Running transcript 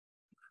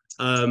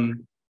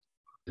Um,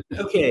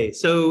 okay,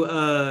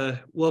 so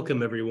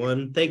welcome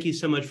everyone. Thank you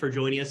so much for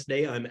joining us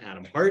today. I'm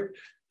Adam Hart,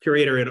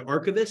 curator and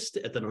archivist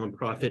at the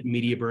nonprofit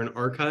Media Burn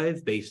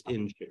Archive based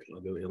in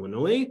Chicago,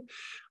 Illinois.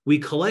 We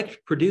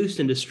collect, produce,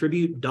 and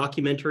distribute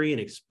documentary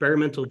and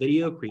experimental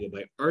video created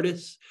by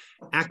artists,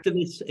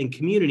 activists, and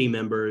community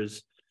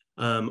members.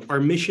 Our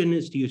mission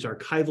is to use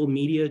archival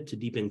media to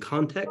deepen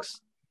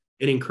context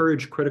and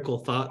encourage critical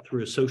thought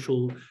through a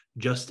social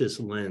justice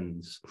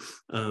lens.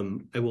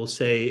 I will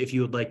say, if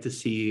you would like to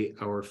see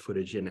our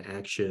footage in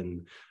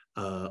action,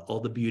 All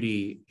the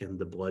Beauty and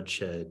the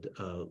Bloodshed,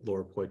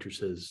 Laura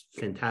Poitras's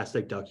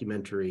fantastic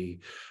documentary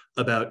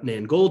about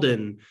Nan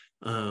Goldin,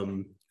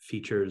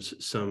 features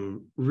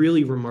some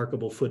really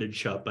remarkable footage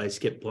shot by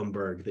Skip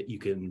Blumberg that you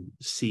can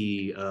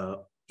see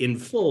in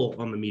full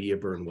on the Media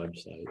Burn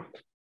website.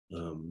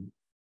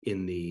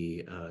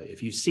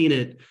 If you've seen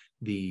it,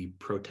 the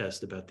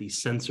protest about the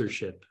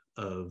censorship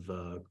of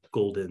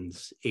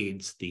Goldin's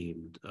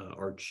AIDS-themed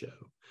art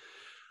show.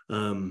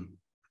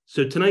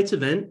 So tonight's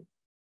event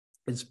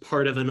is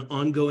part of an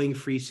ongoing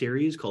free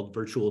series called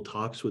Virtual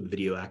Talks with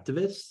Video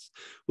Activists,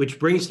 which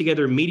brings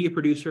together media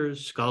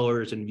producers,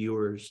 scholars, and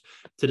viewers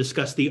to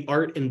discuss the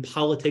art and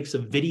politics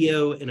of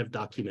video and of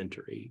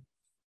documentary.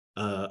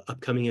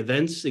 Upcoming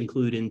events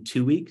include in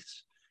 2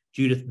 weeks,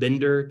 Judith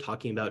Binder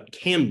talking about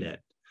CamNet,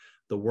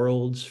 the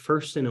world's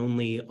first and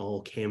only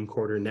all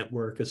camcorder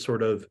network, a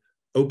sort of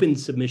open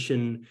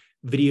submission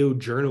video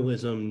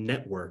journalism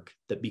network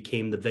that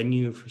became the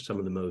venue for some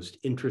of the most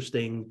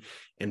interesting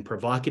and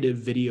provocative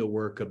video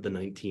work of the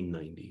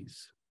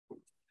 1990s.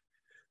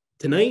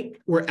 Tonight,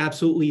 we're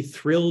absolutely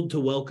thrilled to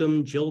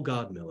welcome Jill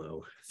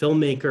Godmilow,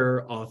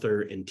 filmmaker,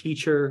 author, and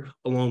teacher,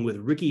 along with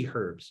Ricky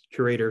Herbst,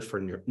 curator for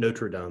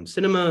Notre Dame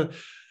Cinema,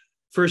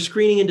 for a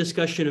screening and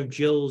discussion of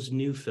Jill's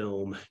new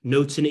film,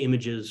 Notes and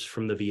Images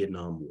from the Viet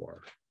Nam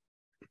War.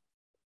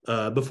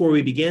 Before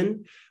we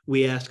begin,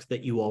 we ask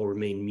that you all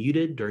remain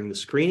muted during the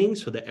screening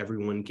so that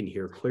everyone can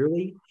hear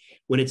clearly.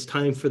 When it's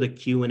time for the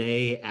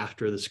Q&A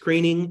after the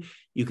screening,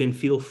 you can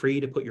feel free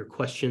to put your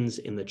questions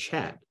in the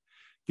chat.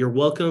 You're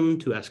welcome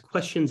to ask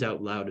questions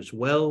out loud as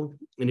well.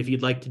 And if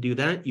you'd like to do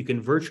that, you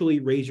can virtually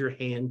raise your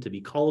hand to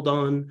be called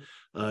on.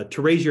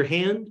 To raise your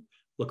hand,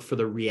 look for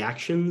the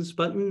reactions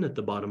button at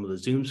the bottom of the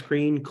Zoom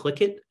screen, click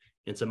it,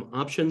 and some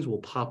options will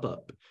pop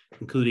up,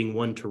 including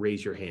one to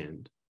raise your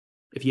hand.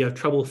 If you have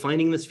trouble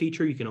finding this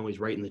feature, you can always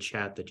write in the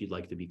chat that you'd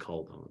like to be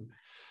called on.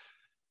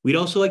 We'd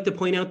also like to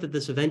point out that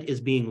this event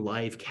is being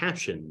live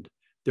captioned.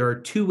 There are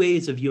 2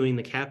 ways of viewing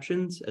the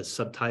captions, as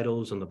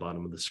subtitles on the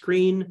bottom of the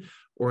screen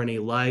or in a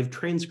live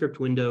transcript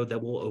window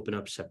that will open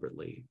up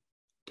separately.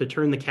 To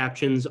turn the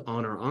captions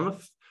on or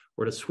off,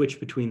 or to switch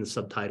between the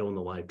subtitle and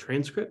the live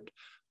transcript,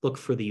 look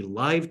for the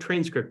live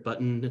transcript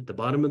button at the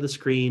bottom of the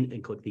screen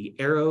and click the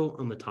arrow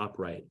on the top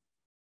right.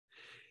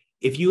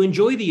 If you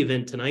enjoy the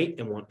event tonight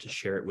and want to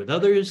share it with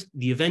others,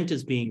 the event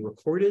is being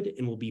recorded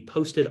and will be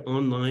posted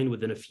online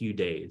within a few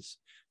days.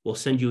 We'll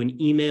send you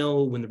an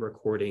email when the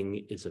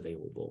recording is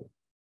available.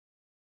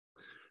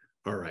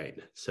 All right,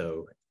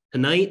 so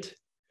tonight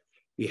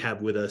we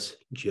have with us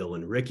Jill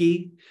and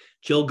Ricky.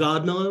 Jill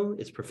Godmilow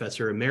is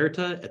Professor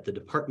Emerita at the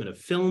Department of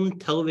Film,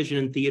 Television,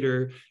 and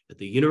Theater at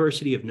the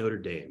University of Notre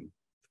Dame.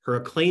 Her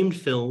acclaimed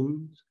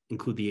films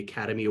include the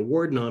Academy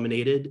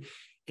Award-nominated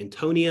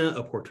Antonia,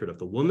 A Portrait of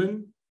the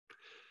Woman,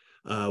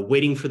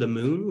 Waiting for the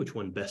Moon, which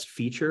won Best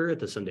Feature at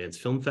the Sundance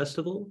Film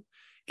Festival,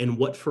 and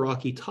What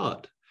Faraki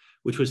Taught,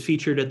 which was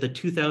featured at the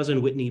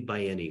 2000 Whitney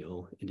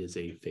Biennial and is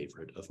a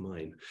favorite of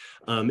mine.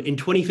 In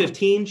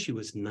 2015, she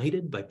was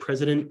knighted by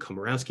President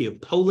Komorowski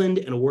of Poland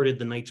and awarded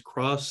the Knight's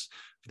Cross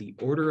of the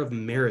Order of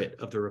Merit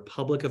of the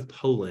Republic of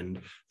Poland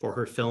for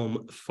her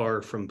film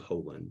Far from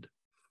Poland.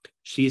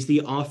 She's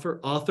the author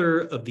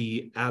of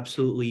the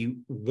absolutely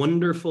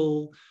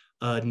wonderful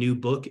new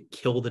book,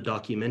 Kill the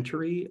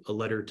Documentary, a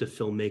letter to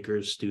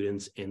filmmakers,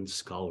 students, and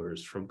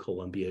scholars from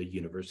Columbia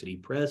University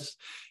Press.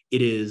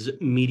 It is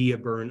Media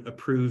Burn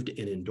approved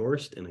and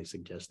endorsed, and I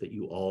suggest that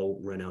you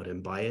all run out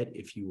and buy it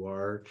if you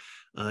are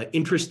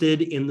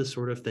interested in the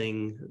sort of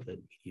thing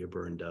that Media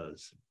Burn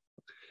does.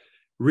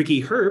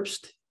 Ricky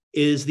Herbst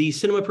is the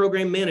cinema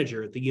program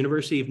manager at the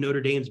University of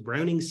Notre Dame's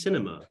Browning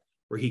Cinema,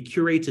 where he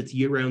curates its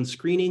year-round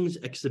screenings,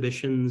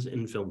 exhibitions,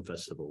 and film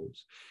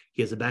festivals.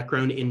 He has a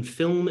background in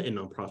film and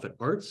nonprofit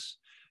arts,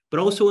 but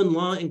also in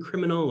law and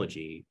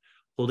criminology,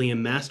 holding a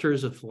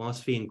master's of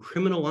philosophy and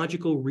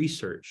criminological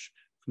research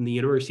from the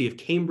University of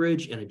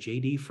Cambridge and a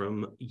JD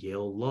from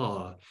Yale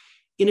Law,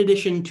 in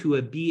addition to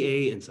a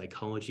BA in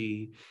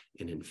psychology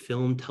and in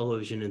film,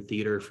 television, and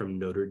theater from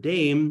Notre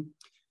Dame,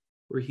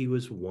 where he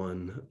was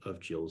one of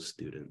Jill's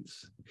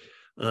students.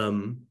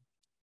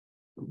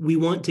 We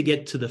want to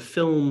get to the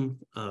film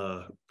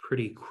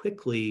pretty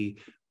quickly,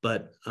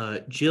 but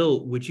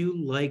Jill, would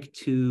you like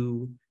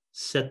to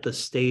set the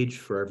stage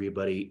for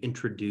everybody,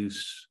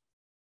 introduce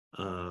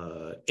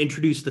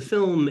the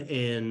film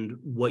and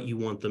what you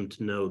want them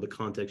to know, the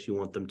context you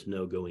want them to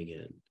know going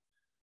in?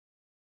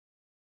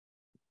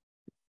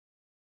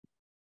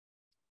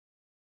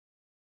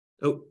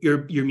 Oh,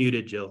 you're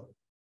muted, Jill.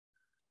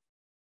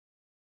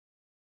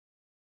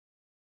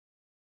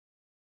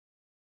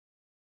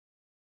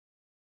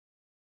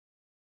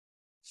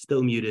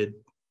 Still muted.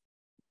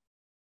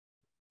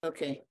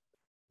 Okay.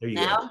 There you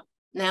go.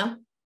 Now?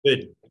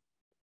 Good.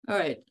 All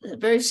right.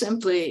 Very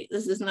simply,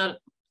 this is not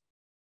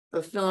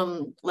a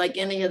film like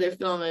any other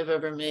film I've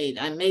ever made.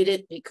 I made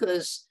it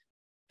because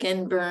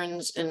Ken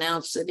Burns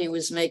announced that he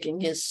was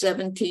making his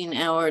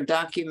 17-hour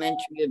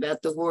documentary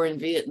about the war in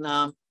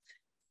Vietnam.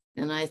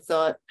 And I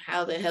thought,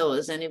 how the hell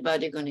is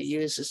anybody going to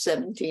use a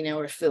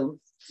 17-hour film?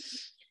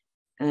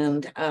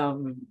 And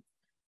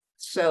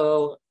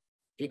so,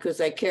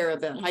 because I care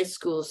about high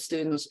school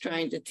students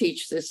trying to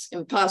teach this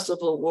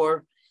impossible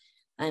war,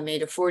 I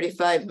made a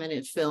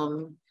 45-minute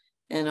film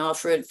and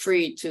offer it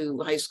free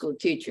to high school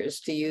teachers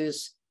to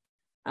use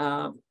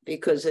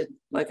because it,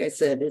 like I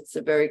said, it's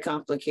a very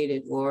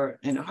complicated war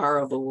and a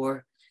horrible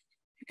war.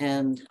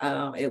 And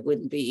it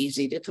wouldn't be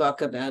easy to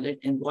talk about it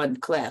in one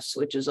class,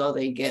 which is all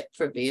they get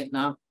for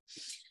Vietnam.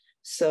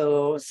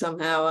 So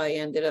somehow I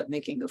ended up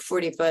making a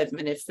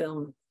 45-minute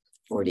film,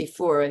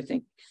 44, I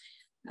think,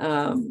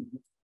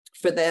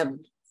 for them.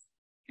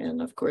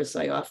 And of course,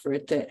 I offer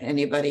it to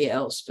anybody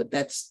else, but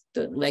that's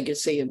the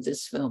legacy of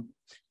this film.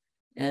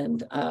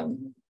 And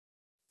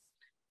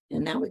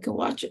now we can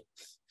watch it.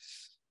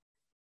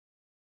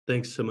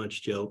 Thanks so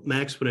much, Jill.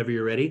 Max, whenever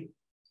you're ready.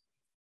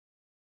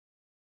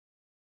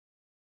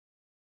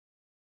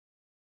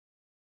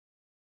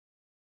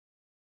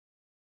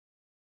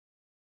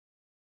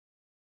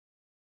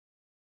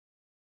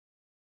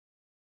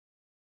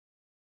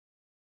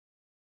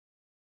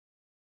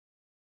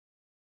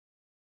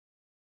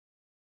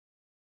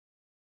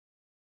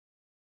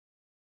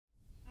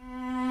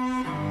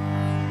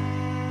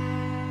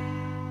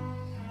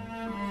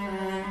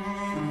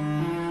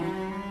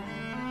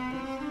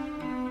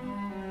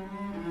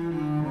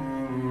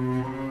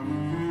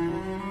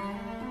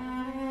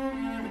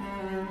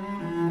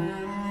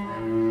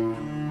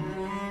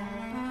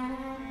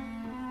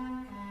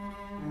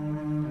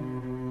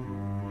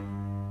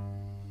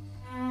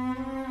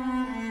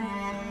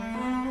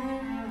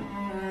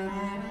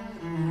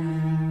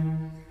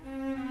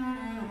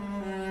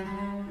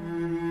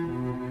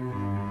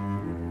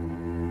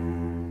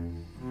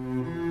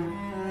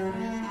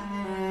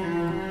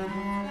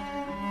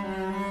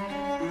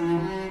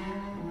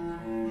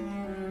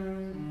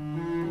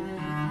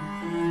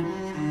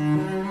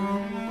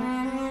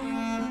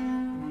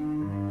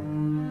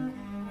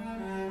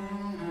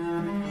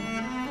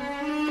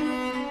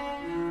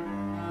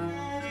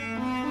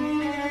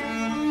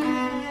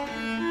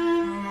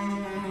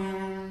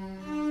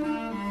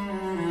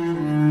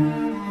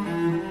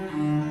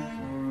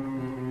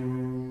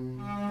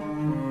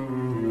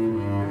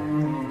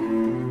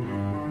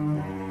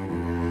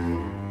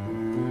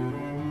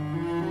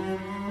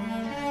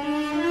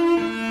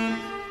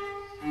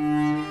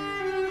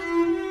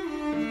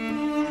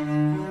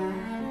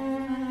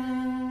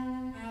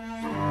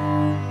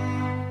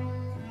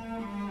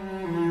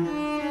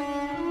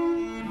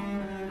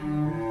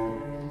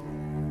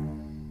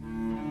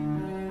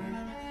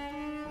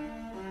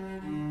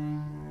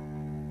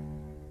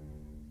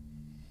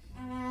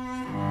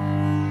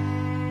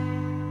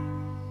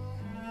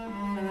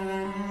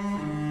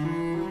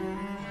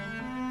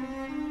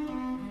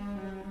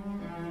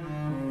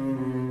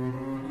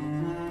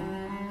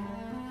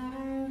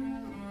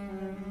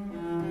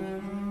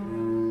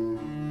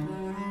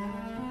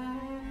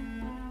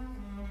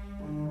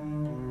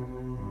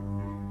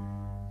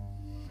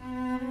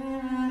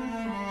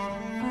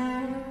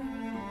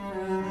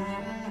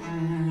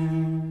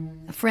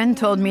 A friend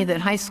told me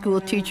that high school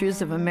teachers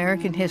of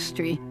American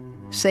history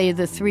say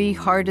the three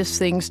hardest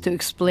things to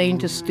explain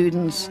to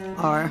students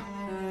are: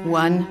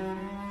 1,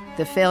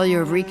 the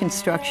failure of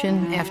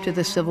Reconstruction after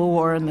the Civil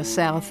War in the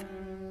South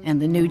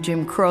and the new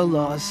Jim Crow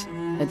laws,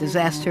 a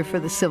disaster for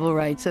the civil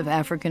rights of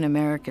African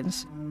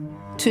Americans;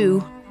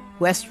 2,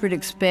 westward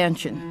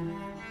expansion,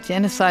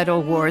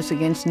 genocidal wars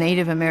against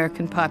Native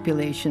American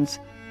populations,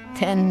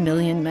 10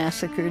 million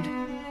massacred;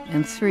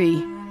 and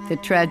 3, the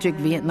tragic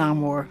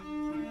Vietnam War.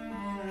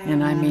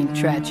 And I mean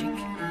tragic.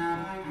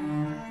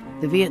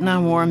 The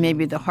Vietnam War may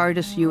be the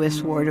hardest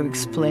U.S. war to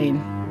explain.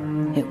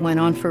 It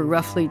went on for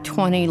roughly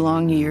 20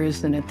 long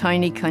years in a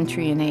tiny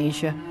country in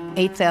Asia,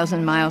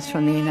 8,000 miles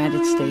from the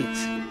United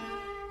States.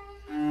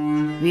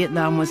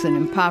 Vietnam was an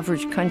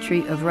impoverished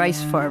country of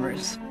rice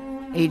farmers,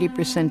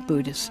 80%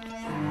 Buddhist.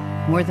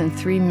 More than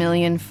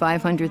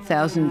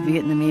 3,500,000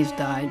 Vietnamese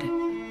died,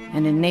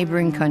 and in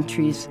neighboring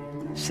countries,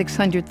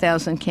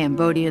 600,000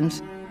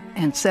 Cambodians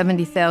and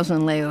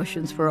 70,000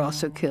 Laotians were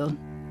also killed.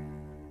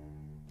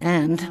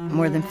 And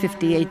more than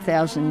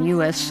 58,000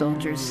 U.S.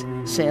 soldiers,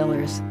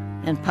 sailors,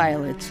 and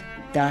pilots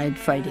died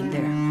fighting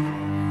there.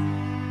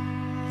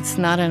 It's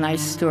not a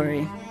nice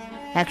story.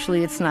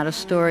 Actually, it's not a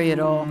story at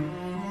all.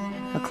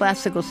 A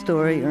classical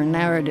story or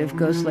narrative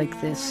goes like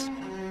this.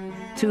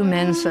 2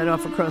 men set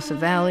off across a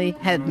valley,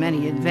 had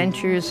many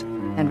adventures,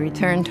 and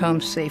returned home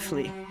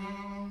safely.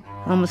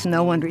 Almost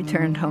no one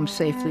returned home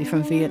safely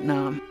from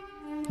Vietnam,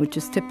 which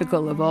is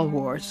typical of all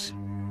wars.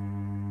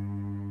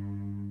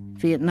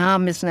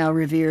 Vietnam is now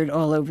revered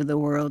all over the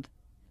world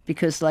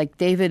because, like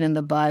David in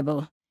the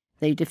Bible,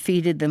 they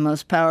defeated the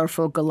most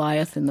powerful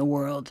Goliath in the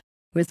world,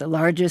 with the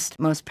largest,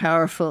 most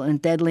powerful,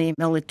 and deadly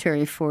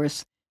military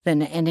force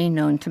than any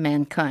known to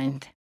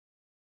mankind.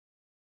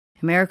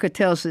 America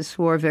tells this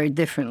war very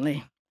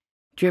differently,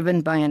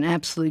 driven by an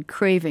absolute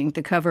craving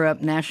to cover up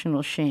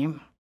national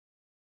shame.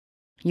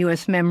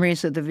 U.S.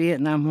 memories of the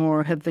Vietnam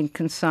War have been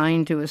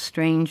consigned to a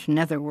strange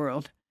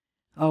netherworld,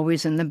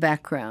 always in the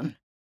background,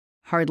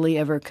 hardly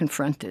ever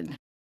confronted.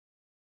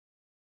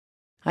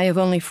 I have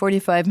only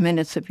 45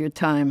 minutes of your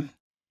time,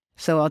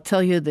 so I'll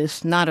tell you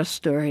this not a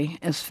story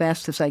as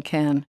fast as I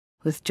can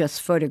with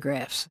just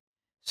photographs,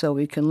 so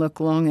we can look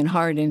long and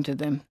hard into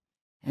them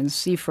and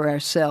see for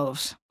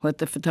ourselves what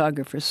the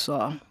photographers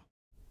saw.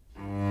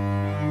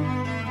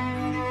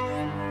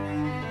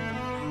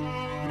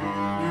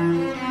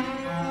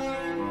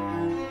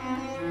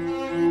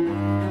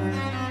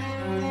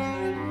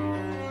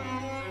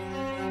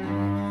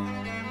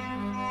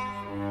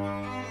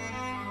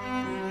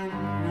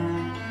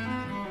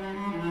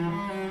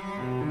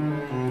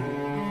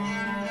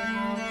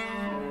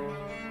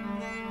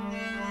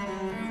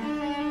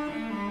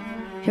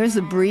 Here's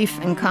a brief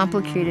and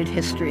complicated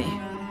history,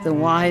 the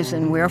whys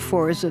and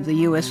wherefores of the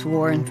U.S.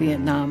 war in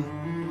Vietnam.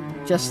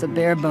 Just the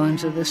bare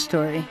bones of the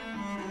story.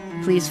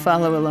 Please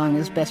follow along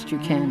as best you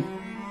can.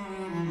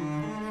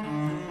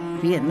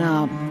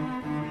 Vietnam,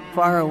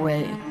 far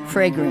away,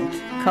 fragrant,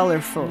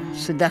 colorful,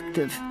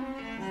 seductive.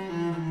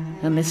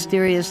 A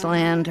mysterious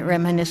land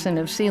reminiscent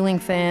of ceiling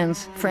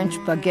fans, French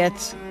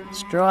baguettes,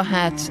 straw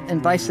hats,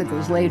 and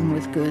bicycles laden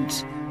with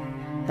goods.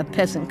 A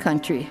peasant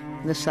country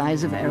the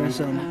size of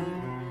Arizona.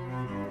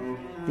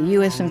 The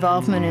U.S.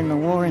 involvement in the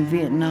war in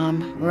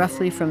Vietnam,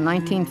 roughly from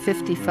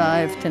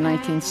 1955 to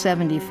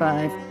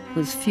 1975,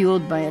 was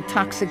fueled by a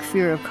toxic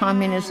fear of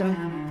communism,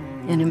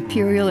 an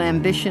imperial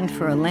ambition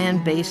for a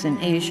land base in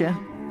Asia,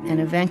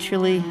 and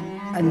eventually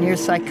a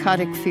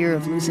near-psychotic fear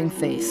of losing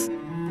face.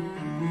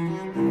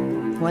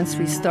 Once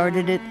we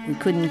started it, we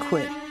couldn't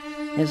quit,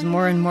 as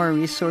more and more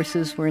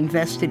resources were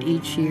invested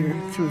each year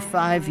through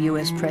 5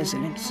 U.S.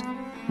 presidents,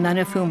 none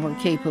of whom were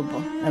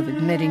capable of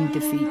admitting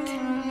defeat.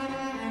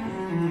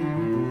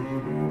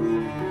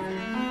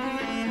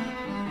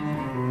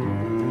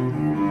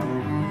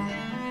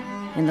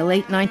 In the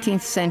late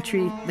 19th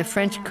century, the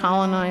French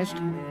colonized,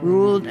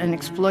 ruled, and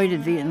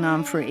exploited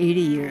Vietnam for 80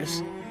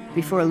 years,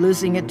 before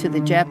losing it to the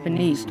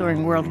Japanese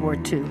during World War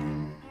II.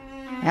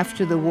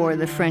 After the war,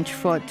 the French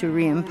fought to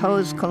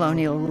reimpose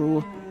colonial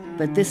rule,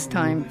 but this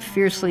time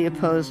fiercely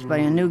opposed by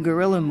a new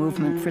guerrilla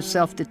movement for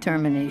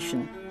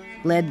self-determination,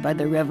 led by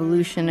the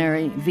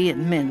revolutionary Viet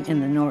Minh in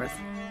the north.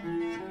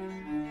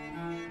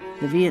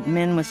 The Viet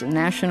Minh was a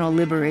national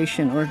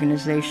liberation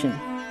organization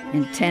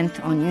intent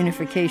on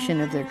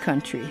unification of their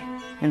country,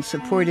 and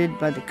supported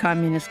by the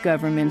communist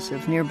governments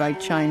of nearby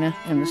China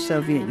and the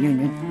Soviet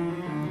Union.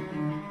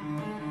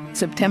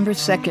 September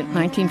 2nd,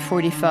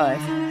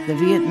 1945, the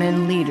Viet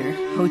Minh leader,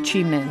 Ho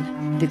Chi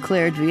Minh,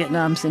 declared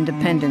Vietnam's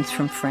independence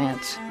from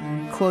France,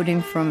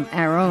 quoting from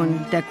our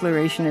own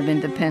Declaration of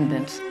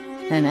Independence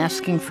and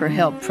asking for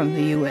help from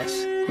the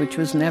U.S., which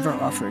was never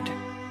offered.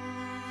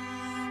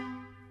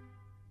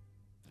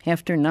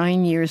 After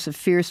 9 years of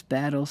fierce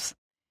battles,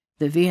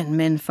 the Viet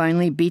Minh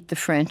finally beat the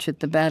French at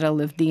the Battle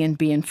of Dien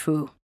Bien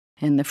Phu,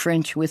 and the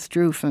French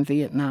withdrew from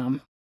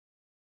Vietnam.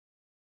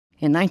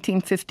 In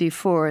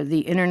 1954,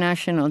 the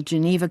International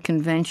Geneva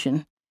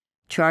Convention,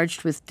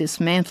 charged with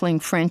dismantling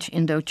French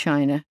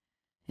Indochina,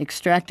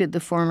 extracted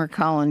the former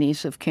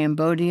colonies of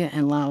Cambodia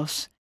and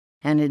Laos,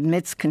 and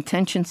amidst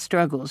contentious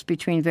struggles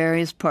between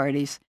various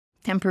parties,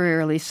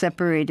 temporarily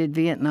separated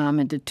Vietnam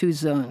into 2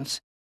 zones.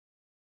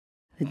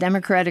 The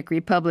Democratic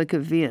Republic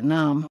of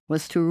Vietnam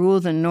was to rule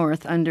the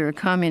North under a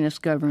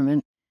communist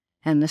government,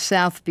 and the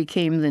South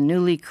became the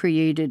newly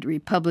created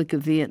Republic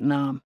of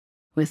Vietnam,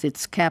 with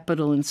its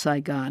capital in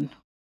Saigon.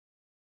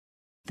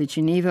 The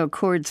Geneva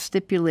Accords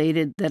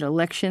stipulated that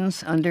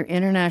elections under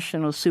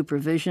international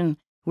supervision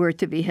were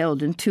to be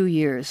held in 2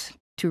 years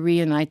to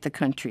reunite the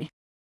country.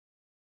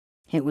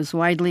 It was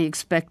widely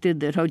expected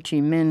that Ho Chi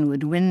Minh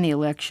would win the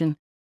election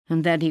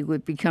and that he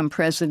would become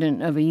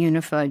president of a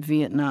unified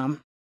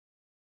Vietnam.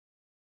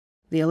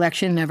 The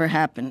election never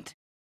happened.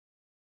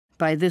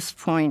 By this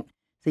point,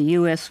 the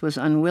U.S. was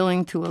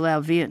unwilling to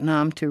allow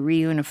Vietnam to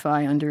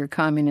reunify under a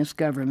communist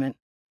government,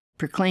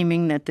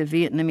 proclaiming that the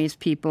Vietnamese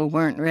people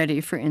weren't ready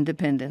for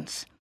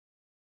independence.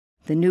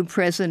 The new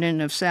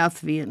president of South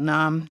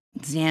Vietnam,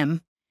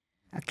 Diem,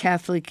 a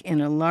Catholic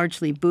in a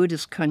largely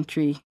Buddhist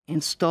country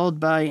installed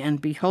by and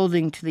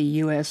beholding to the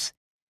U.S.,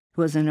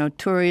 was a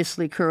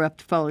notoriously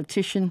corrupt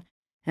politician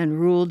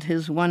and ruled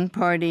his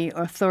one-party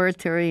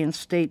authoritarian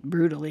state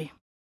brutally.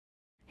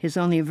 His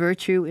only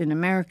virtue in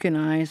American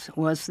eyes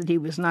was that he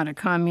was not a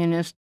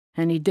communist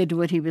and he did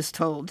what he was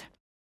told.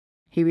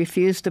 He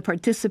refused to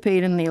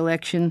participate in the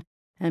election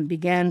and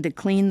began to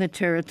clean the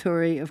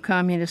territory of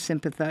communist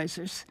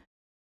sympathizers.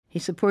 He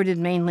supported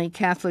mainly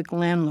Catholic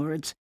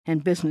landlords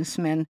and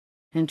businessmen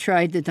and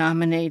tried to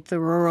dominate the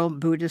rural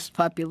Buddhist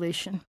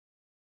population.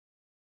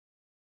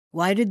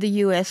 Why did the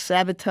U.S.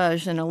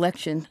 sabotage an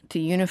election to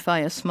unify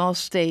a small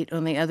state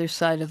on the other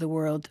side of the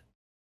world?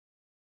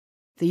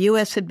 The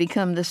U.S. had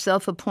become the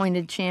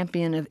self-appointed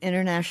champion of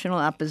international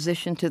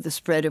opposition to the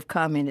spread of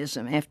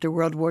communism after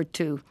World War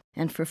II,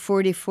 and for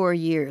 44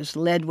 years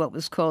led what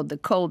was called the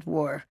Cold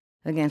War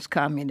against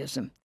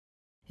communism.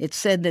 It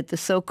said that the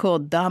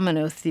so-called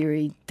domino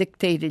theory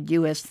dictated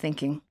U.S.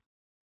 thinking,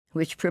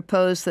 which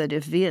proposed that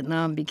if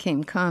Vietnam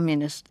became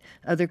communist,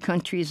 other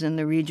countries in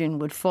the region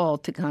would fall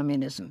to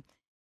communism,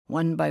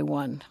 one by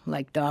one,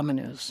 like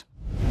dominoes.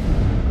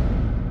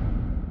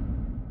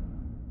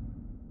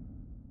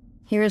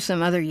 Here are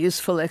some other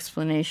useful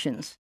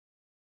explanations.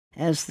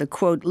 As the,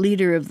 quote,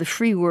 leader of the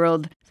free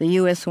world, the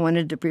U.S.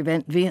 wanted to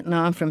prevent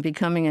Vietnam from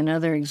becoming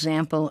another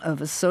example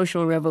of a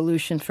social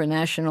revolution for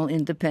national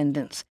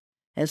independence,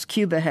 as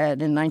Cuba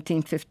had in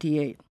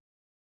 1958.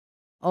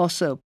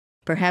 Also,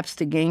 perhaps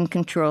to gain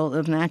control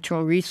of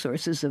natural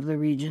resources of the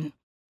region: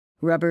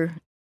 rubber,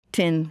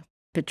 tin,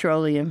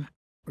 petroleum,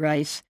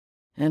 rice,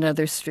 and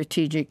other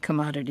strategic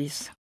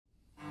commodities.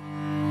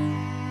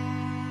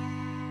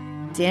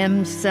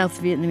 Diem's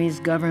South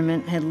Vietnamese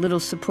government had little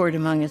support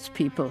among its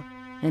people,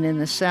 and in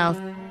the South,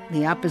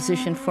 the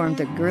opposition formed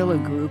a guerrilla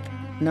group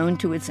known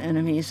to its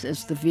enemies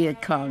as the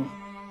Viet Cong.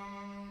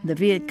 The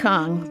Viet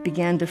Cong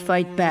began to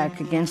fight back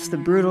against the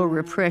brutal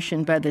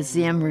repression by the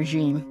Diem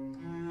regime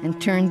and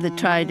turned the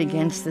tide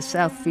against the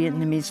South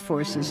Vietnamese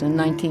forces in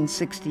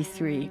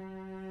 1963.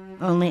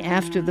 Only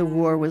after the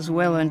war was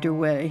well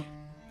underway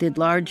did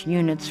large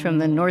units from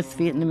the North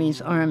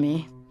Vietnamese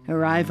army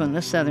arrive on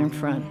the Southern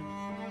Front.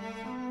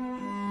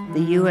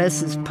 The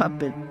U.S.'s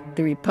puppet,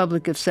 the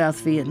Republic of South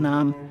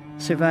Vietnam,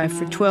 survived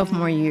for 12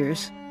 more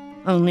years,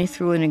 only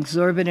through an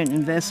exorbitant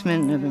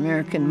investment of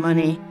American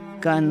money,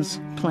 guns,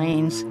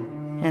 planes,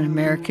 and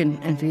American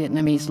and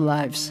Vietnamese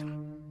lives.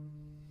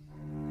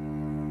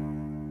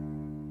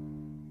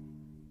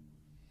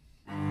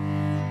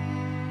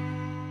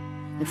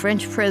 The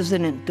French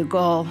President de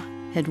Gaulle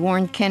had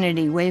warned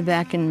Kennedy way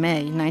back in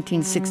May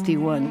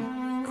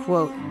 1961,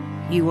 quote,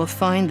 "You will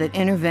find that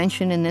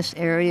intervention in this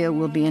area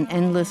will be an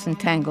endless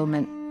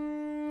entanglement.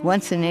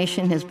 Once a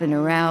nation has been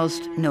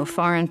aroused, no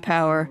foreign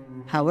power,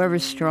 however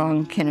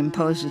strong, can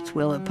impose its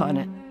will upon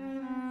it.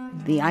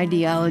 The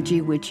ideology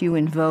which you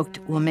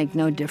invoked will make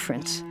no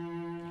difference.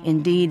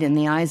 Indeed, in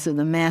the eyes of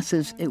the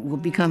masses, it will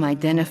become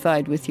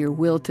identified with your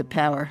will to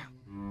power.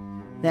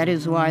 That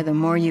is why the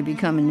more you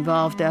become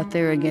involved out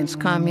there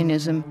against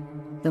communism,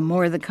 the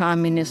more the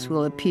communists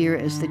will appear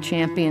as the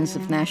champions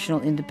of national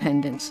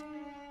independence,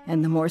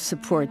 and the more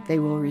support they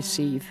will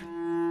receive."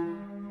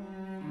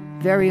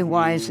 Very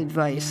wise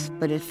advice,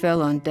 but it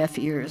fell on deaf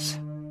ears.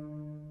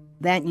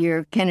 That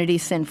year, Kennedy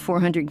sent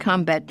 400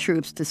 combat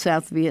troops to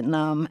South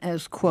Vietnam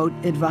as, quote,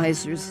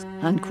 advisors,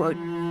 unquote.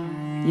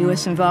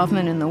 U.S.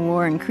 involvement in the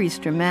war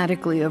increased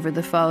dramatically over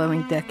the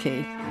following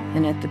decade,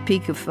 and at the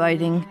peak of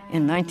fighting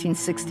in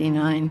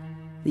 1969,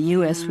 the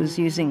U.S. was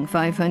using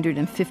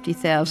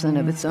 550,000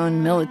 of its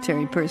own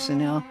military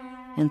personnel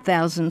and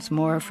thousands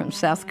more from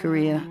South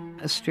Korea,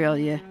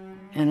 Australia,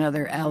 and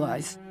other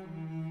allies.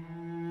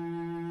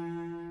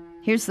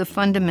 Here's the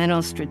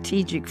fundamental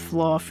strategic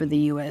flaw for the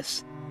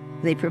U.S.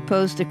 They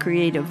proposed to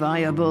create a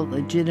viable,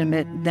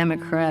 legitimate,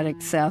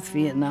 democratic South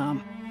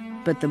Vietnam.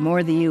 But the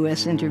more the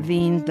U.S.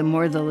 intervened, the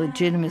more the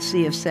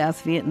legitimacy of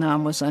South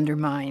Vietnam was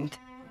undermined.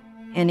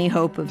 Any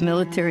hope of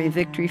military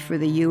victory for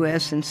the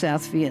U.S. in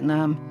South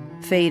Vietnam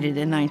faded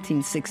in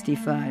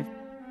 1965.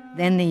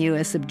 Then the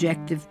U.S.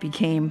 objective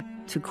became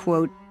to,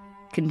 quote,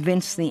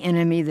 convince the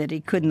enemy that he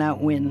could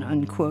not win,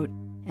 unquote,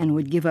 and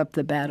would give up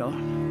the battle.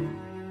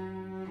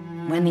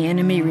 When the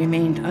enemy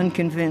remained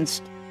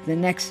unconvinced, the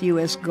next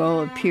U.S.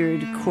 goal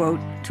appeared, quote,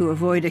 to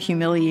avoid a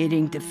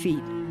humiliating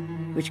defeat,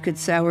 which could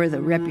sour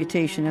the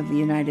reputation of the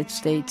United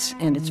States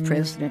and its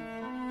president.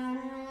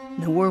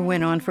 The war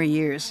went on for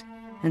years,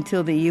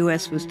 until the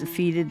U.S. was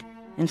defeated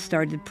and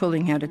started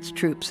pulling out its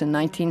troops in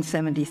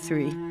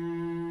 1973.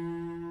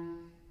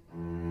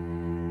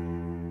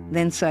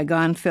 Then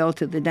Saigon fell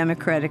to the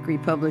Democratic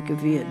Republic of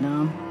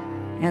Vietnam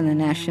and the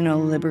National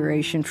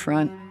Liberation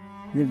Front,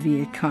 the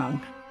Viet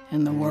Cong,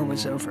 and the war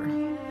was over.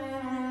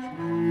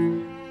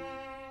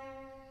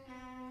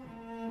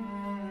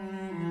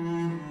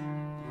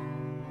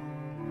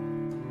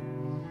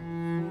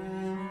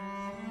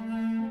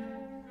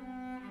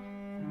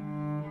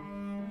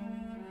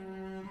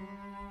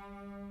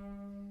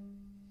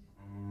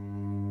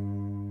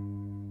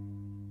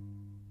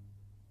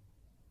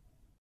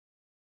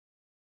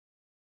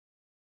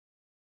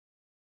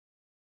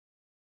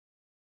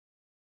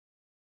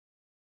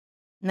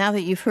 Now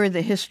that you've heard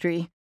the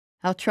history,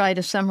 I'll try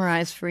to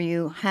summarize for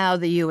you how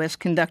the U.S.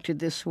 conducted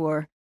this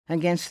war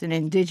against an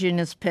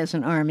indigenous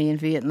peasant army in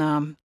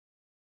Vietnam.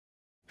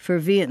 For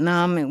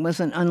Vietnam, it was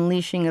an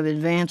unleashing of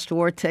advanced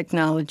war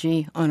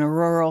technology on a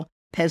rural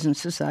peasant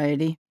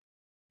society,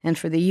 and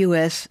for the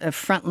U.S., a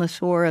frontless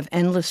war of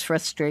endless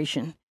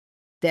frustration,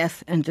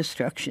 death, and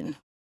destruction.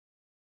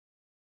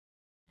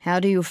 How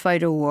do you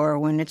fight a war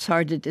when it's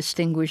hard to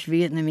distinguish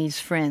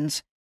Vietnamese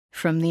friends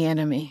from the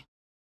enemy?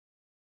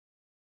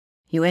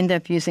 You end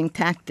up using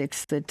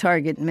tactics that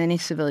target many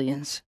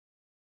civilians.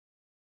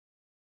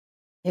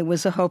 It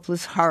was a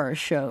hopeless horror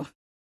show,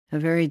 a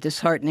very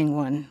disheartening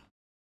one.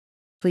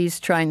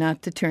 Please try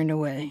not to turn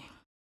away.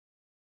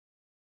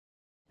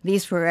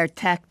 These were our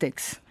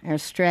tactics, our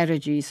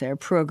strategies, our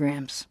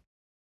programs.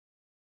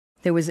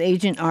 There was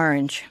Agent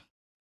Orange.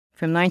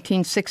 From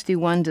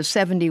 1961 to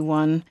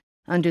 71,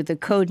 under the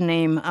code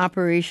name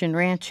Operation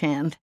Ranch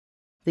Hand,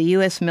 the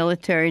U.S.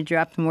 military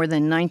dropped more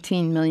than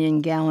 19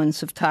 million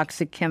gallons of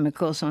toxic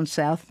chemicals on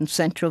South and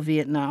Central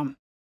Vietnam,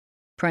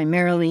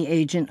 primarily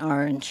Agent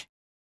Orange,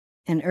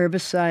 an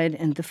herbicide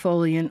and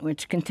defoliant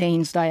which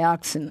contains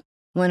dioxin,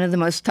 one of the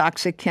most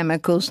toxic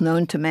chemicals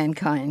known to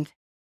mankind.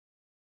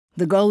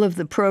 The goal of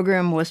the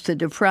program was to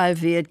deprive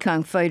Viet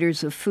Cong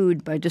fighters of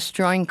food by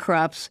destroying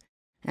crops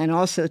and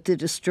also to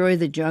destroy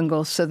the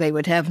jungle so they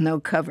would have no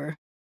cover,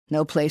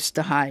 no place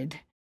to hide.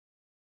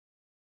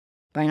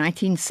 By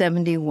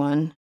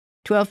 1971,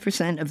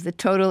 12% of the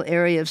total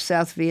area of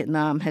South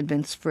Vietnam had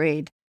been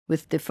sprayed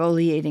with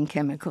defoliating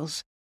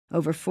chemicals.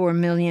 Over 4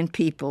 million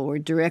people were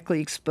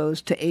directly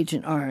exposed to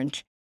Agent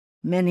Orange,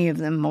 many of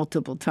them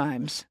multiple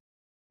times.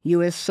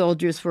 U.S.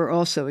 soldiers were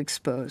also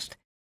exposed,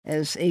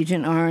 as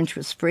Agent Orange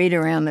was sprayed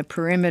around the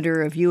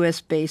perimeter of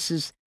U.S.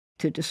 bases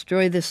to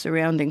destroy the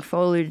surrounding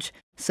foliage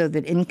so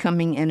that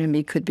incoming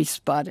enemy could be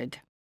spotted.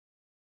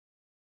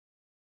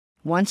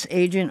 Once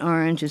Agent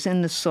Orange is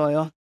in the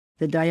soil,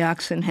 the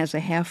dioxin has a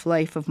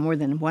half-life of more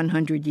than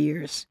 100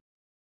 years.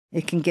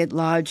 It can get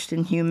lodged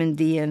in human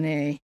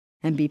DNA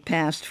and be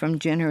passed from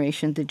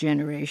generation to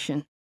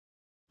generation.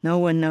 No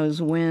one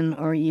knows when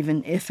or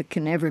even if it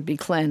can ever be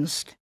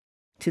cleansed.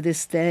 To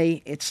this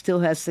day, it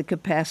still has the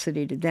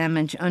capacity to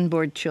damage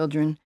unborn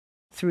children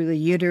through the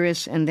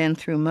uterus and then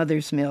through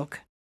mother's milk,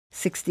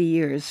 60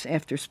 years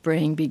after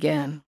spraying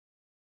began.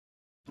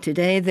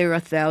 Today, there are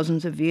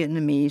thousands of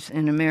Vietnamese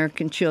and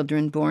American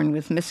children born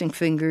with missing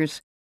fingers,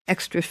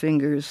 extra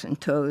fingers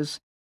and toes,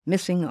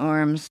 missing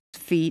arms,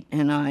 feet,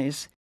 and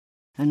eyes.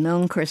 A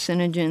known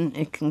carcinogen,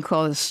 it can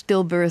cause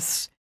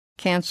stillbirths,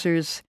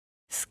 cancers,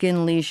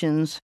 skin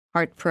lesions,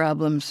 heart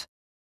problems,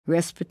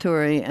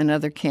 respiratory and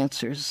other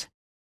cancers,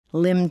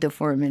 limb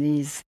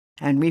deformities,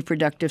 and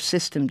reproductive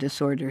system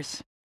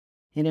disorders.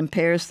 It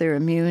impairs their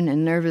immune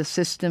and nervous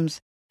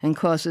systems and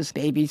causes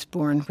babies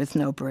born with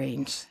no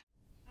brains.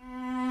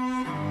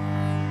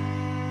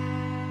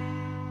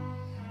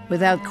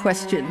 Without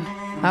question,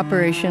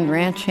 Operation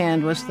Ranch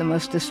Hand was the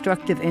most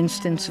destructive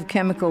instance of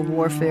chemical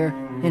warfare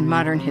in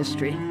modern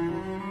history.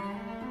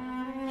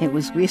 It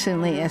was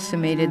recently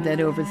estimated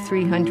that over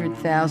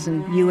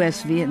 300,000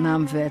 U.S.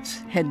 Vietnam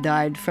vets had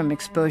died from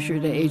exposure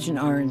to Agent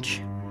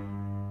Orange.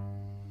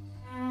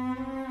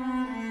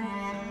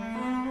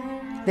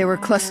 There were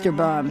cluster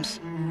bombs.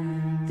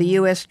 The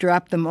U.S.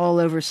 dropped them all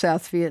over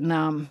South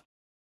Vietnam.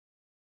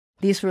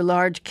 These were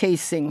large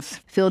casings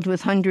filled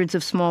with hundreds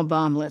of small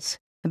bomblets,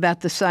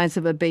 about the size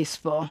of a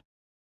baseball,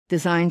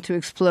 designed to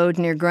explode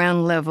near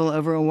ground level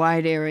over a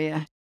wide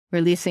area,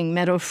 releasing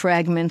metal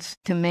fragments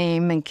to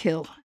maim and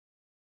kill.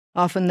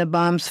 Often the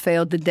bombs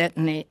failed to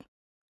detonate.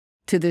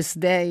 To this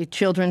day,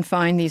 children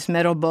find these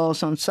metal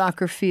balls on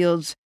soccer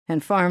fields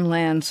and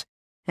farmlands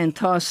and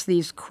toss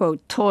these,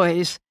 quote,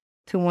 toys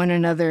to one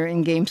another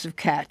in games of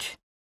catch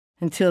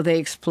until they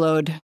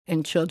explode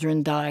and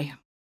children die.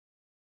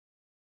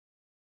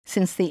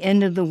 Since the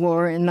end of the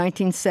war in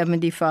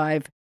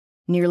 1975,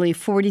 nearly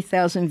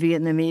 40,000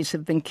 Vietnamese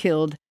have been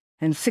killed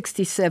and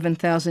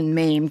 67,000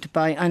 maimed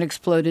by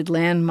unexploded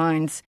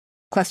landmines,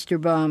 cluster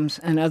bombs,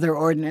 and other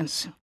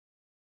ordnance.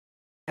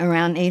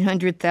 Around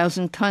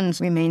 800,000 tons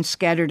remain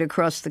scattered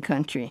across the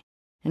country.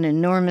 An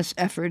enormous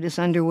effort is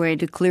underway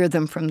to clear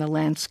them from the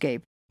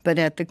landscape, but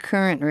at the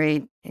current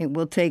rate, it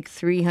will take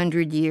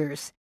 300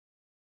 years.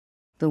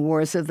 The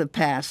wars of the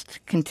past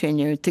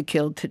continue to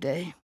kill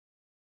today.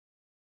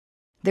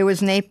 There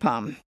was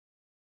napalm.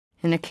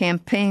 In a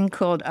campaign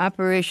called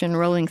Operation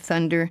Rolling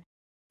Thunder,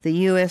 the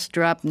U.S.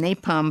 dropped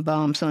napalm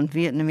bombs on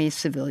Vietnamese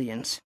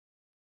civilians.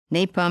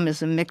 Napalm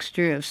is a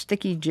mixture of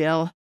sticky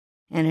gel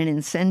and an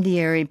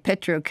incendiary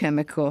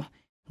petrochemical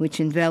which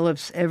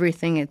envelops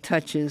everything it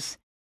touches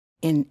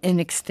in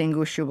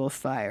inextinguishable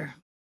fire.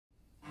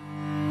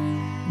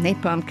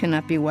 Napalm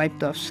cannot be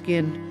wiped off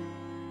skin.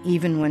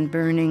 Even when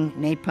burning,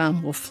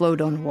 napalm will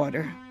float on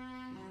water.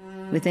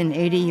 Within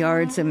 80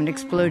 yards of an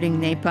exploding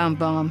napalm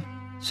bomb,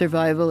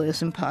 survival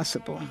is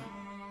impossible.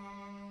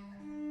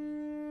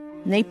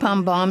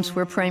 Napalm bombs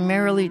were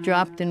primarily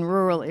dropped in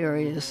rural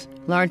areas,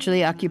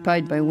 largely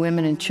occupied by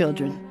women and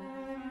children.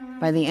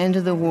 By the end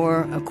of the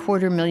war,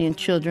 250,000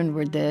 children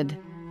were dead,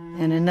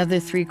 and another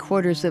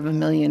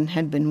 750,000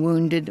 had been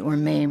wounded or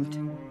maimed.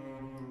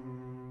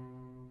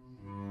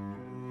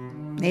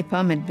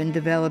 Napalm had been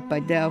developed by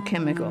Dow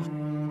Chemical,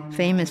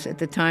 famous at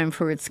the time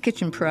for its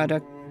kitchen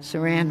product,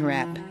 Saran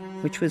Wrap,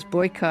 which was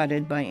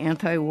boycotted by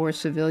anti-war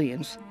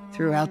civilians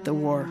throughout the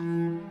war.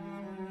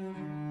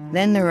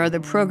 Then there are the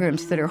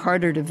programs that are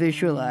harder to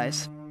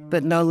visualize,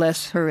 but no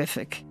less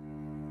horrific.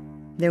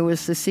 There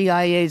was the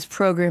CIA's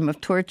program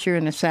of torture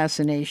and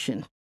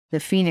assassination,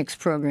 the Phoenix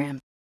program.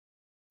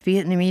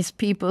 Vietnamese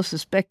people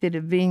suspected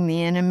of being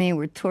the enemy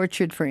were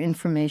tortured for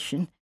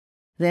information.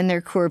 Then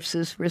their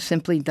corpses were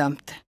simply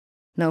dumped.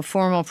 No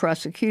formal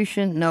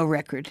prosecution, no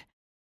record.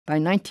 By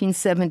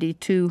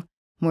 1972,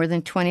 more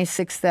than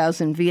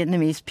 26,000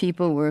 Vietnamese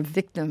people were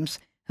victims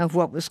of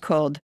what was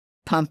called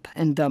pump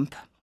and dump.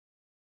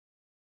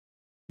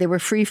 There were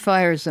free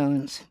fire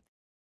zones.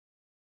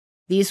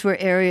 These were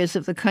areas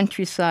of the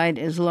countryside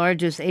as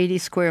large as 80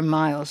 square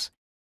miles,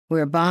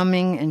 where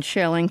bombing and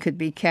shelling could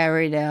be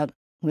carried out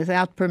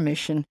without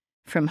permission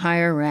from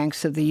higher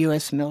ranks of the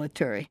U.S.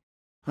 military,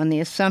 on the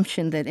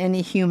assumption that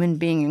any human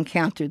being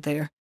encountered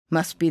there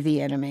must be the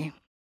enemy.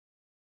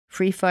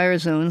 Free fire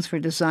zones were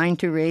designed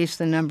to raise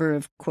the number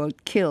of,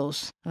 quote,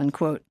 kills,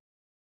 unquote.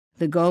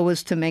 The goal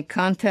was to make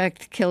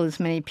contact, kill as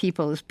many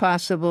people as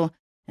possible,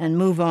 and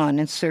move on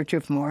in search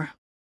of more.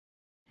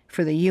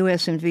 For the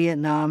U.S. and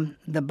Vietnam,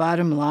 the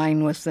bottom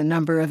line was the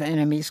number of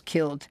enemies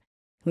killed,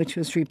 which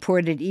was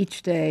reported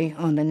each day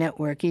on the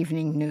network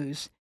evening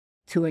news,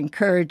 to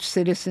encourage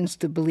citizens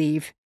to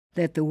believe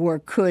that the war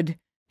could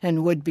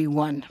and would be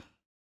won.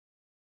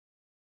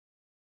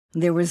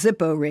 There were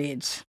Zippo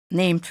raids,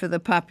 named for the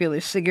popular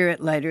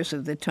cigarette lighters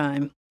of the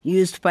time,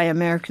 used by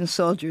American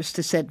soldiers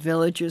to set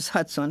villagers'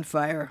 huts on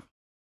fire.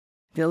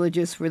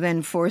 Villagers were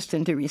then forced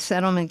into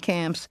resettlement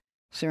camps,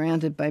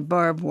 surrounded by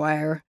barbed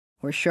wire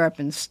or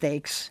sharpened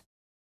stakes.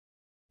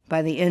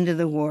 By the end of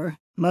the war,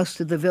 most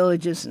of the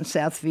villages in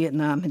South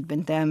Vietnam had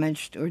been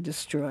damaged or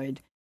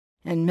destroyed,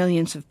 and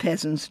millions of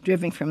peasants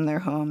driven from their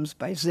homes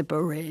by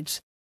Zippo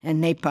raids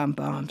and napalm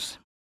bombs.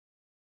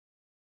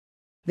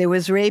 There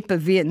was rape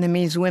of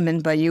Vietnamese women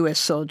by U.S.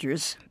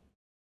 soldiers.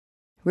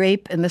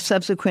 Rape and the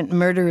subsequent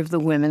murder of the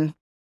women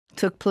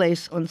took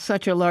place on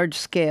such a large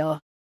scale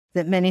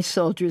that many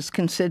soldiers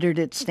considered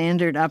it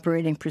standard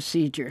operating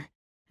procedure,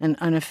 an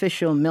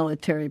unofficial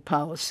military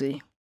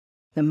policy.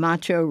 The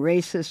macho,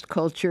 racist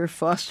culture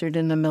fostered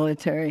in the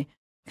military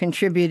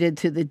contributed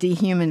to the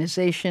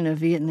dehumanization of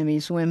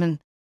Vietnamese women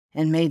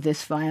and made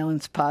this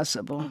violence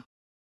possible.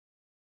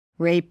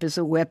 Rape is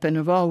a weapon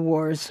of all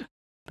wars,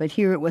 but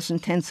here it was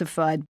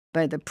intensified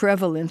by the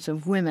prevalence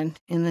of women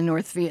in the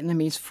North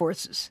Vietnamese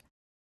forces.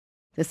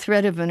 The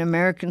threat of an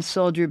American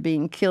soldier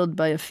being killed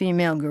by a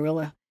female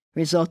guerrilla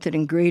resulted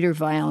in greater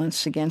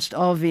violence against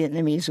all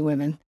Vietnamese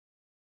women,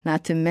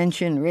 not to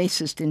mention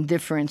racist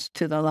indifference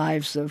to the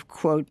lives of,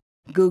 quote,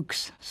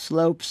 gooks,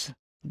 slopes,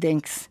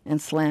 dinks,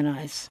 and slant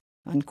eyes,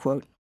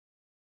 unquote.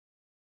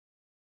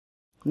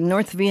 The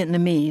North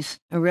Vietnamese,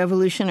 a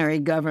revolutionary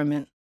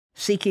government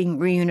seeking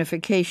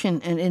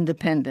reunification and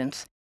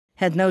independence,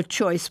 had no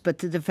choice but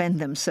to defend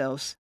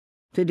themselves,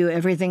 to do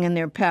everything in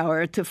their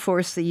power to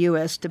force the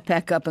U.S. to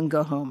pack up and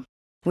go home,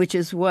 which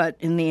is what,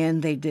 in the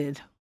end, they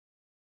did.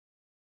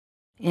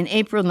 In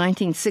April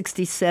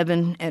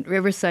 1967, at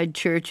Riverside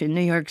Church in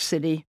New York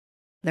City,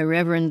 the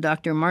Reverend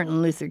Dr.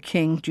 Martin Luther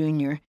King,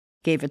 Jr.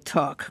 gave a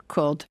talk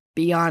called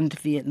Beyond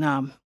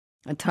Vietnam,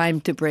 A Time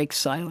to Break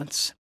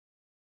Silence.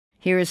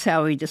 Here is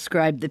how he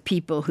described the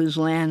people whose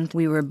land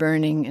we were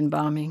burning and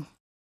bombing.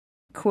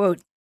 Quote,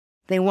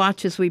 "They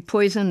watch as we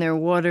poison their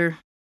water,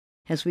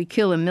 as we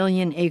kill 1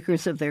 million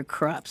acres of their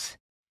crops.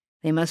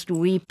 They must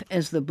weep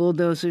as the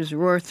bulldozers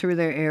roar through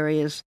their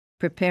areas,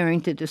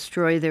 preparing to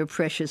destroy their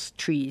precious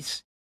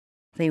trees.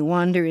 They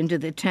wander into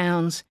the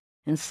towns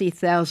and see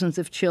thousands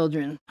of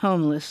children,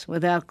 homeless,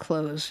 without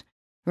clothes,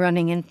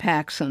 running in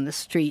packs on the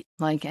street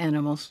like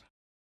animals.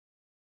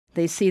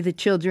 They see the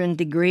children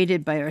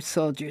degraded by our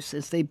soldiers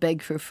as they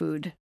beg for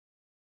food.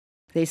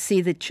 They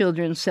see the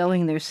children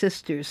selling their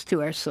sisters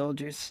to our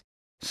soldiers,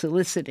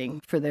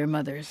 soliciting for their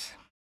mothers."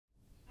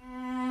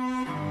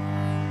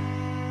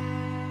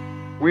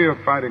 We are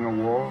fighting a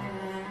war.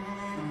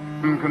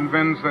 I'm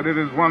convinced that it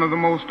is one of the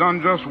most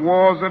unjust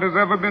wars that has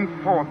ever been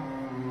fought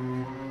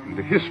in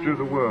the history of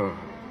the world.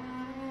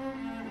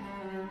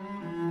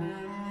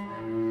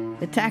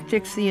 The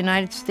tactics the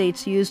United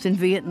States used in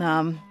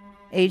Vietnam,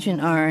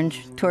 Agent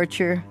Orange,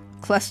 torture,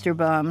 cluster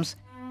bombs,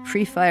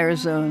 free fire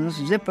zones,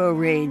 Zippo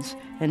raids,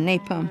 and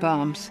napalm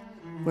bombs,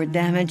 were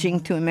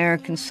damaging to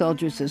American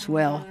soldiers as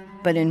well,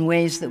 but in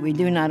ways that we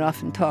do not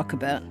often talk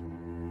about.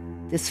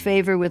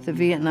 Disfavor with the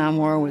Vietnam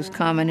War was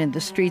common in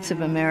the streets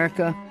of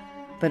America,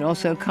 but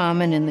also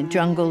common in the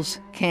jungles,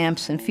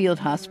 camps, and field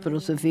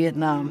hospitals of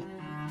Vietnam,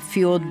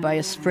 fueled by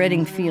a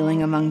spreading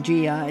feeling among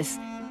GIs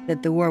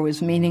that the war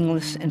was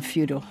meaningless and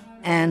futile,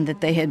 and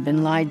that they had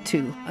been lied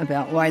to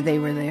about why they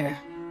were there.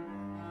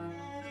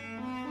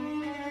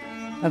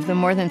 Of the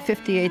more than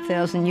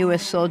 58,000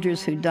 U.S.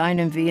 soldiers who died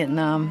in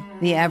Vietnam,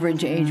 the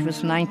average age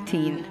was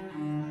 19.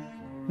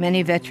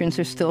 Many veterans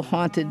are still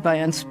haunted by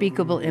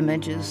unspeakable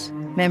images,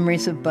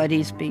 memories of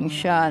buddies being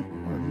shot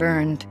or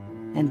burned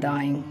and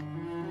dying.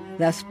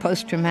 Thus,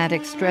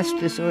 post-traumatic stress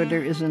disorder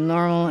is a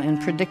normal and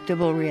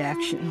predictable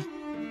reaction.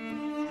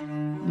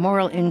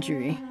 Moral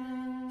injury,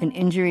 an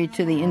injury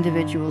to the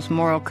individual's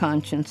moral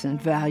conscience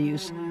and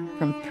values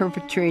from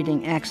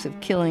perpetrating acts of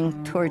killing,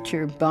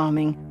 torture,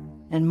 bombing,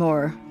 and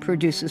more,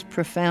 produces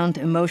profound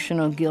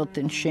emotional guilt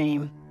and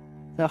shame,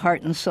 the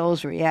heart and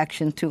soul's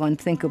reaction to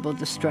unthinkable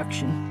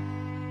destruction.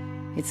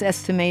 It's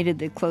estimated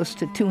that close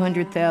to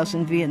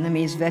 200,000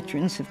 Vietnamese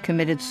veterans have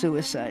committed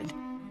suicide,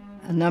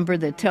 a number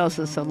that tells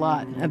us a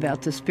lot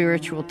about the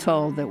spiritual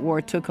toll that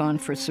war took on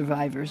for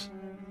survivors.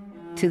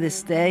 To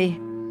this day,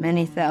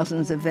 many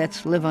thousands of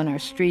vets live on our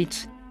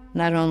streets,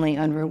 not only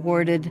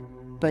unrewarded,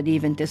 but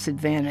even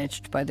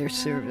disadvantaged by their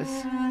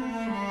service.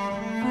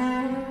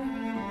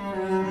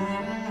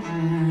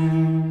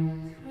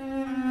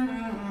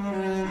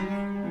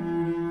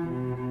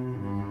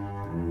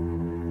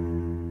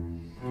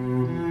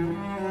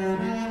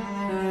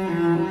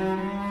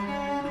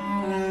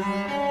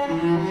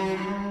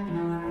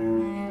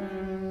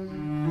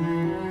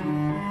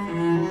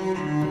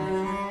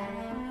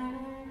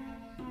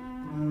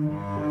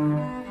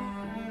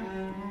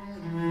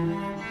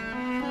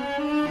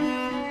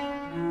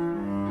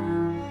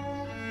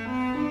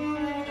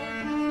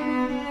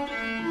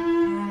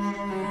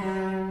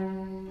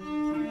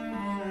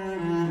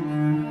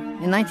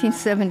 In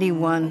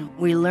 1971,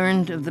 we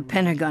learned of the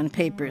Pentagon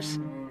Papers,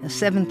 a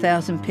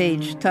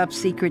 7,000-page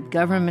top-secret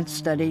government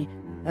study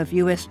of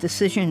U.S.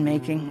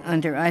 decision-making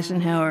under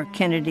Eisenhower,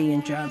 Kennedy,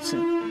 and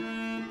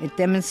Johnson. It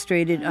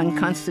demonstrated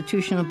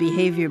unconstitutional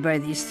behavior by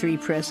these three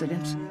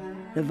presidents,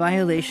 the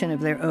violation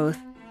of their oath,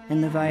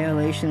 and the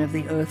violation of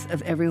the oath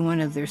of every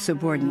one of their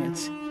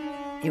subordinates.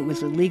 It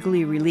was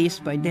illegally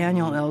released by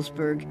Daniel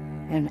Ellsberg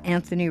and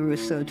Anthony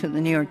Russo to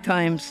the New York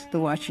Times, the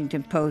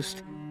Washington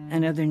Post,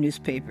 and other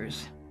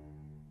newspapers.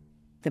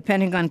 The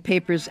Pentagon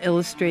Papers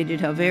illustrated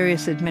how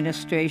various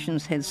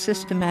administrations had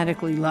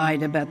systematically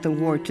lied about the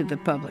war to the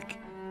public,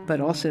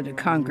 but also to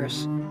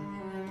Congress.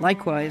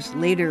 Likewise,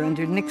 later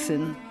under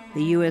Nixon,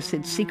 the U.S.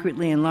 had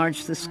secretly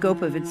enlarged the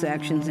scope of its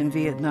actions in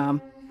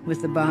Vietnam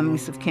with the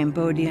bombings of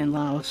Cambodia and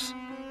Laos,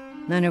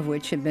 none of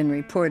which had been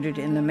reported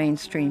in the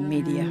mainstream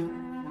media.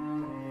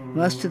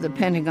 Most of the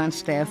Pentagon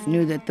staff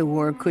knew that the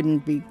war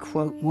couldn't be,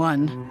 quote,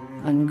 won,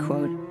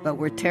 unquote, but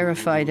were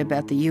terrified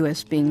about the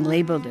U.S. being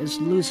labeled as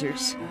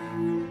losers.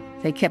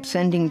 They kept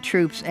sending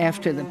troops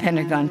after the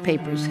Pentagon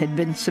Papers had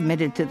been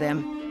submitted to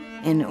them,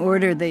 in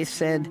order, they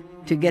said,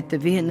 to get the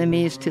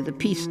Vietnamese to the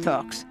peace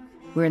talks,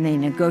 where they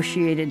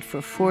negotiated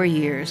for 4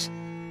 years,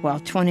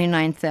 while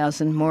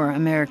 29,000 more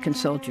American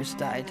soldiers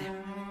died.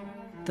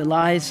 The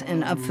lies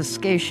and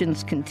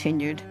obfuscations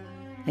continued.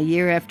 A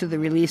year after the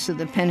release of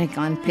the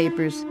Pentagon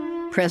Papers,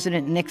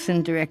 President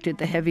Nixon directed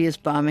the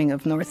heaviest bombing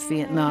of North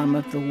Vietnam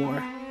of the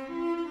war.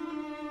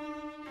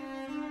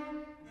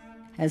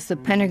 As the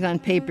Pentagon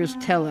Papers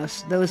tell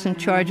us, those in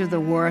charge of the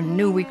war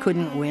knew we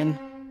couldn't win,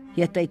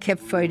 yet they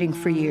kept fighting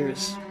for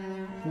years.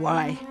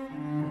 Why?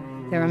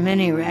 There are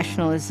many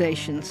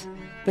rationalizations,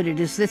 but it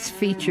is this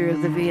feature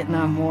of the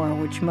Vietnam War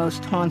which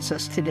most haunts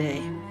us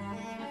today.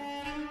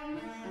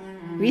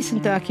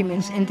 Recent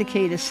documents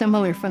indicate a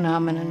similar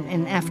phenomenon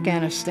in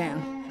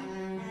Afghanistan.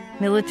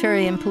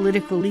 Military and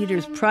political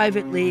leaders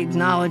privately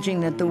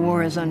acknowledging that the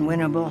war is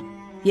unwinnable,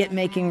 yet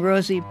making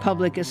rosy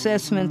public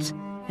assessments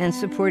and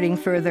supporting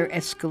further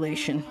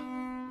escalation.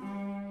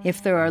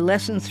 If there are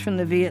lessons from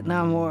the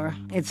Vietnam War,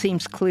 it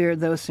seems clear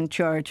those in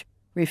charge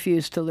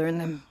refuse to learn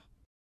them.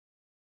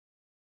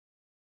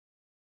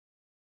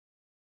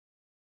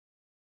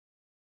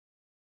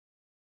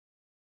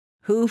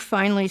 Who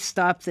finally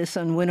stopped this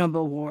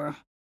unwinnable war?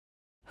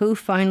 Who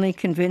finally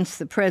convinced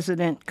the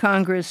president,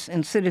 Congress,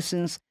 and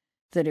citizens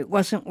that it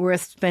wasn't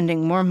worth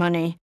spending more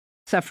money,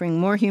 suffering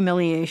more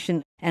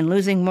humiliation, and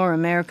losing more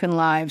American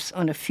lives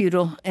on a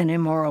futile and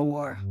immoral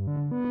war?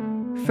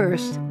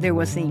 First, there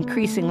was the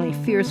increasingly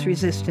fierce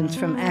resistance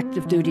from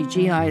active duty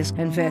GIs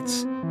and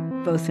vets,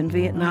 both in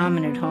Vietnam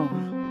and at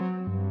home.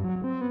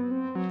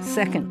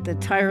 Second, the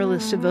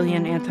tireless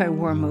civilian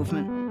anti-war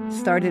movement,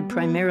 started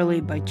primarily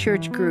by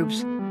church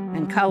groups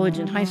and college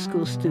and high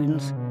school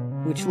students,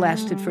 which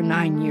lasted for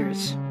 9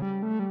 years.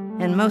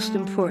 And most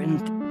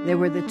important, there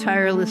were the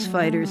tireless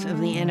fighters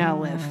of the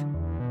NLF,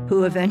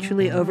 who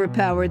eventually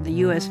overpowered the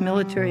U.S.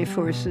 military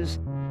forces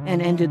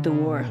and ended the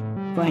war,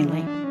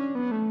 finally.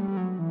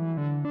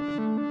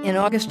 In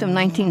August of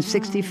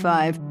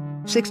 1965,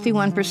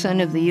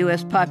 61% of the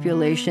U.S.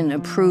 population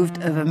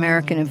approved of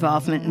American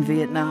involvement in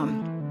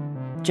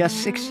Vietnam. Just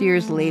 6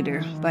 years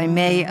later, by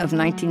May of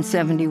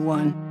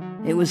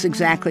 1971, it was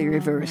exactly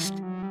reversed.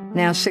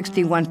 Now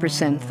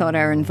 61% thought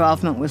our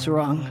involvement was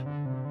wrong.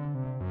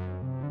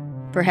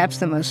 Perhaps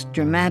the most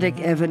dramatic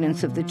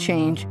evidence of the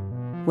change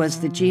was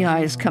the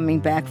GIs coming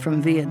back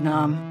from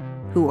Vietnam,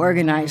 who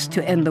organized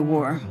to end the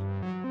war.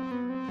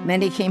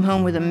 Many came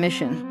home with a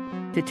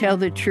mission: to tell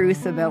the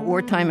truth about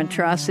wartime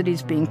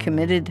atrocities being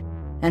committed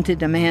and to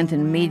demand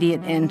an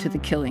immediate end to the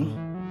killing.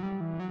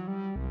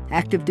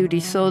 Active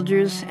duty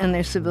soldiers and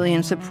their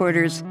civilian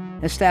supporters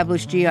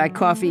established GI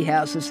coffee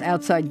houses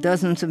outside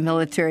dozens of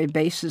military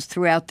bases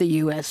throughout the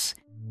U.S.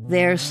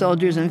 There,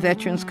 soldiers and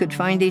veterans could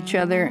find each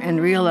other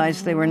and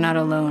realize they were not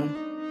alone.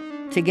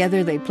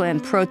 Together, they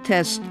planned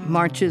protests,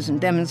 marches, and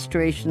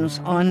demonstrations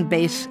on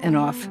base and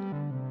off.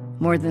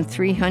 More than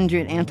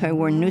 300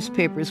 anti-war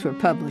newspapers were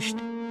published,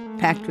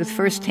 packed with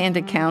first-hand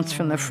accounts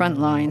from the front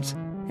lines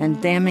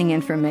and damning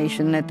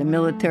information that the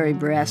military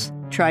brass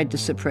tried to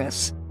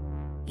suppress.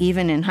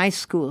 Even in high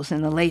schools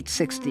in the late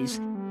 60s,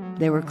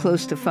 there were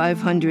close to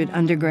 500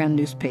 underground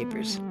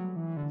newspapers.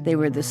 They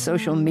were the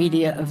social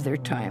media of their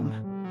time.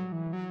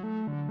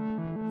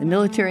 The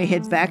military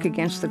hit back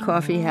against the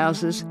coffee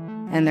houses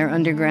and their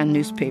underground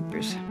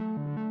newspapers.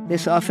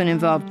 This often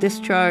involved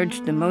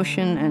discharge,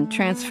 demotion, and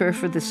transfer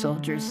for the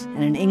soldiers,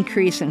 and an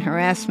increase in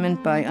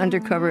harassment by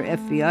undercover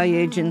FBI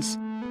agents,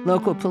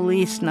 local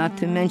police, not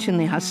to mention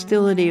the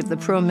hostility of the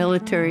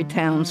pro-military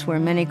towns where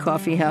many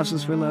coffee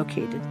houses were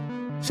located.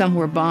 Some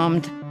were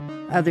bombed,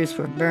 others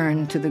were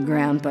burned to the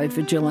ground by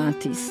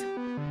vigilantes.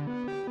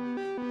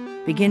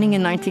 Beginning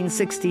in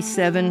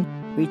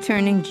 1967,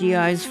 returning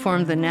GIs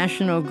formed the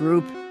national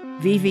group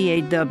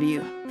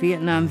VVAW,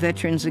 Vietnam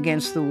Veterans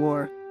Against the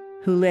War,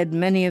 who led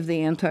many of the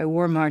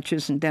anti-war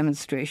marches and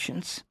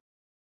demonstrations.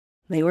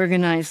 They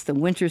organized the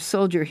Winter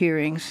Soldier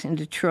hearings in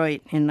Detroit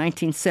in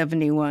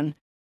 1971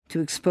 to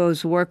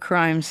expose war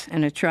crimes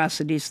and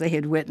atrocities they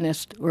had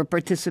witnessed or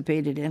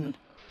participated in.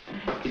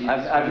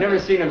 I've never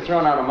seen him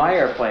thrown out of my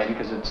airplane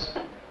because it's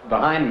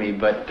behind me,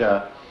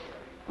 but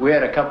we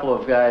had a couple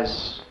of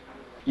guys,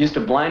 used to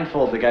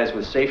blindfold the guys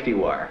with safety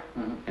wire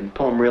and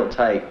pull them real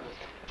tight,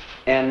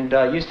 and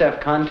used to have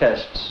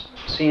contests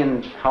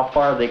seeing how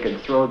far they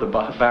could throw the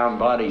bound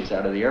bodies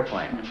out of the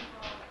airplane.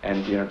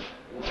 And, you know,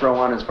 throw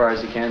one as far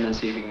as you can and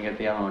see if you can get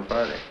the other one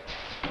farther.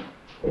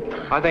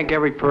 I think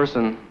every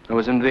person that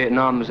was in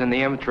Vietnam, was in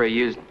the infantry,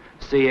 used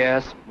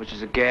CS, which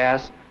is a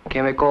gas,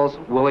 chemicals,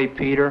 Willie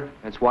Peter,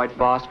 that's white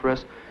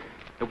phosphorus.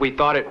 If we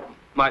thought it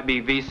might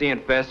be VC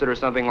infested or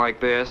something like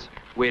this,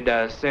 we'd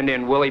send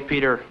in Willie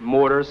Peter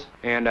mortars,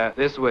 and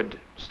this would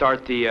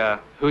start the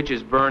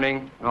hooches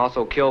burning and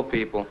also kill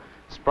people.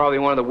 It's probably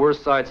one of the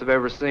worst sights I've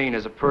ever seen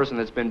is a person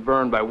that's been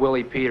burned by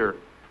Willie Peter,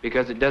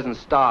 because it doesn't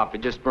stop.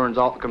 It just burns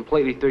all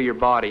completely through your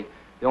body.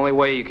 The only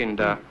way you can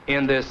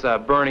end this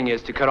burning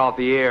is to cut off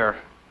the air.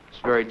 It's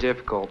very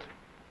difficult.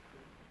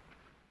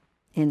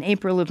 In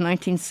April of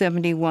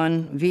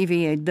 1971,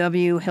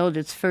 VVAW held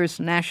its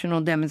first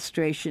national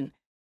demonstration.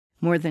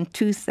 More than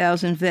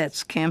 2,000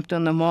 vets camped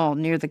on the mall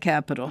near the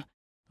Capitol,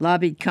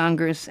 lobbied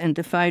Congress, and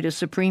defied a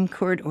Supreme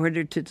Court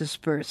order to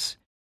disperse.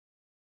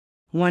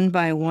 One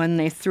by one,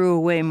 they threw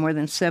away more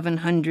than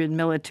 700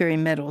 military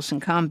medals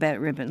and combat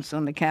ribbons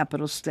on the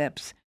Capitol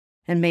steps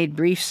and made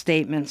brief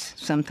statements,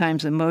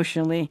 sometimes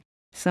emotionally,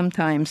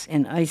 sometimes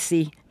in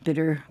icy,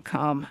 bitter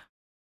calm.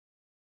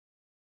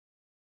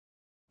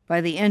 By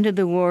the end of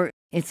the war,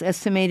 it's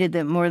estimated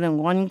that more than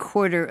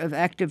 1/4 of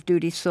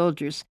active-duty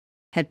soldiers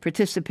had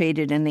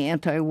participated in the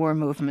anti-war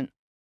movement,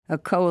 a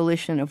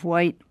coalition of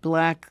white,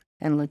 black,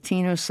 and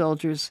Latino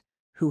soldiers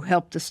who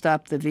helped to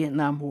stop the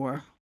Vietnam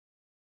War.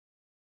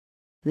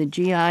 The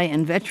GI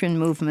and veteran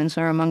movements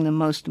are among the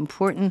most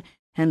important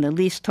and the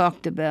least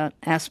talked about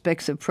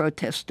aspects of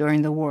protest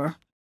during the war.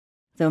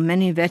 Though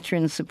many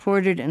veterans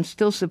supported and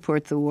still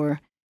support the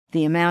war,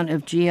 the amount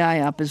of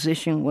GI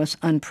opposition was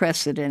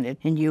unprecedented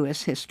in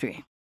U.S.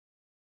 history.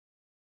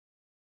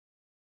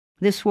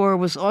 This war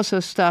was also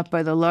stopped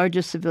by the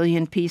largest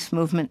civilian peace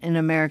movement in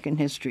American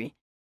history,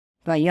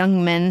 by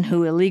young men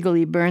who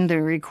illegally burned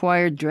their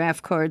required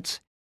draft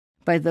cards,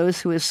 by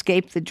those who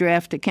escaped the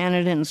draft to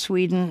Canada and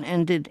Sweden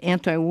and did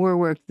anti-war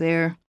work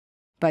there,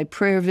 by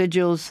prayer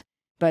vigils,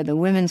 by the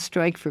Women's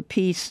Strike for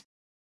Peace,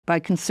 by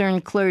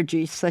concerned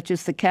clergy such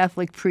as the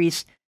Catholic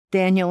priests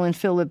Daniel and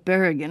Philip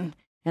Berrigan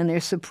and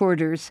their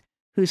supporters,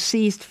 who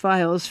seized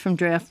files from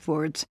draft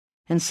boards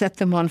and set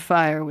them on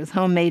fire with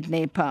homemade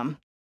napalm,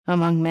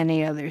 among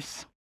many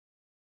others.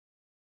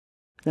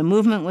 The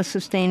movement was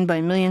sustained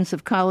by millions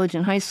of college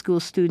and high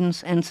school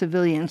students and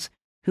civilians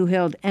who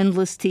held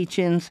endless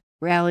teach-ins,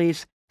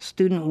 rallies,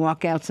 student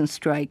walkouts and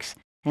strikes,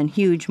 and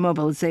huge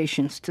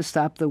mobilizations to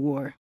stop the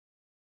war.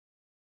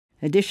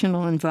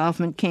 Additional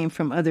involvement came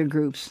from other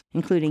groups,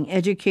 including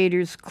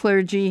educators,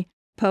 clergy,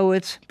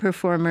 poets,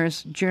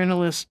 performers,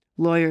 journalists,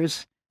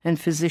 lawyers, and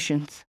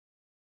physicians.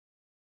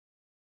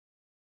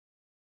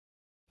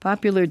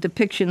 Popular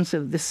depictions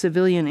of the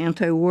civilian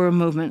anti-war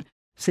movement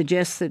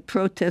suggest that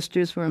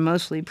protesters were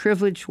mostly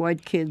privileged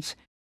white kids,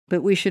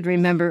 but we should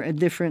remember a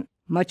different,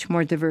 much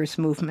more diverse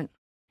movement,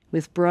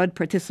 with broad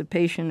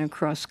participation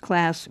across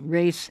class,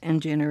 race,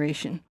 and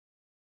generation.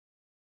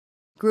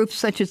 Groups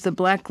such as the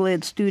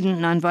Black-led Student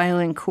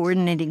Nonviolent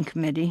Coordinating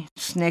Committee,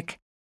 SNCC,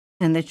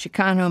 and the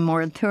Chicano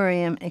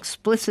Moratorium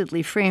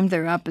explicitly framed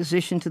their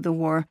opposition to the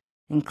war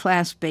in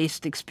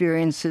class-based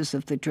experiences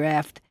of the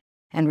draft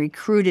and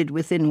recruited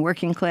within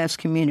working-class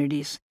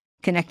communities,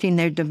 connecting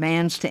their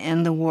demands to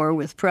end the war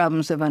with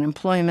problems of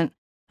unemployment,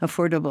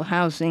 affordable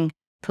housing,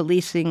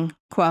 policing,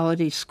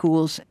 quality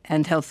schools,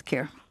 and health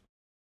care.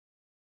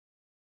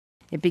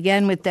 It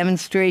began with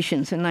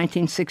demonstrations in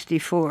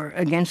 1964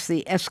 against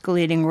the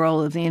escalating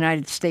role of the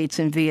United States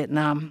in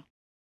Vietnam.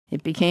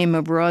 It became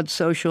a broad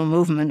social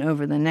movement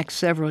over the next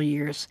several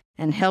years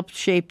and helped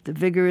shape the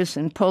vigorous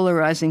and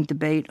polarizing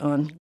debate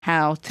on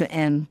how to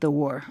end the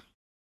war.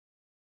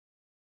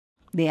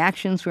 The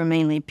actions were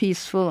mainly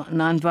peaceful,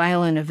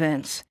 nonviolent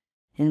events.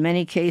 In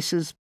many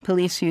cases,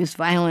 police used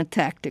violent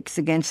tactics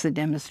against the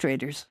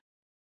demonstrators.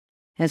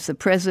 As the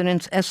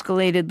presidents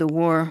escalated the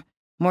war,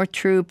 more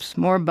troops,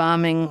 more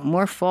bombing,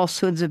 more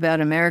falsehoods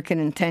about American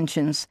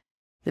intentions,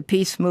 the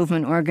peace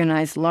movement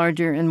organized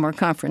larger and more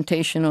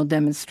confrontational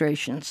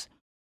demonstrations.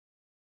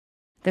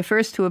 The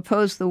first to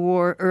oppose the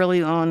war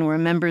early on were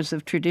members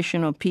of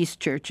traditional peace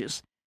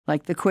churches,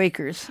 like the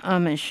Quakers,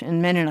 Amish,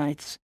 and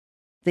Mennonites.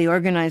 They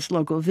organized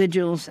local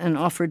vigils and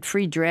offered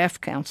free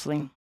draft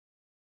counseling.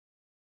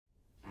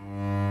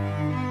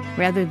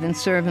 Rather than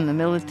serve in the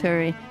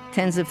military,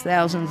 tens of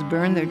thousands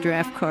burned their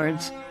draft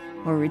cards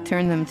or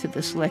returned them to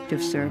the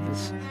selective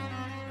service.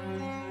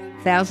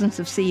 Thousands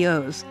of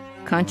COs,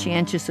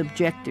 conscientious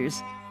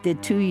objectors,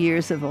 did 2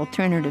 years of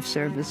alternative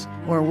service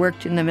or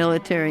worked in the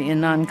military in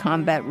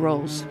non-combat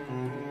roles.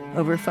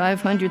 Over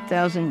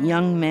 500,000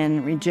 young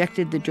men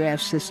rejected the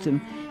draft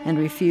system and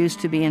refused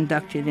to be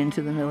inducted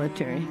into the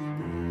military.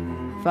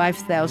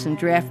 5,000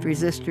 draft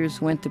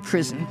resistors went to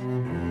prison.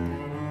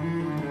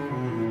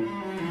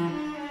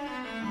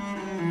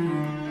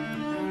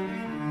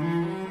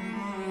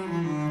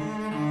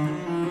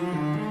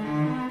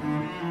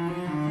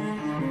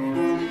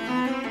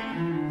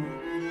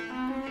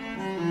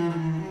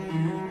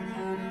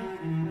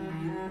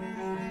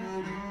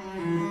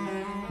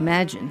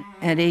 Imagine,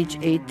 at age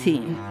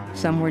 18,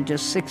 some were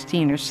just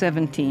 16 or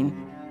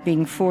 17,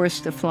 being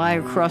forced to fly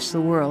across the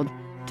world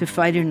to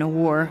fight in a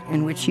war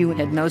in which you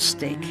had no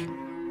stake.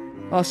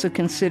 Also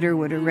consider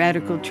what a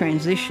radical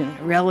transition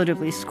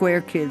relatively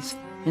square kids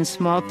in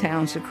small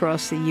towns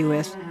across the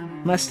U.S.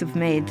 must have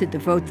made to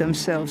devote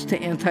themselves to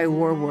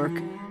anti-war work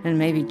and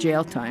maybe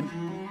jail time.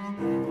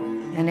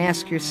 And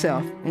ask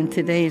yourself, in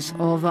today's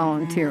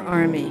all-volunteer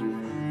army,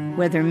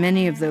 whether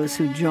many of those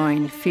who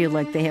join feel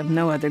like they have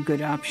no other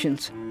good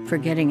options for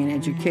getting an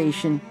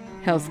education,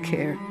 health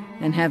care,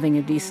 and having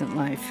a decent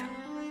life.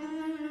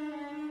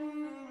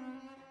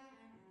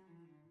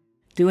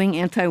 Doing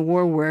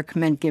anti-war work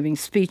meant giving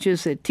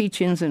speeches at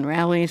teach-ins and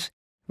rallies,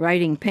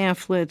 writing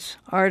pamphlets,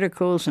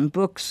 articles and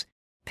books,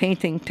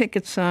 painting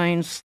picket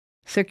signs,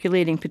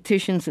 circulating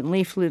petitions and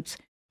leaflets,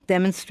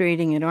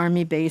 demonstrating at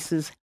army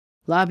bases,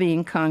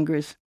 lobbying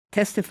Congress,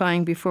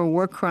 testifying before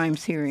war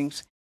crimes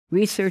hearings,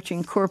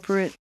 researching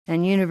corporate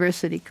and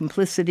university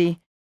complicity,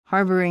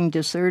 harboring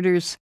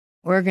deserters,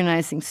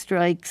 organizing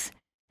strikes,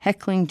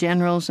 heckling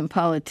generals and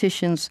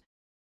politicians,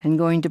 and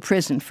going to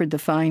prison for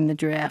defying the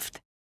draft.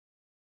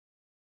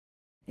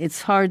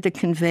 It's hard to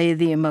convey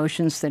the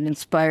emotions that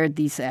inspired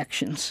these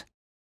actions.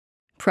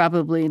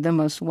 Probably the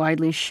most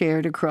widely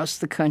shared across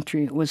the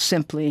country was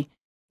simply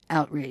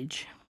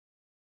outrage.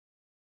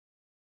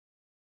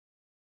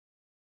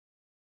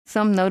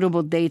 Some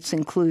notable dates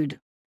include: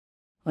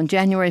 on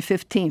January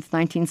 15,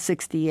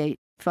 1968,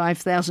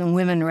 5,000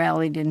 women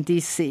rallied in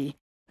D.C.,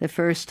 the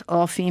first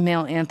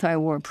all-female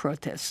anti-war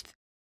protest.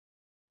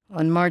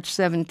 On March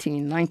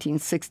 17,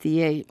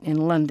 1968, in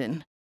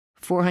London,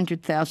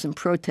 400,000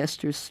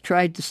 protesters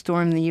tried to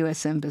storm the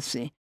U.S.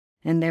 Embassy,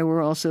 and there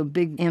were also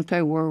big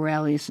anti-war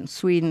rallies in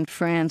Sweden,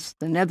 France,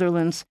 the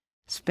Netherlands,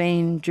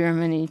 Spain,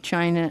 Germany,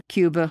 China,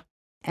 Cuba,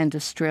 and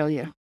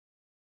Australia.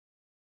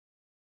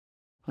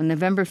 On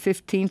November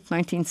 15,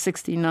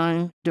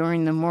 1969,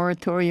 during the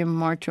Moratorium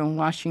March on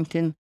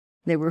Washington,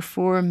 there were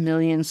 4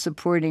 million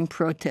supporting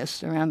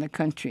protests around the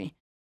country.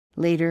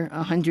 Later,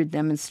 100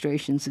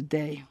 demonstrations a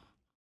day.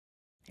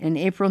 In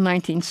April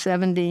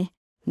 1970,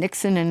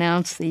 Nixon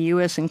announced the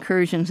U.S.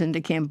 incursions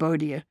into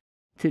Cambodia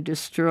to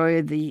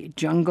destroy the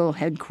jungle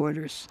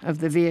headquarters of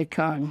the Viet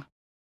Cong.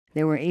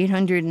 There were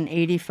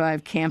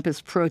 885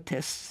 campus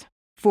protests.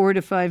 4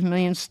 to 5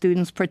 million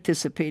students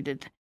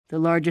participated, the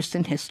largest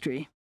in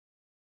history.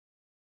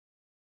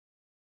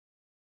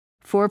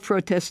 4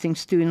 protesting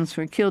students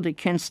were killed at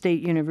Kent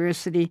State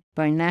University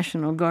by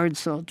National Guard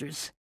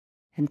soldiers,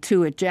 and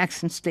 2 at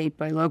Jackson State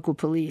by local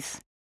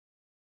police.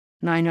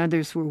 9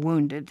 others were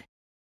wounded.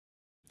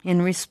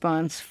 In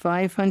response,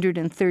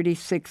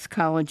 536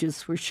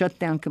 colleges were shut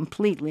down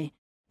completely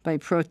by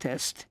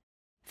protest,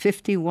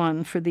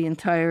 51 for the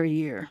entire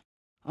year,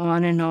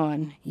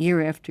 on,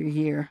 year after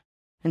year,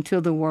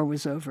 until the war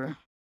was over.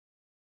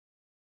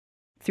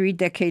 3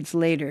 decades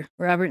later,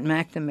 Robert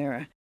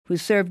McNamara, who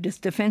served as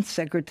defense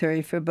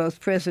secretary for both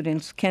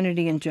Presidents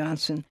Kennedy and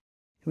Johnson,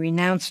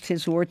 renounced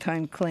his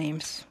wartime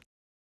claims.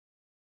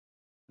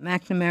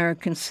 McNamara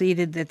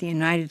conceded that the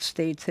United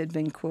States had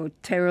been, quote,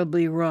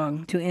 terribly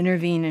wrong to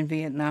intervene in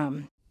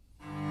Vietnam.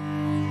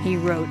 He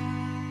wrote,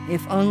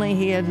 "If only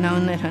he had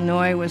known that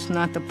Hanoi was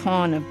not the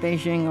pawn of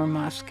Beijing or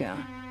Moscow.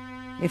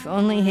 If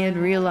only he had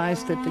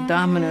realized that the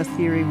domino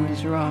theory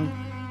was wrong,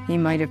 he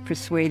might have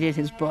persuaded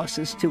his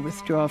bosses to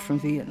withdraw from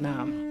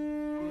Vietnam."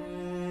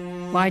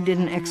 Why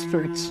didn't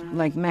experts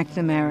like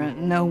McNamara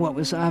know what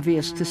was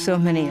obvious to so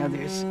many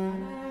others?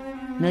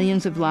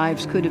 Millions of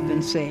lives could have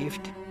been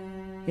saved.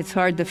 It's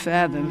hard to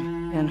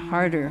fathom, and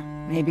harder,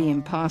 maybe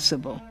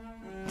impossible,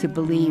 to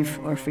believe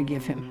or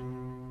forgive him.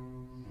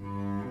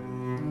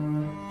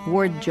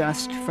 Ward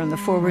Just, from the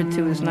foreword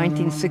to his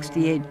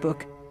 1968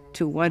 book,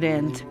 To What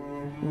End,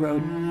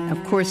 wrote,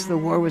 "Of course the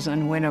war was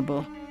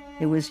unwinnable.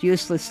 It was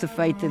useless to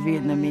fight the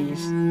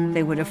Vietnamese.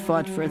 They would have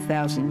fought for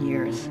 1,000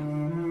 years.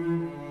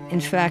 In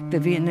fact, the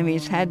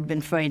Vietnamese had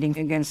been fighting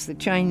against the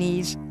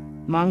Chinese,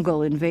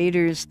 Mongol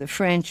invaders, the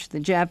French, the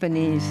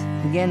Japanese,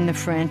 again the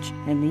French,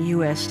 and the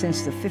U.S.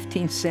 since the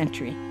 15th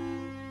century.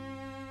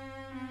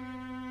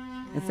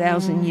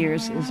 1,000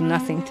 years is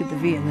nothing to the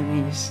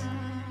Vietnamese.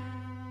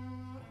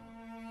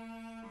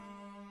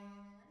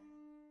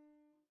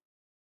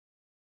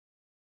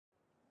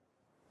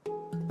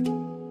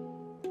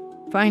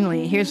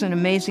 Finally, here's an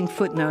amazing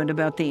footnote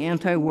about the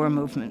anti-war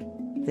movement,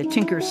 the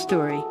Tinker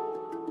story,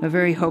 a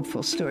very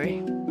hopeful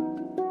story.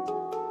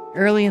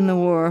 Early in the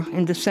war,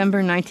 in December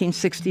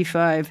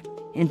 1965,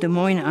 in Des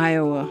Moines,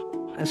 Iowa,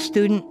 a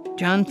student,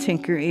 John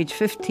Tinker, age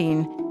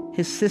 15,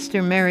 his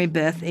sister Mary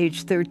Beth,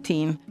 age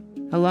 13,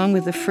 along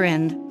with a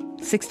friend,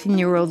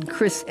 16-year-old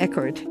Chris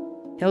Eckert,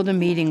 held a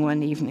meeting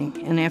one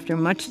evening and after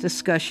much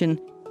discussion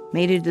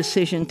made a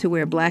decision to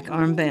wear black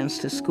armbands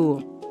to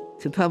school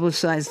to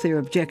publicize their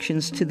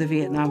objections to the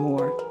Vietnam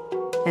War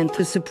and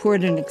to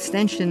support an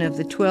extension of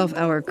the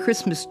 12-hour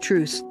Christmas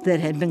truce that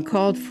had been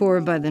called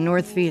for by the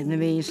North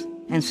Vietnamese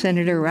and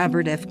Senator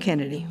Robert F.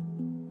 Kennedy.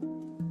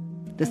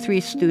 The three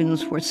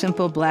students wore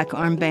simple black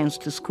armbands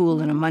to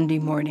school on a Monday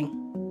morning.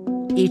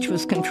 Each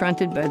was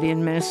confronted by the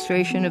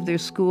administration of their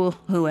school,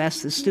 who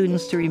asked the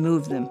students to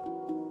remove them.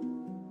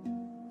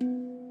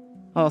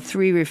 All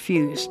three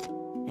refused,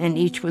 and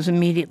each was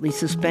immediately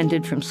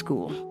suspended from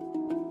school.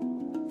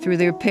 Through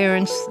their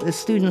parents, the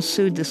students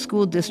sued the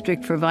school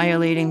district for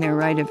violating their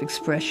right of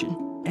expression,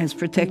 as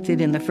protected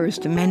in the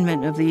First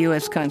Amendment of the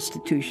U.S.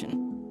 Constitution.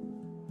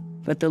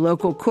 But the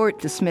local court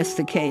dismissed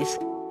the case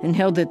and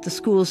held that the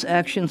school's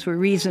actions were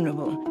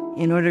reasonable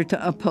in order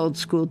to uphold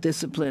school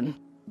discipline.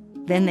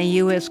 Then the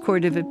U.S.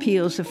 Court of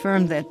Appeals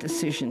affirmed that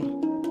decision.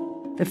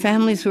 The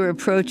families were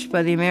approached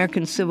by the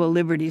American Civil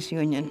Liberties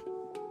Union,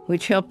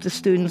 which helped the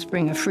students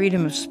bring a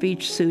freedom of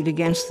speech suit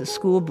against the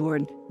school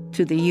board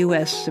to the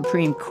U.S.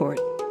 Supreme Court.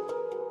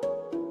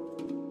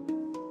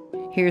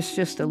 Here's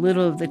just a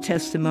little of the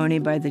testimony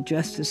by the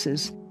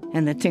justices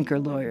and the Tinker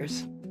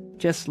lawyers.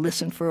 Just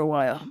listen for a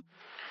while.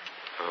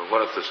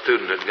 What if the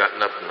student had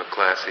gotten up in the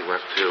class he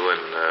went to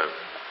and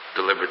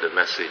delivered the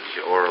message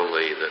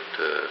orally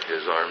that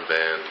his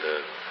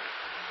armband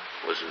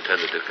was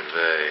intended to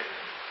convey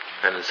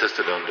and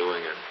insisted on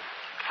doing it?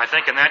 I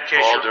think in that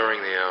case... All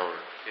during the hour.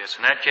 Yes,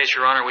 in that case,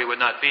 Your Honor, we would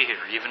not be here,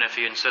 even if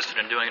he insisted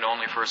on doing it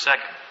only for a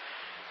second,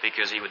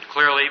 because he would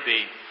clearly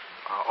be...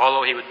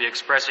 although he would be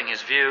expressing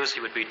his views, he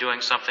would be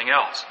doing something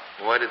else.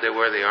 Why did they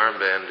wear the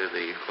armband to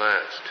the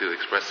class? To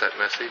express that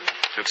message?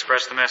 To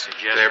express the message,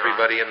 yes, To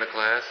everybody in the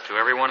class? To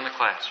everyone in the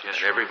class, yes,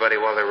 And Your Honor. everybody,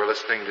 while they were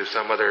listening to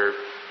some other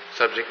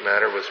subject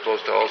matter, was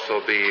supposed to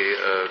also be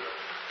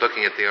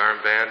looking at the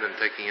armband and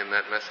taking in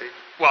that message?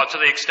 Well, to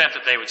the extent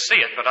that they would see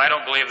it, but I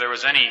don't believe there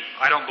was any...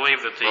 I don't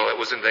believe that the... Well, it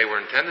wasn't they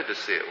were intended to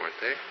see it, weren't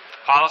they?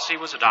 Policy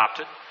was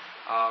adopted,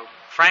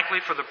 frankly,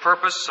 for the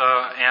purpose,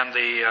 and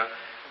the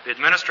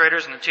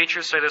administrators and the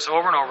teachers say this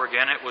over and over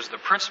again, it was the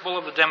principle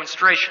of the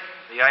demonstration,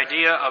 the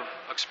idea of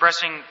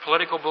expressing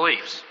political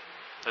beliefs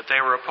that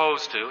they were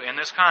opposed to in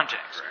this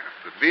context.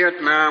 The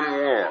Vietnam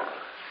War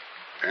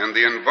and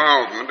the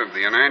involvement of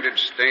the United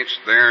States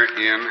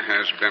therein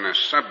has been a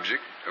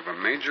subject of a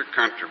major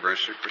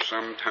controversy for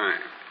some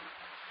time.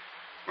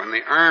 When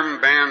the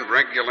armband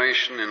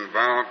regulation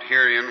involved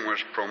herein was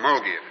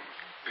promulgated,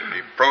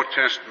 a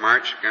protest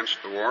march against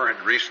the war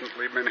had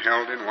recently been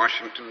held in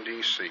Washington,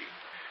 D.C.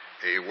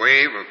 A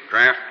wave of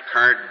draft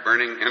card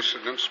burning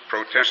incidents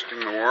protesting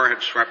the war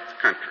had swept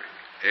the country.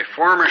 A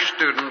former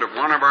student of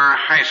one of our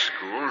high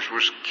schools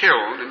was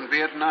killed in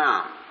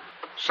Vietnam.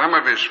 Some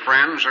of his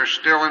friends are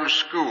still in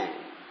school.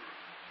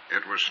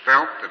 It was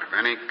felt that if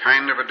any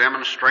kind of a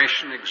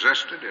demonstration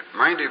existed, it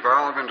might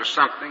evolve into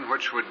something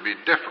which would be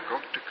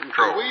difficult to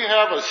control. Do we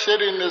have a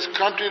city in this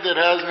country that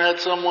hasn't had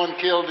someone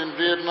killed in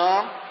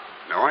Vietnam?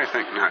 No, I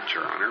think not,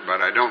 Your Honor,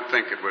 but I don't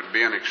think it would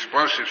be an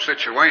explosive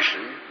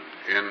situation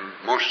in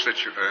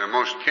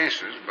most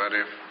cases. But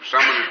if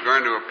someone is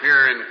going to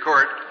appear in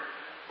court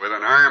with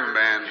an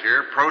armband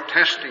here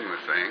protesting the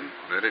thing,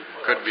 that it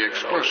could be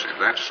explosive.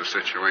 That's the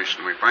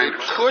situation we find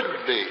ourselves in. It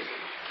could be.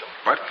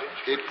 What?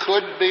 It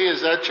could be.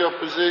 Is that your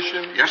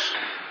position? Yes,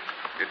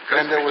 it could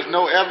And there was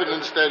no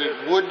evidence that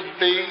it would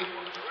be?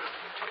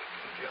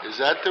 Is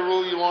that the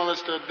rule you want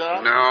us to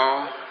adopt?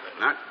 No,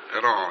 not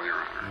at all, Your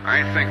Honor.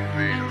 I think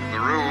the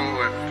rule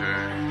that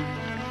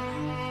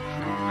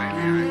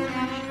maybe I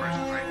can express,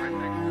 I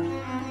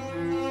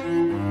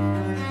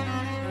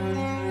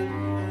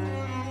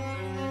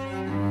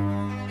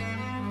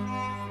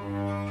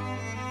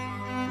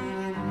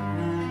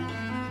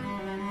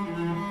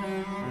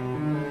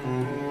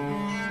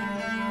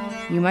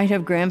You might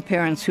have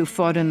grandparents who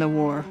fought in the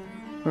war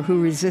or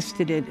who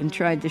resisted it and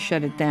tried to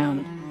shut it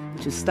down,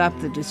 to stop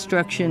the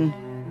destruction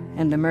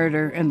and the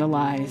murder and the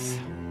lies.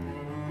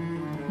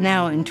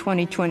 Now, in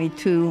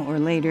 2022 or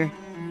later,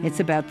 it's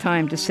about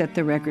time to set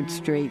the record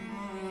straight.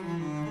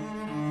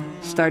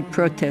 Start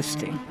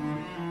protesting.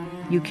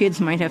 You kids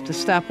might have to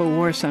stop a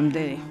war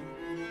someday.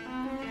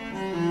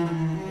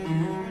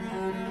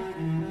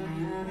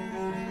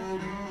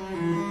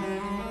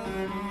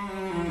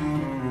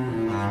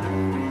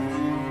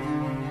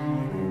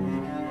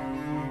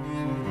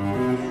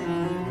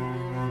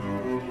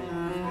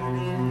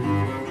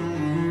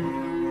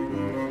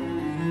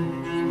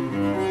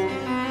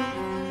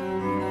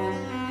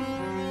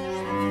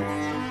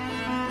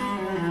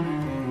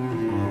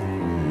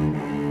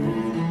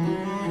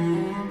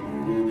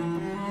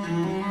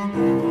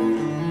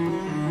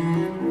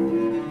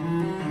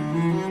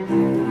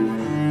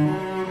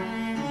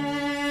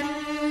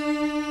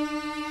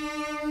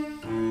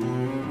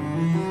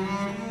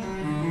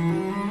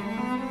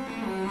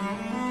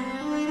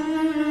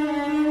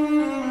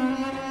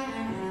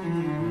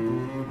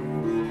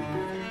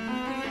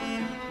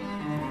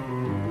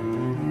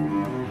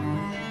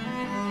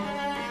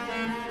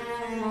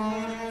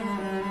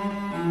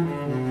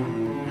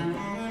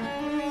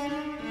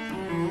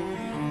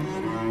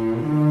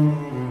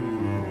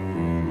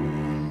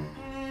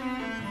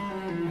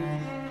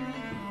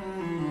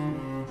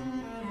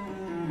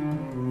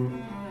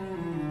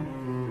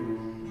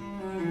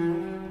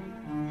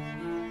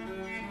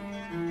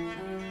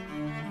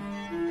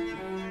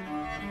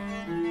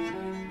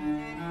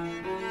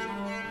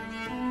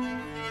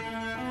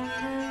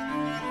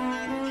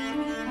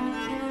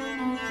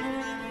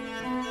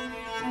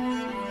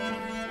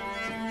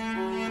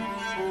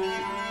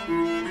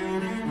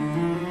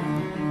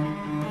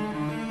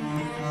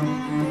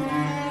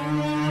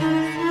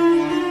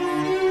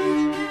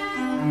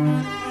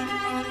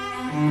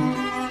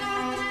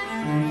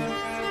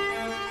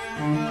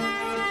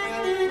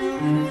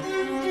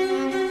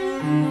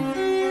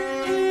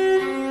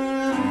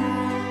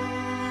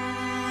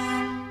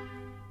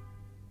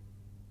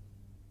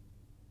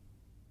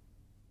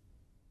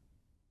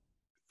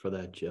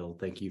 that, Jill.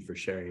 Thank you for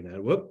sharing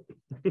that. Whoop.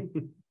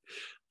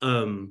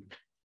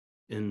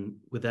 And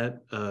with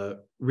that,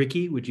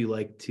 Ricky, would you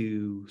like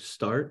to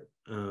start?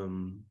 Would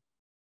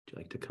you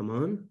like to come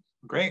on?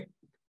 Great.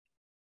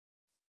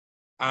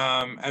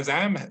 As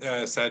Adam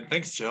said,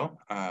 thanks, Jill,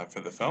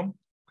 for the film.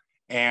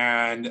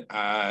 And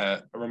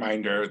a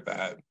reminder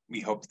that we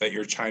hope that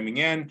you're chiming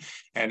in.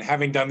 And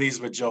having done these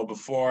with Jill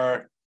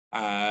before,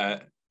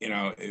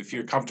 if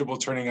you're comfortable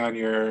turning on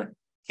your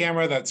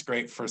camera, that's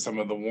great for some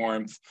of the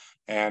warmth,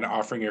 and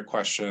offering your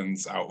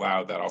questions out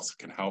loud, that also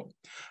can help.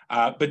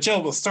 But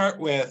Jill, we'll start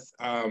with,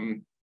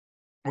 we're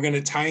going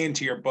to tie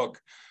into your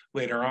book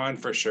later on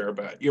for sure,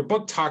 but your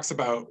book talks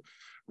about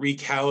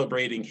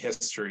recalibrating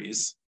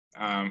histories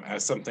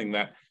as something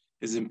that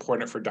is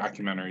important for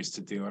documentaries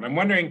to do. And I'm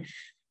wondering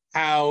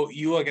how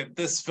you look at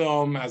this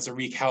film as a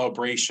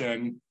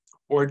recalibration,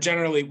 or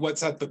generally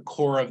what's at the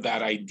core of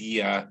that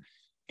idea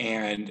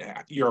and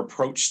your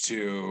approach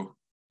to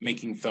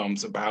making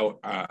films about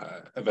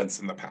events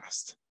in the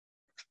past.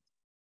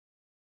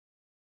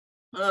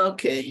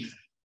 Okay.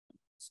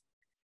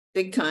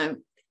 Big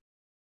time.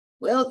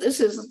 Well, this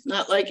is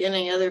not like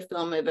any other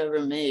film I've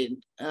ever made.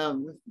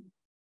 And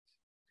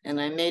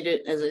I made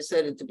it, as I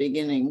said at the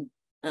beginning,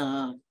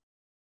 to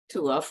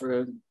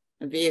offer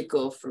a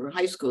vehicle for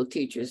high school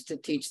teachers to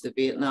teach the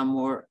Vietnam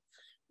War,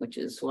 which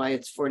is why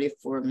it's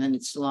 44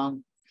 minutes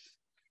long.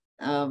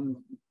 And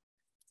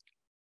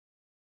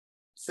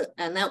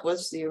that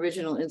was the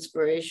original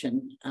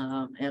inspiration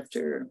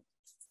after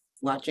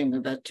watching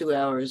about 2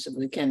 hours of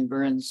the Ken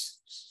Burns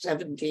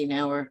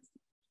 17-hour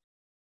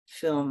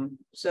film.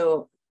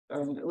 So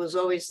it was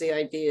always the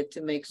idea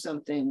to make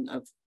something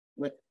of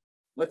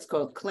what's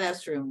called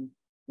classroom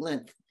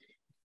length.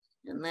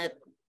 And that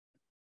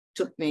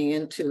took me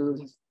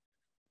into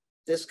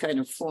this kind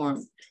of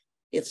form.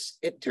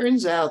 It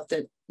turns out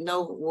that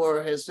no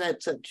war has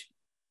had such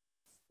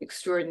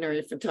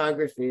extraordinary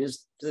photography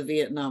as the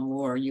Vietnam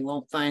War. You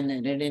won't find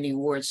that in any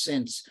war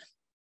since,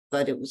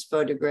 but it was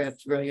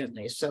photographed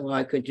brilliantly. So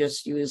I could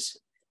just use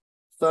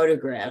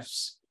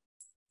photographs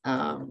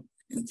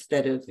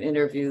instead of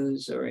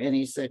interviews or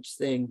any such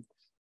thing,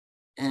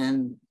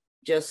 and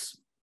just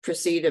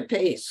proceed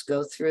apace,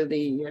 go through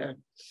the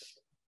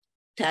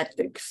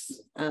tactics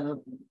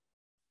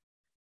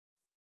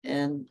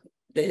and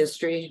the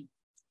history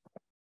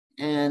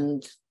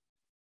and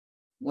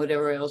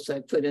whatever else I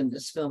put in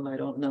this film, I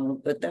don't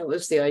know, but that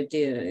was the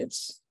idea.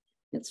 It's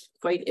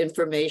quite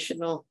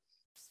informational,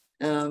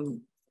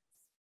 and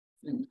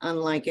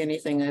unlike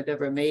anything I've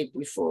ever made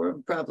before.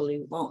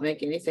 Probably won't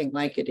make anything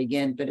like it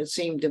again, but it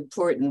seemed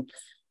important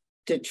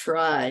to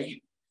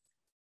try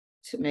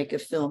to make a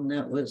film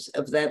that was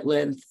of that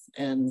length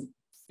and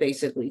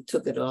basically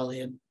took it all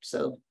in.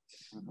 So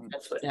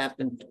that's what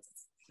happened.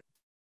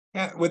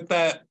 Yeah, with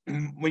that,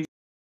 when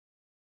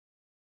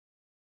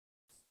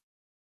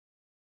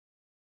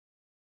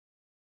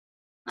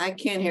I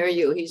can't hear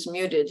you. He's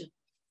muted.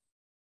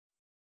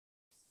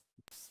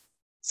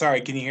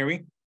 Sorry, can you hear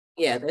me?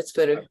 Yeah, that's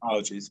better.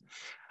 Apologies.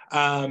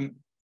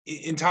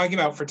 In talking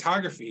about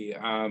photography,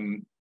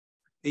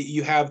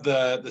 you have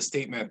the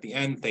statement at the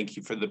end, thank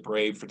you for the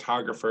brave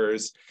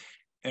photographers.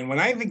 And when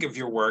I think of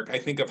your work, I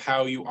think of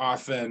how you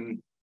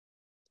often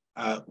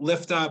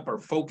lift up or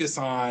focus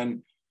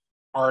on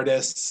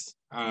artists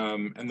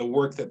and the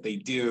work that they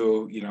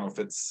do, if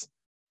it's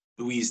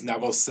Louise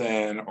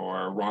Nevelson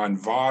or Ron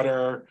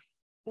Vaughter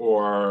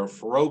or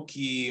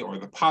Faroki or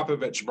the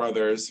Popovich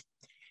brothers.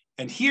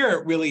 And here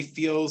it really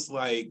feels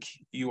like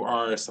you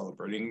are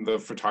celebrating the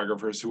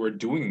photographers who are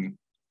doing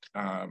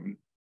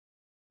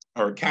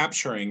or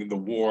capturing the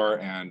war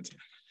and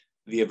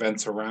the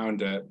events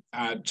around it.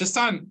 Just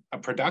on a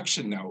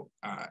production note,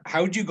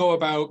 how did you go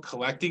about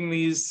collecting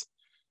these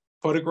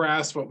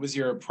photographs? What was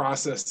your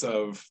process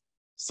of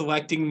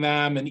selecting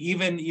them, and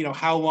even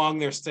how long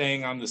they're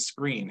staying on the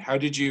screen?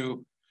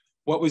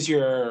 What was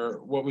your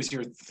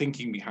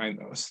thinking behind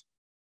those?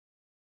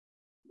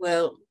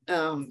 Well,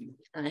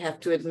 I have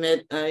to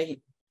admit, I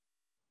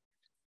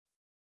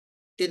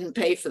didn't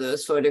pay for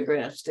those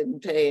photographs,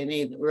 didn't pay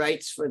any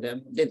rights for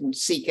them, didn't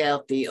seek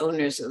out the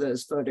owners of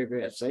those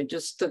photographs. I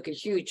just took a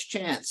huge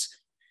chance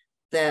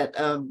that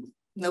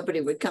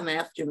nobody would come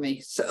after me.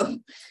 So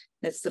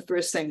that's the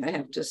first thing I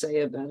have to say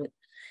about it.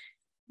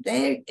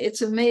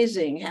 It's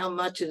amazing how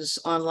much is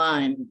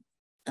online.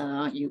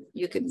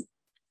 You can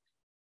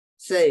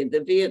say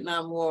the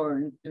Vietnam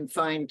War and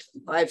find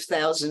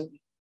 5,000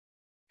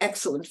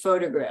 excellent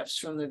photographs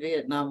from the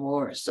Vietnam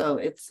War. So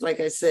it's, like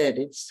I said,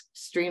 it's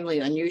extremely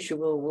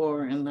unusual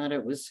war in that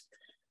it was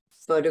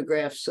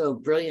photographed so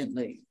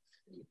brilliantly.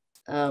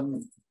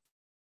 And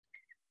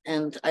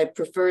I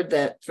preferred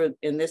that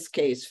in this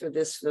case, for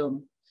this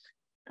film.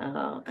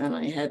 And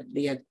I had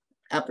the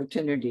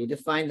opportunity to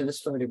find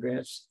those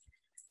photographs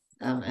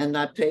and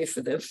not pay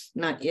for them.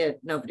 Not yet.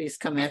 Nobody's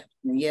come after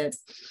me yet,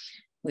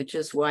 which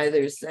is why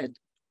there's that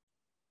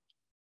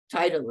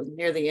title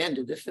near the end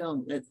of the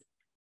film that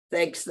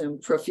thanks them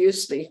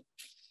profusely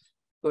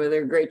for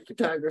their great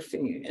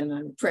photography. And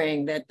I'm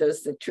praying that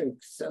does the trick.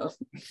 So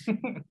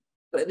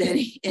But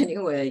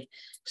anyway,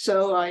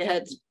 so I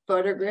had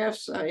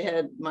photographs, I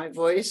had my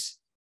voice,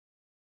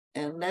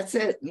 and that's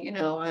it, you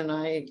know, and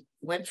I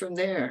went from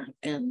there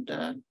and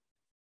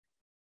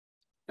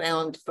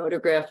found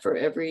photograph for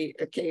every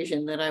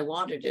occasion that I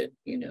wanted it,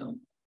 you know,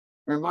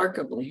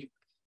 remarkably.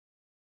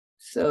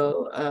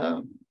 So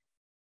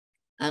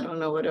I don't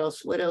know what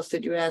else. What else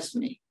did you ask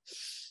me?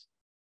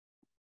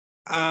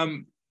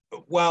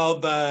 Well,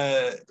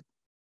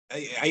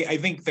 I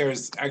think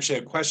there's actually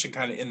a question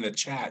kind of in the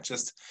chat,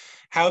 just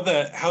how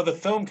the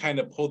film kind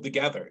of pulled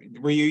together.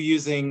 Were you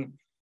using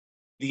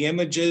the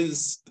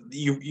images?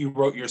 You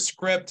wrote your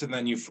script and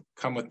then you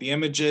come with the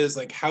images.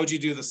 Like, how'd you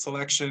do the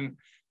selection?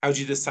 How'd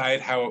you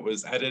decide how it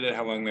was edited?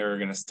 How long they were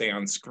going to stay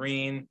on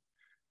screen?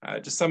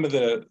 Just some of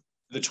the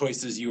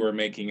choices you were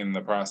making in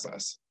the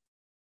process.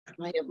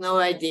 I have no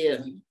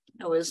idea.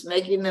 I was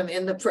making them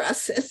in the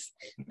process.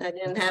 I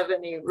didn't have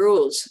any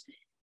rules.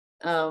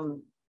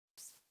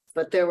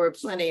 But there were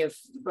plenty of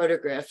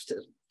photographs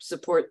to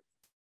support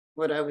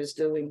what I was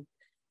doing.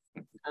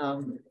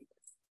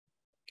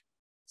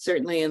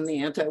 Certainly in the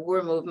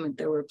anti-war movement,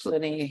 there were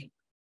plenty,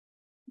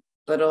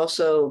 but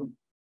also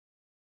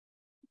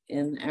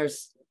in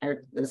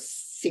the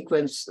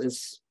sequence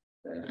is,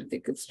 I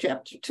think it's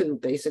chapter 2,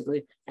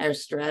 basically, our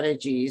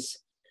strategies,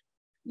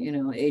 you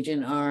know,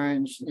 Agent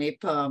Orange,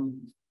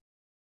 napalm,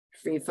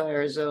 free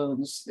fire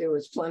zones. There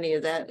was plenty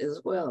of that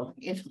as well.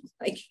 You know,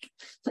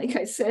 like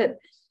I said,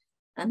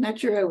 I'm not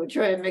sure I would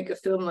try and make a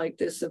film like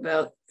this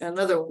about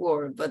another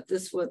war, but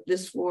this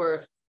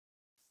war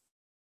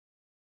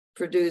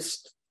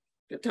produced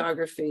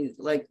photography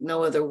like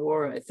no other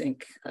war, I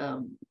think.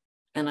 And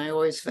I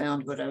always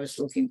found what I was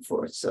looking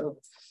for. So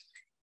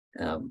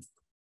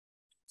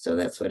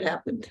that's what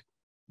happened.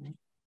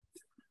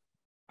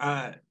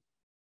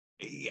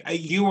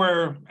 You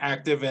were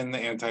active in the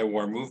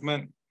anti-war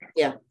movement.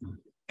 Yeah.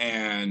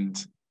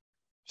 And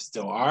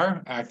still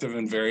are active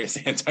in various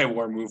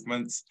anti-war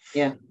movements.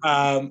 Yeah.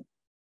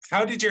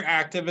 How did your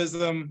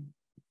activism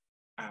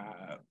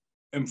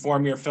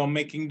inform your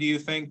filmmaking, do you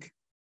think?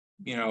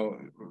 You know,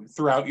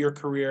 throughout your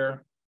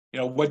career, you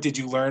know, what did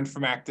you learn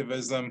from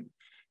activism?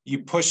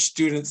 You push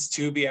students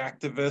to be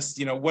activists.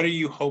 You know, what are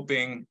you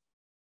hoping,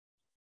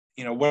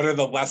 you know, what are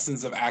the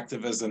lessons of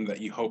activism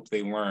that you hope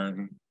they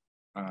learn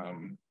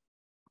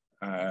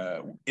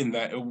in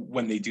that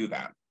when they do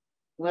that?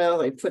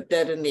 Well, I put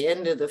that in the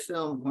end of the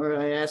film where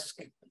I ask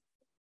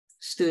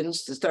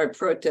students to start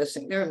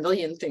protesting. There are a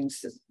million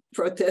things to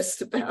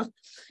protest about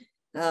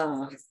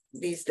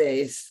these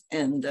days.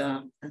 And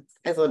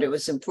I thought it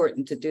was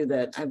important to do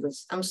that.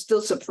 I'm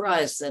still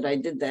surprised that I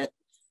did that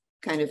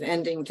kind of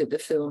ending to the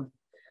film.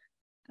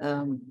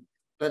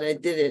 But I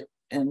did it,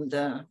 and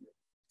it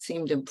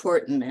seemed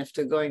important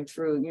after going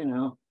through, you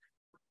know,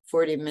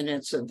 40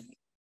 minutes of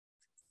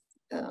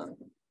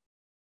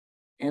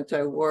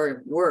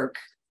anti-war work.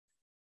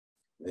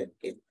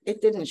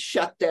 It didn't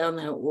shut down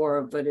that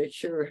war, but it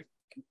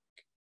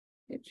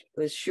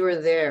was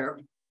sure there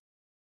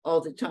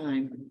all the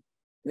time.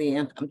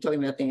 I'm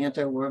talking about the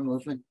anti-war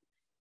movement,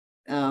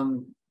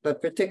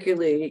 but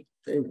particularly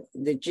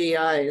the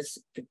GIs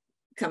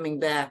coming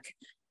back.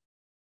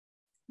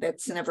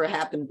 That's never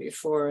happened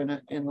before in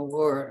a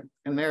war,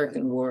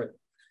 American war,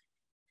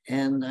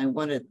 and I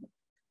wanted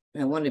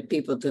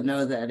people to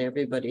know that.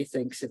 Everybody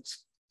thinks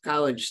it's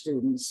college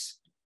students,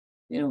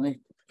 you know,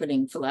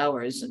 putting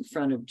flowers in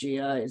front of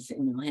GIs, you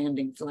know,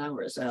 handing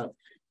flowers out.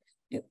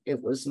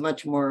 It was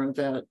much more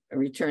about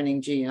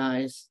returning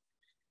GIs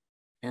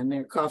and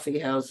their coffee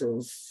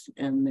houses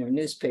and their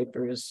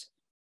newspapers.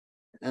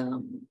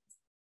 And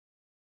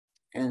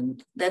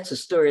that's a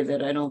story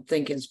that I don't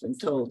think has been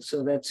told.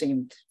 So that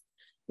seemed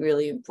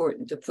really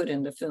important to put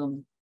in the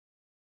film.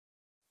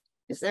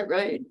 Is that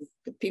right?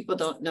 The people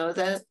don't know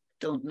that?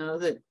 Don't know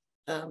that,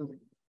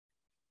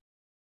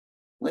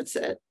 what's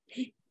that?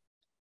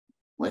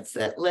 What's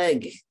that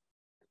leg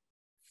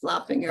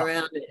flopping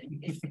around?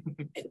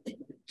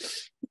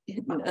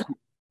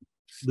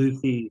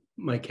 Lucy,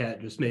 my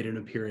cat, just made an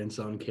appearance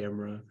on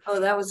camera. Oh,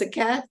 that was a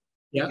cat?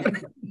 Yeah.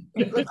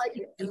 It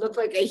looked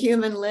like a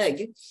human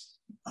leg.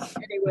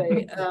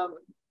 Anyway.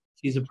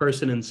 She's a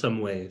person in some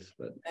ways,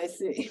 but. I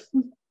see.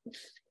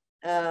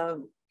 I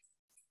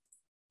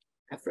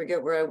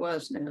forget where I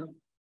was now.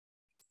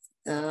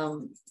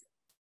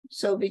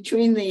 So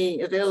between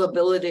the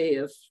availability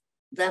of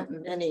that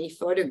many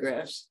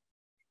photographs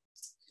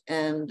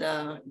and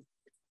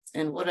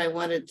what I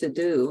wanted to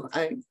do,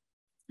 I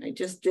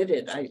just did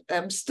it.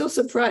 I'm still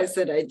surprised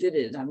that I did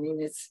it. I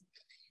mean,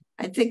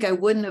 I think I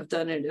wouldn't have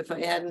done it if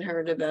I hadn't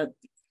heard about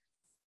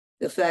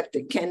the fact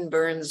that Ken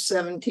Burns'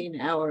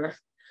 17-hour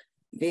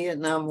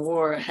Vietnam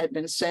War had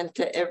been sent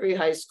to every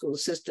high school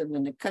system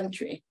in the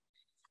country.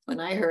 When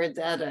I heard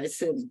that, I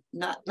said,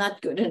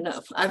 not good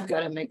enough. I've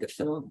got to make a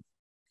film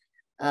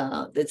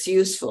that's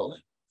useful.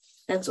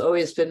 That's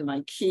always been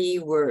my key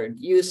word,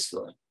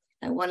 useful.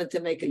 I wanted to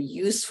make a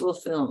useful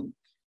film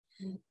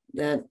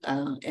that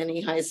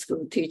any high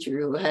school teacher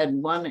who had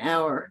 1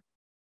 hour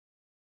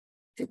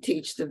to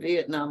teach the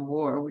Vietnam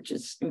War, which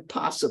is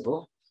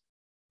impossible,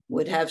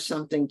 would have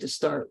something to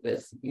start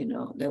with,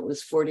 that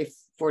was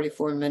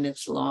 44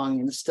 minutes long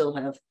and still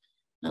have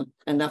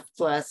enough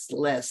class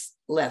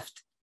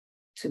left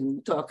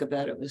to talk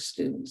about it with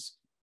students.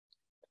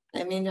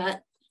 I mean,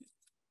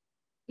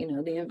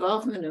 the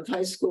involvement of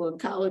high school and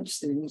college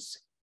students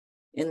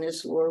in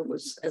this war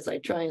was, as I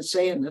try and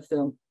say in the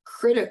film,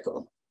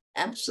 critical,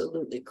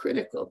 absolutely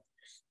critical.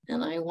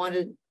 And I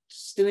wanted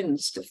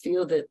students to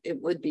feel that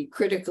it would be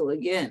critical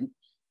again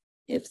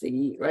if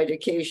the right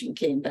occasion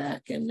came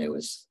back and there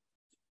was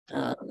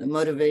the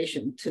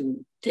motivation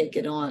to take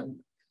it on.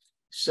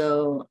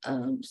 So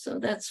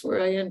that's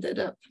where I ended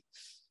up.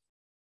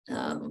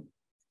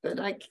 But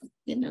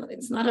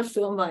it's not a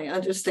film I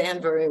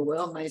understand very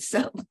well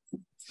myself,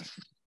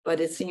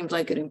 but it seemed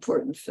like an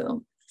important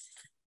film.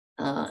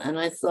 And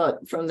I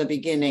thought from the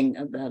beginning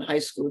about high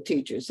school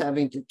teachers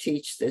having to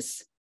teach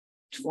this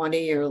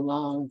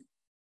 20-year-long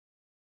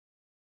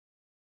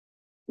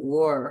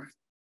war,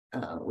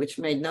 which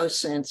made no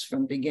sense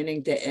from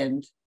beginning to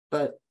end,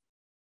 but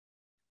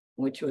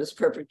which was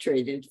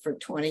perpetrated for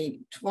 20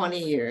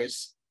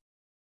 years,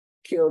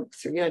 killed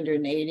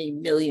 380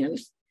 million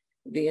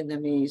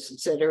Vietnamese, et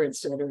cetera, et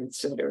cetera, et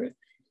cetera.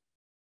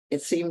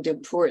 It seemed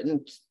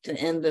important to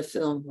end the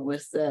film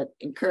with that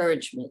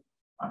encouragement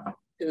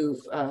to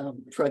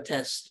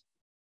protest,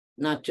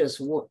 not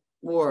just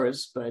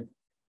wars, but,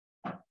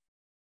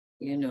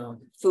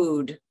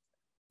 food,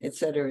 et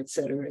cetera, et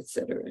cetera, et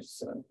cetera.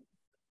 So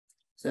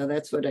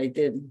that's what I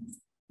did,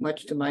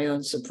 much to my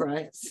own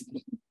surprise.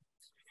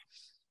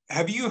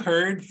 Have you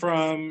heard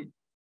from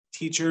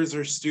teachers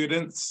or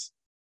students?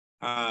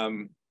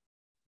 What's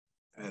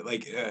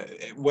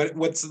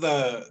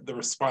the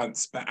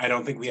response? I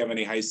don't think we have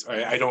any high school.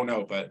 I don't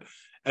know, but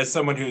as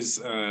someone who's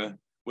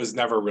was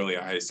never really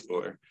a high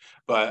schooler,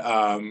 but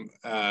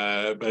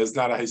is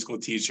not a high school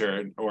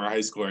teacher or a high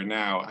schooler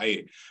now,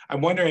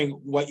 I'm wondering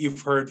what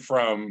you've heard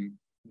from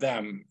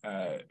them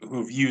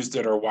who've used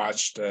it or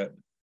watched it.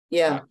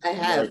 Yeah, I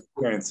have.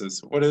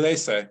 Experiences. What do they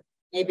say?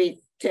 Maybe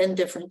 10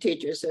 different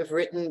teachers have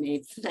written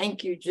me,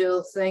 "Thank you,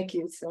 Jill, thank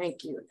you,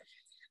 thank you."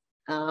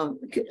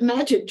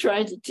 Imagine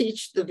trying to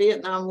teach the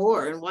Vietnam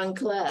War in one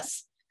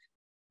class.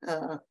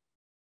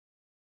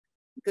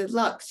 Good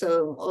luck.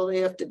 So all they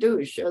have to do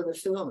is show the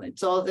film.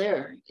 It's all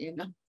there,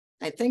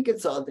 I think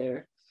it's all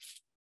there.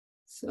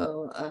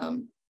 So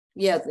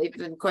yeah, they've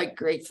been quite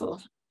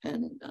grateful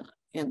and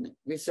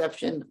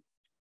reception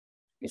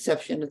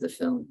of the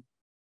film.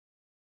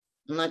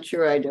 I'm not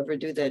sure I'd ever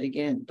do that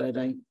again, but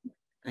I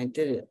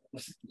did it.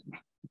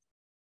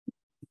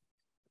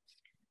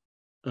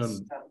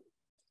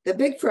 The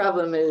big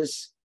problem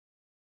is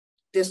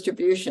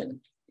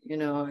distribution.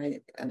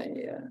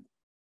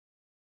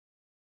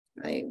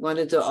 I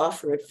wanted to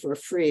offer it for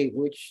free,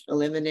 which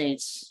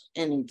eliminates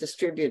any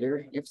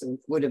distributor if there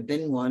would have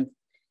been one.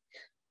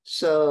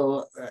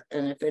 So,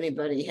 and if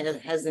anybody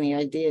has any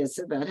ideas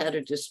about how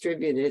to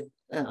distribute it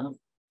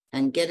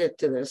and get it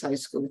to those high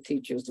school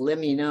teachers, let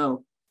me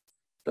know.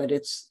 But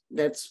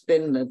that's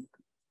been the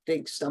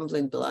big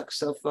stumbling block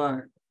so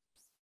far.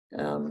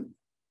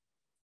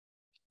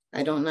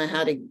 I don't know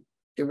how to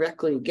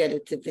directly get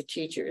it to the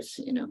teachers,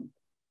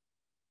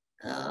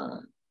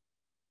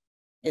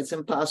 It's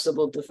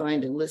impossible to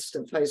find a list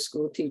of high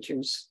school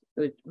teachers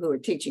who are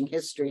teaching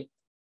history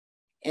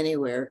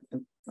anywhere,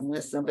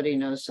 unless somebody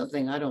knows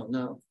something I don't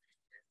know.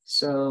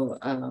 So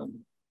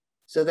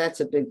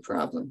that's a big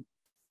problem.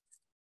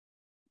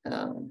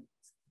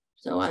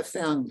 So I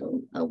found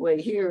a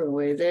way here, a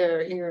way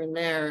there, here and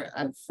there.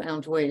 I've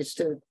found ways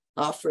to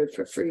offer it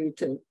for free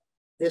to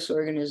this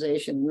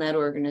organization and that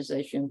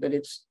organization, but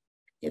if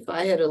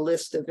I had a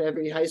list of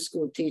every high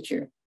school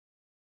teacher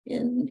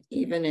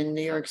even in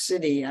New York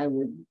City, I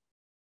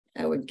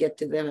would get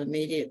to them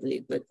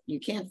immediately, but you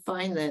can't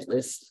find that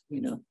list,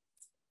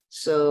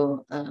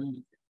 So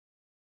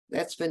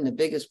that's been the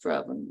biggest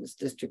problem, is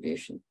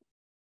distribution.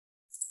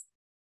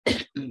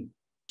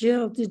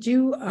 Jill, did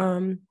you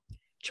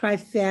try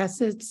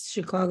Facet's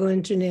Chicago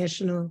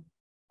International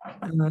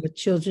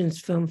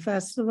Children's Film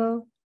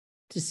Festival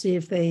to see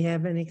if they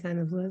have any kind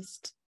of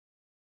list?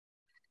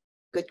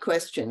 Good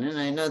question, and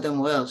I know them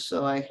well,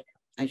 so I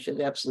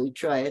should absolutely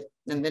try it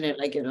the minute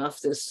I get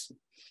off this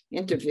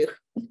interview.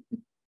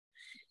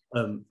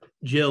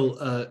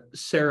 Jill,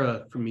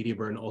 Sarah from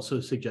Mediaburn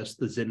also suggests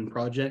the Zinn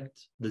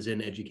Project, the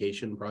Zinn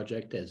Education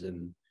Project, as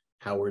in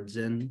Howard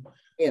Zinn.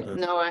 Yeah,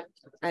 no,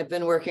 I've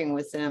been working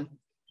with them.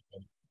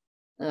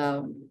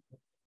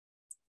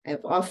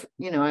 I've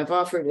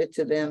offered it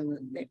to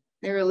them.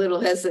 They're a little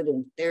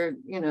hesitant. They're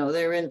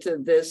into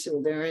this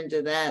or they're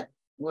into that,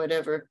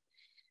 whatever,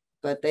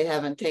 but they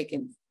haven't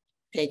taken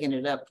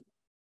it up.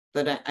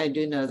 But I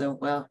do know them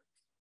well.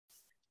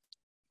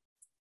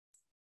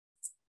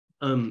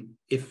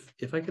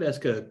 If I could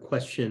ask a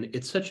question,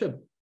 it's such a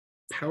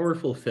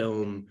powerful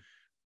film,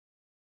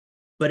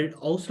 but it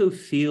also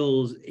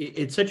feels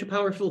it's such a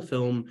powerful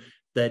film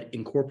that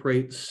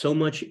incorporates so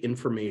much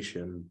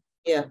information.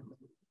 Yeah.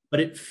 But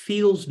it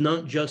feels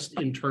not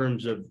just in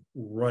terms of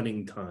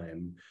running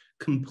time,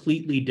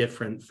 completely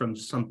different from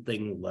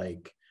something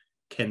like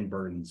Ken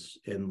Burns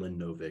and Lynn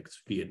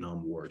Novick's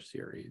Vietnam War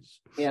series.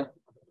 Yeah.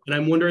 And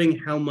I'm wondering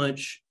how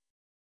much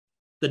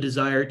the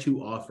desire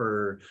to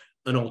offer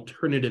an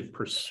alternative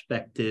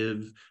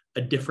perspective,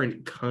 a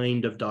different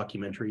kind of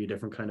documentary, a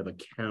different kind of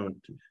account,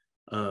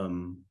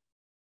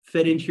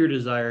 fed into your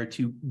desire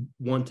to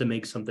want to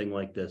make something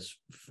like this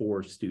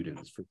for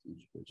students, for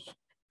teachers.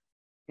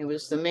 It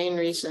was the main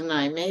reason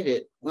I made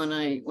it. When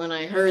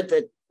I heard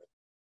that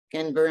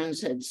Ken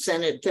Burns had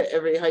sent it to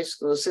every high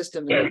school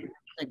system in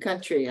the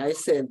country, I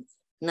said,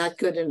 not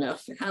good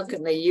enough. How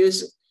can they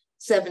use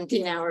a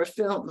 17-hour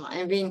film?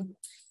 I mean,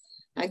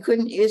 I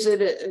couldn't use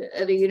it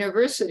at a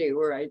university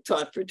where I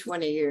taught for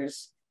 20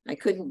 years. I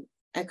couldn't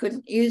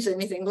use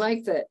anything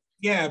like that.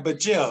 Yeah, but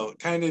Jill,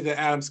 kind of to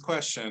Adam's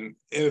question,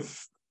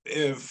 if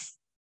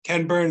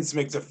Ken Burns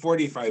makes a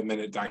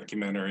 45-minute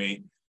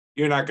documentary,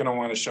 you're not going to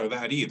want to show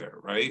that either,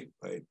 right?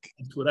 Like,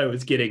 that's what I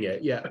was getting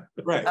at. Yeah.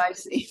 Right. I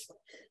see.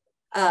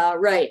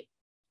 Right.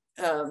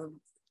 I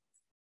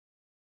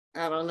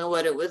don't know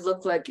what it would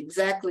look like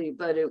exactly,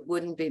 but it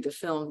wouldn't be the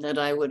film that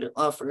I would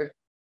offer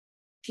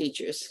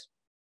teachers.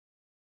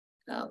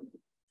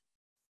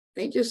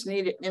 They just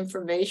need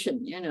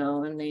information, you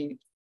know,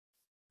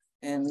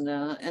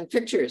 and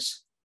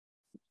pictures.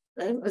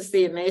 That was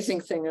the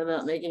amazing thing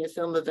about making a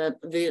film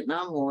about the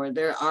Vietnam War.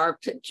 There are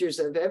pictures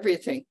of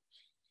everything,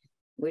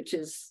 which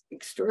is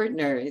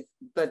extraordinary,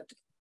 but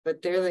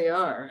there they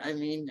are. I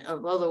mean,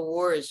 of all the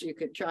wars you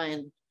could try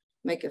and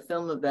make a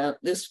film about,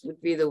 this would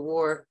be the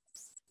war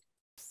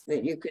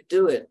that you could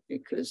do it,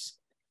 because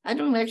I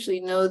don't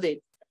actually know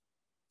the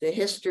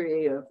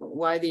history of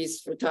why these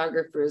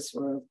photographers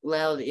were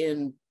allowed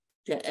in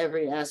to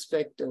every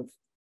aspect of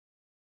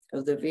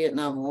the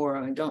Vietnam War.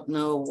 I don't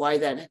know why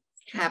that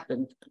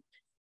happened.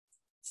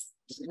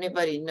 Does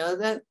anybody know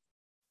that?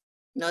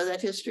 Know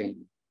that history?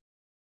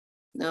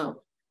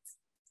 No.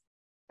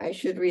 I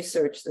should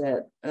research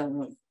that.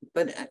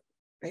 But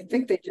I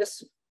think they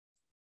just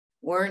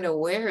weren't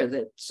aware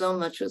that so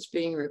much was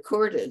being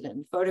recorded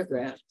and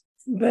photographed.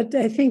 But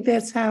I think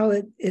that's how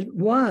it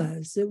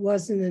was. It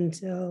wasn't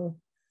until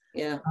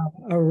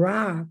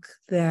Iraq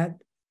that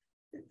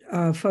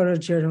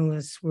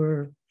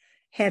photojournalists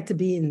had to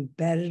be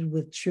embedded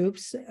with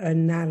troops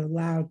and not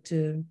allowed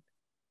to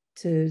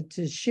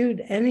shoot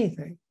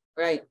anything.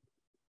 Right.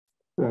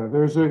 Yeah,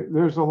 there's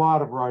a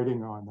lot of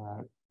writing on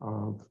that.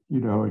 You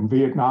know, in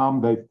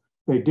Vietnam,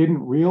 they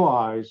didn't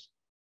realize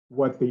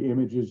what the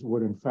images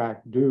would in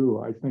fact do.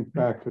 I think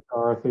back to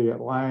Dorothy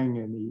at Lang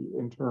and the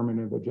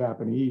internment of the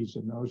Japanese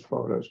in those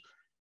photos.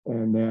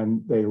 And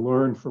then they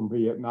learned from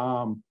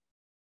Vietnam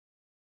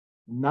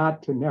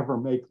not to never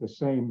make the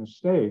same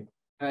mistake,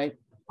 right,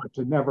 but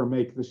to never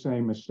make the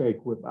same mistake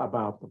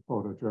about the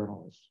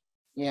photojournalists.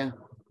 Yeah.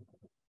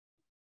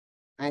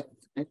 I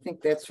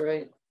think that's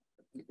right.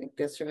 I think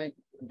that's right.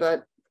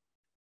 But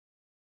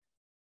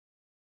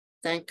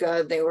thank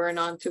God they weren't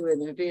onto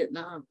it in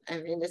Vietnam. I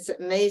mean, it's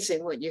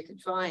amazing what you can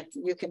find.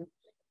 You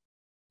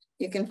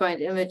can find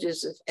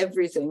images of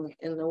everything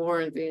in the war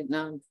in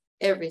Vietnam,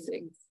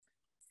 everything.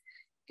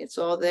 It's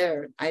all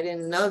there. I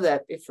didn't know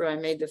that before I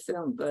made the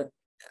film, but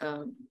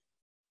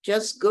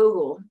just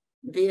Google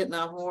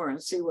Vietnam War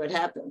and see what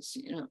happens.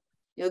 You know,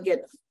 you'll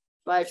get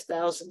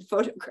 5,000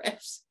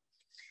 photographs.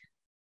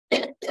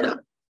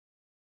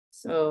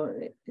 So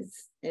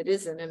it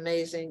is an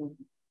amazing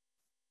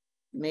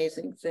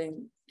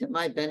thing to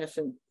my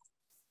benefit.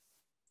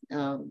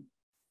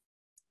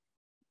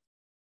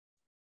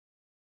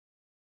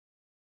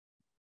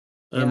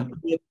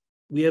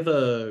 We have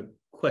a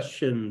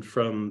question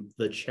from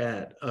the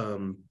chat.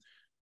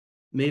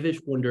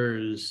 Mavish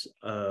wonders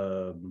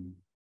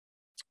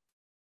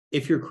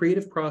if your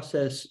creative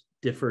process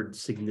differed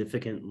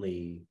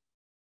significantly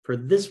for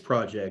this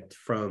project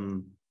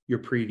from your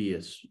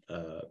previous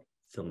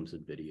films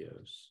and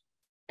videos.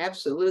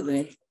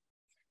 Absolutely.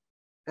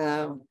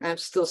 I'm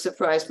still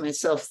surprised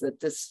myself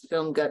that this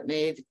film got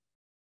made,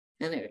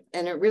 and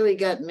it really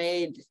got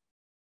made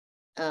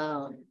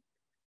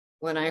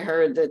when I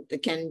heard that the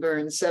Ken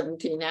Burns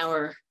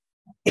 17-hour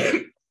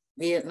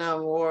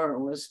Vietnam War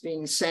was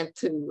being sent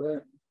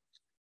to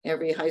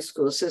every high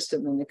school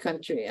system in the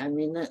country. I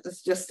mean,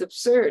 that's just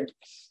absurd,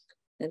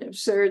 an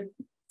absurd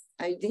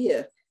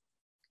idea,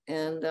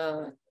 and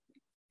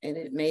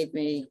it made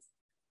me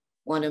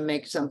want to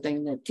make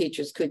something that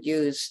teachers could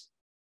use.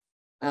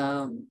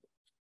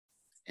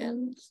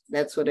 And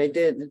that's what I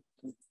did.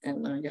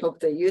 And I hope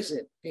they use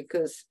it,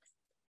 because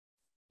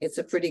it's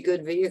a pretty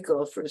good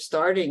vehicle for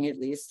starting, at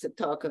least, to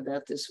talk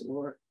about this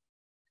war.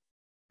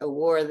 A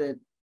war that,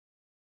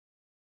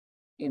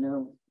 you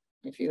know,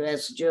 if you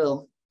ask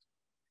Jill,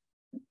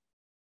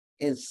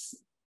 is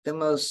the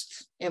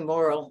most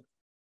immoral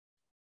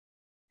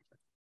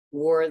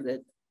war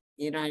that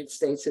the United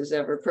States has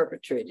ever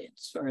perpetrated,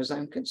 as far as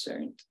I'm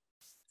concerned.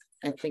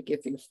 I think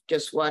if you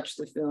just watch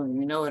the film,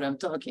 you know what I'm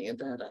talking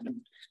about. I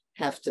don't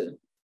have to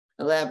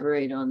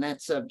elaborate on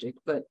that subject,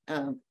 but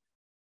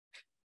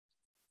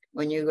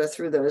when you go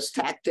through those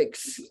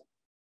tactics,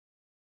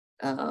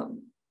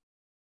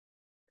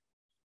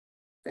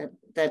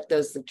 that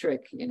does the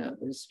trick. You know,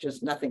 there's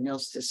just nothing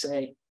else to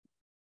say.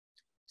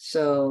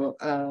 So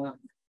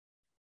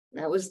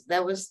that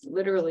was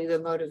literally the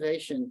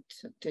motivation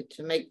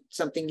to make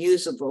something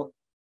usable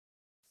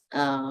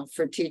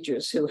for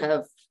teachers who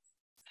have,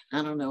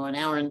 I don't know, an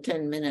hour and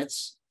 10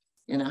 minutes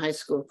in a high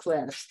school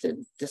class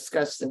to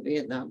discuss the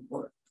Vietnam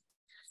War.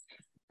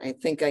 I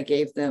think I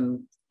gave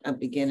them a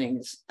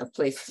beginning, a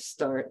place to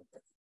start.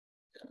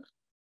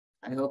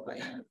 I hope I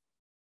have.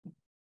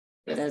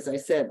 But as I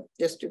said,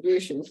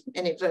 distribution,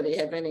 anybody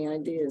have any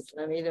ideas,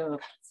 let me know.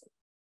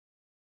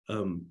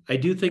 I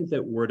do think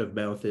that word of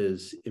mouth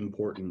is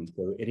important.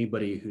 So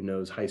anybody who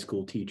knows high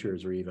school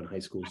teachers or even high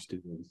school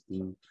students,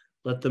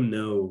 let them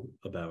know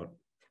about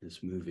this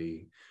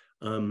movie.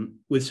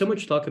 With so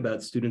much talk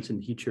about students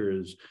and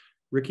teachers,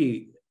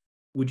 Ricky,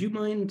 would you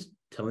mind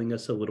telling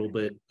us a little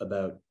bit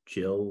about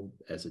Jill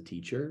as a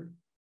teacher,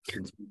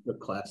 since we took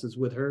classes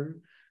with her?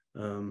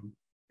 Oh,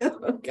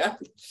 God.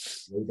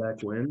 Way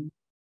back when?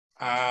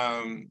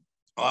 Well,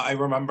 I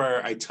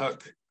remember I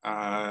took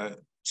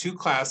 2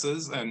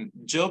 classes, and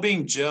Jill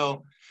being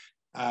Jill,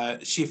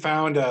 she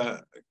found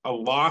a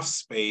loft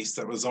space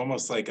that was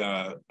almost like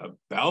a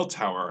bell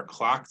tower, a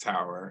clock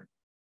tower,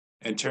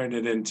 and turned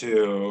it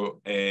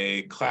into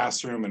a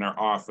classroom in our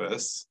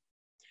office.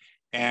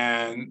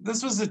 And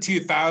this was the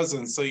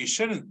 2000s, so you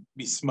shouldn't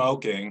be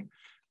smoking,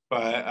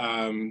 but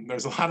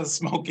there's a lot of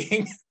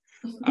smoking.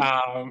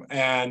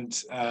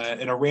 And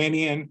an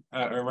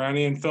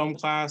Iranian film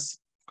class,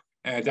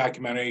 and a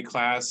documentary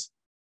class.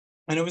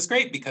 And it was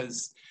great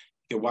because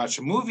you could watch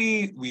a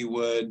movie, we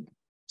would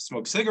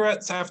smoke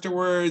cigarettes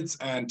afterwards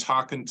and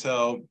talk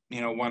until,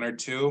 1 or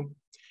 2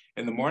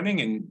 in the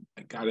morning. And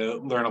I got to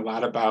learn a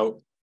lot about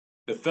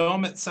the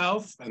film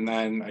itself. And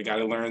then I got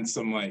to learn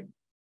some like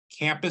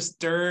campus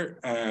dirt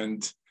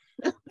and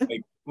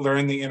like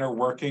learn the inner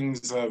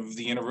workings of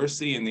the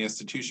university and the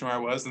institution where I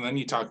was. And then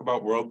you talk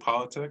about world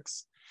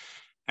politics.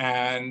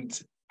 And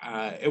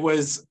it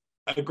was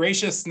a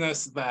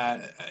graciousness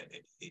that,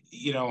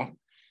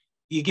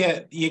 you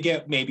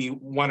get maybe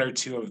 1 or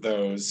 2 of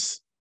those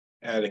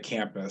at a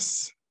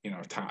campus,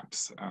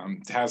 tops.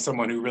 To have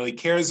someone who really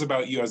cares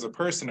about you as a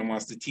person and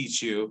wants to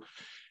teach you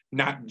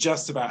not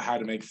just about how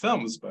to make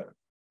films, but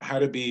how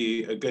to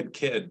be a good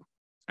kid.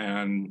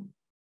 And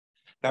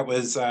that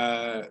was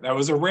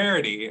a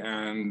rarity,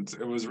 and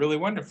it was really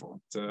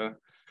wonderful to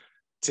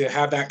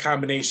have that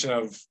combination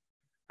of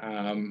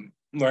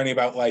learning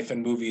about life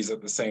and movies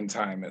at the same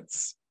time.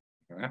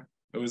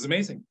 It was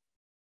amazing.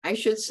 I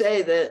should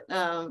say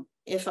that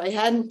if I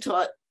hadn't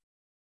taught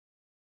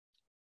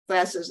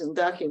classes in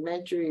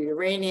documentary,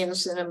 Iranian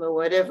cinema,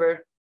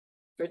 whatever,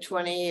 for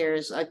 20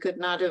 years, I could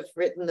not have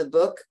written the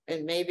book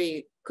and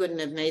maybe couldn't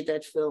have made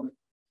that film.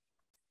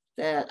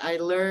 That I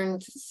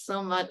learned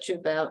so much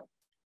about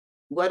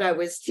what I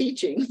was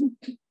teaching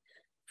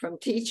from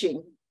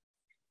teaching.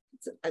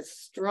 It's a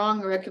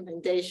strong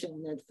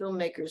recommendation that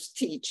filmmakers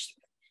teach,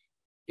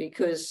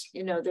 because,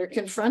 they're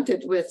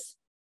confronted with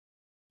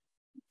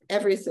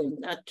everything,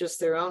 not just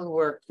their own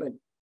work, but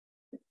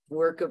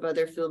work of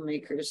other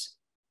filmmakers.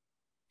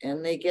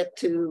 And they get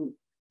to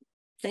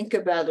think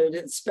about it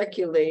and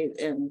speculate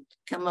and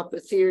come up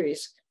with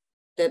theories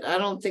that I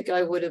don't think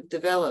I would have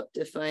developed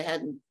if I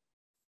hadn't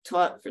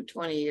taught for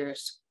 20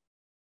 years,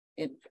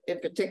 in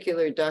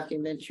particular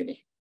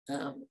documentary.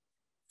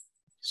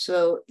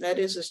 So that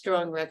is a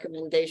strong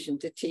recommendation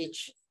to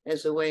teach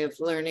as a way of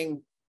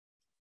learning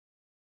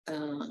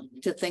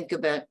to think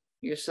about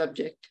your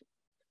subject.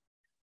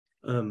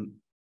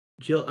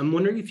 Jill, I'm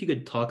wondering if you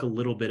could talk a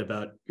little bit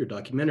about your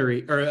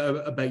documentary, or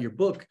about your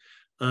book.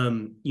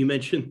 You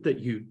mentioned that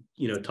you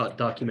taught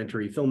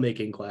documentary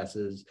filmmaking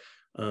classes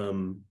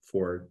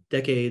for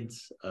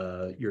decades.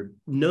 You're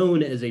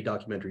known as a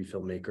documentary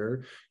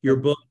filmmaker. Your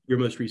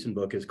most recent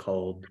book is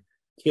called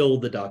Kill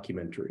the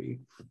Documentary.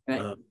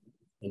 Right.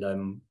 And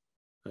I'm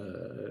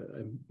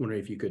wondering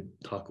if you could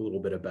talk a little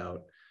bit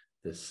about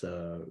this.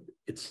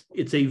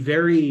 It's a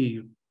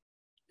very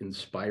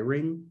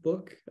inspiring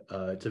book.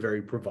 It's a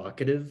very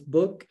provocative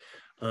book.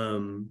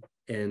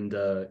 And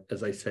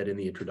as I said in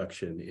the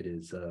introduction, it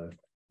is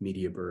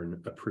Media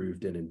Burn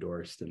approved and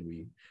endorsed, and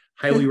we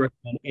highly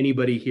recommend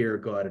anybody here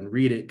go out and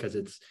read it, because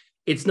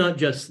it's not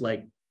just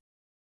like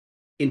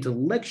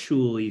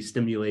intellectually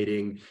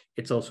stimulating,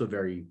 it's also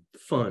very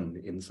fun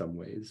in some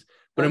ways.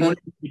 But I'm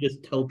wondering if you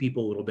just tell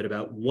people a little bit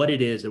about what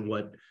it is and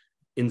what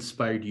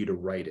inspired you to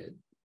write it.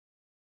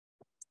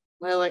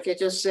 Well, like I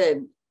just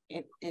said,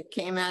 it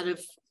came out of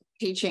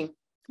teaching.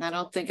 I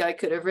don't think I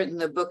could have written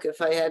the book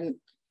if I hadn't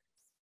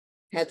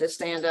had to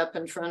stand up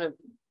in front of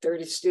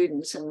 30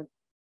 students and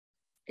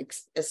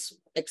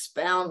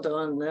expound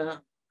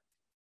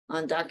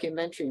on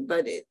documentary.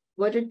 But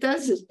what it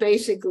does is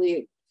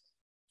basically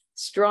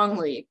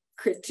strongly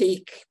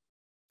critique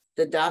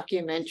the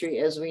documentary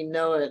as we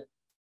know it,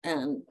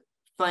 and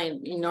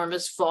find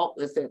enormous fault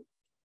with it,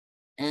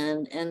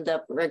 and end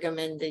up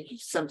recommending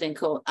something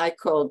I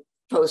called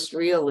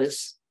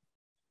post-realist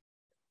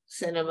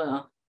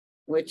cinema,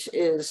 which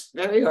is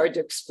very hard to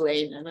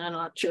explain, and I'm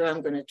not sure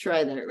I'm going to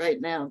try that right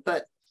now.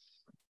 But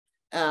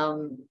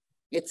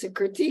It's a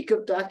critique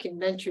of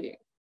documentary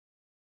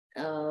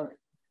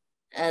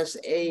as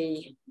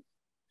a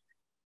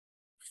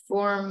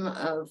form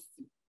of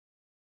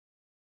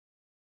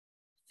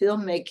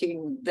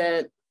filmmaking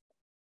that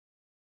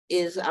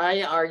is,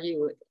 I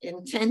argue,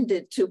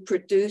 intended to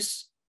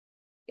produce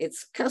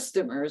its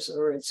customers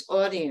or its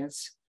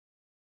audience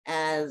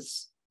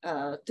as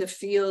to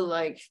feel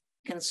like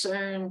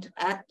concerned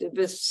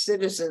activist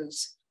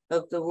citizens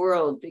of the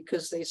world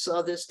because they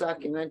saw this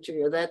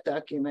documentary or that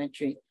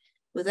documentary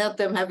without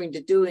them having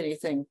to do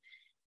anything.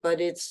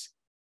 But it's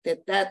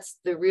that's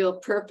the real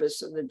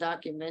purpose of the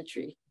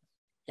documentary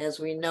as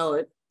we know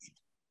it,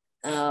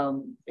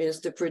 is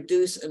to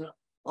produce an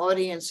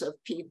audience of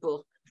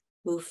people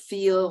who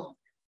feel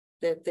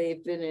that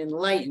they've been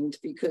enlightened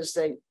because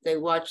they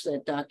watch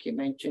that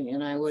documentary.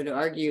 And I would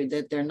argue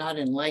that they're not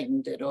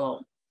enlightened at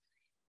all.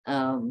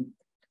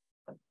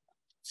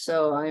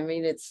 So, I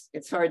mean,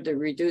 it's hard to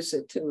reduce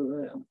it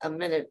to a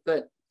minute,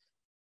 but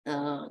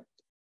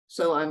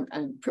so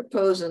I'm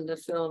proposing to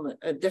film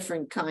a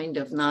different kind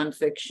of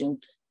nonfiction,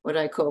 what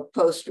I call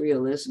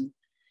post-realism,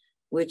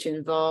 which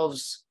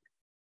involves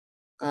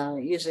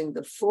using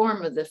the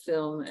form of the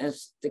film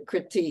as the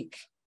critique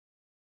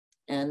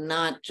and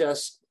not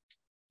just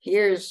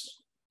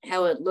here's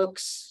how it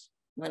looks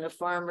when a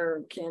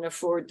farmer can't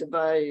afford to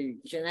buy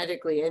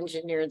genetically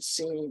engineered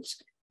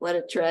seeds. What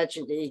a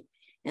tragedy.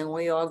 And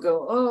we all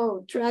go,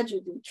 oh,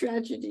 tragedy,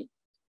 tragedy.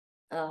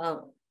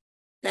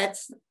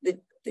 That's the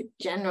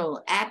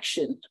general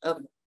action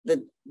of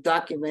the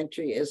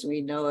documentary as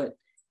we know it,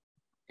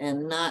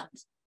 and not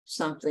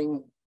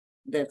something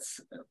that's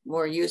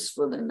more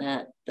useful than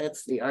that.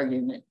 That's the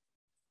argument.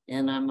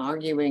 And I'm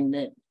arguing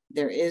that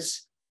there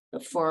is a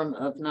form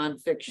of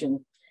nonfiction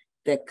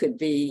that could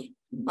be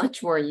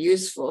much more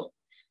useful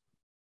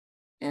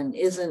and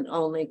isn't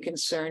only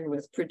concerned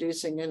with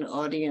producing an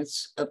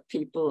audience of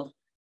people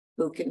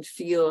who can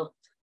feel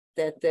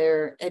that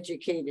they're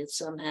educated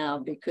somehow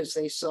because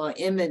they saw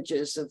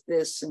images of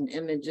this and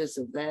images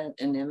of that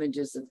and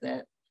images of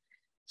that.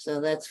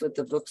 So that's what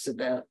the book's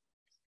about.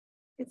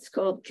 It's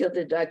called Kill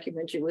the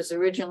Documentary. It was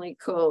originally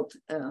called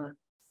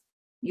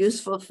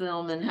Useful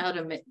Film and How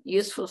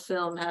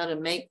to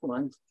Make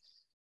One.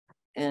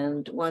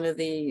 And one of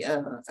the,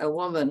 a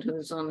woman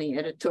who's on the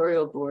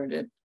editorial board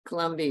at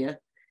Columbia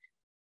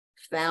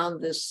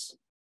found this,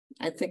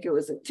 I think it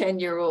was a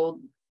 10-year-old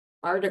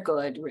article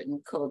I'd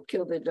written called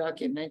Kill the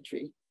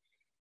Documentary,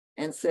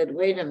 and said,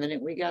 wait a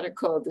minute, we got to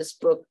call this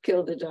book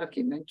Kill the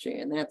Documentary.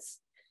 And that's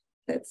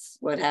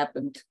what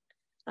happened.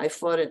 I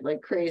fought it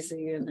like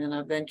crazy, and then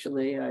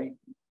eventually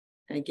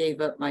I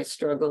gave up my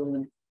struggle,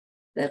 and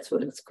that's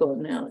what it's called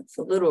now. It's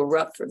a little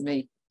rough for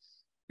me.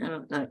 I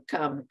don't not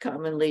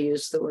commonly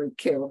use the word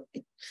kill,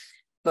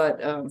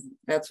 but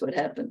that's what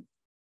happened.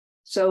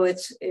 So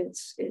it's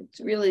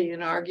really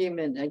an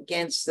argument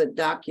against the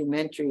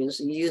documentary as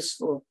a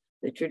useful,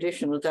 the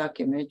traditional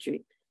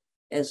documentary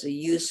as a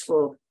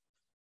useful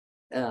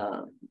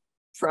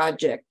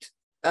project,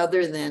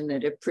 other than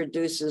that it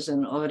produces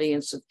an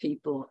audience of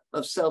people,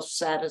 of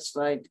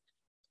self-satisfied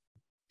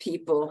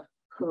people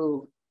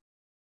who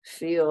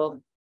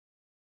feel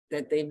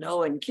that they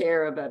know and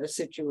care about a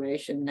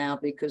situation now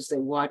because they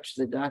watched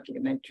the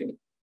documentary,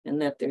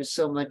 and that there's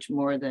so much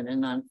more than a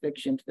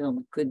nonfiction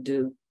film could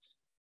do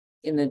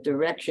in the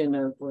direction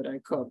of what I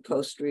call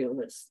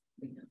post-realist.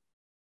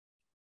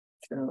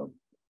 So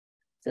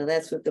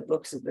that's what the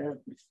book's about,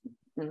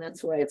 and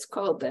that's why it's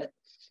called that.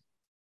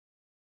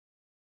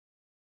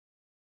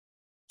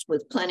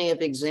 With plenty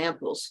of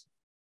examples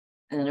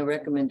and a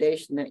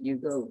recommendation that you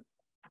go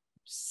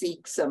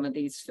seek some of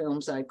these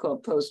films I call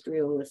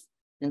post-realist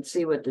and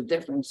see what the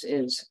difference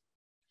is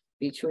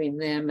between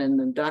them and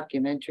the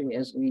documentary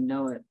as we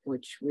know it,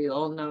 which we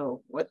all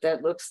know what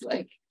that looks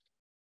like,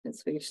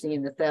 since we've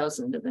seen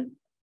 1,000 of them.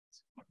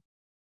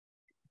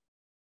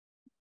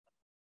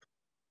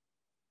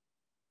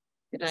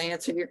 Did I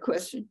answer your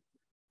question?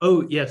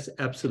 Oh, yes,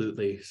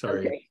 absolutely.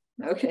 Sorry.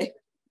 Okay.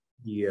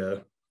 Yeah.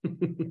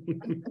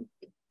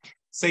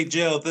 Say,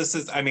 Jill, this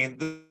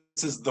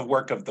is the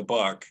work of the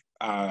book.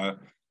 But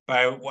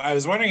I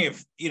was wondering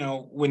if,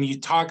 when you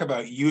talk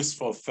about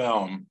useful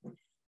film,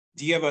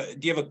 do you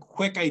have a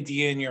quick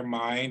idea in your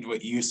mind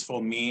what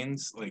useful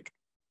means? Like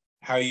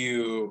how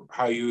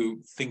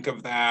you think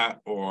of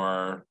that,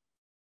 or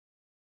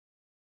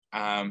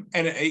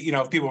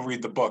if people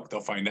read the book,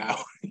 they'll find out,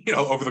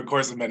 over the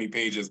course of many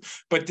pages.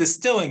 But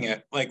distilling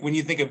it, like when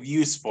you think of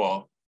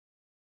useful,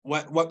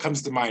 what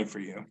comes to mind for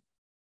you?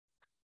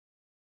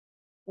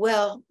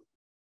 Well,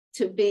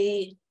 to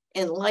be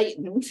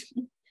enlightened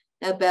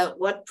about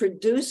what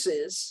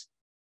produces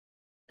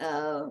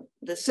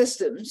the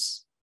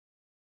systems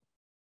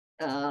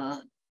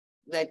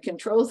that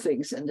control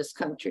things in this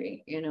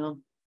country,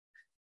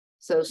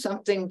 So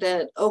something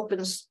that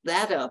opens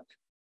that up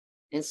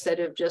instead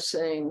of just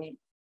saying,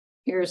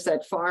 here's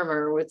that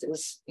farmer with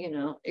his,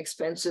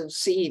 expensive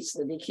seeds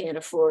that he can't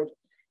afford,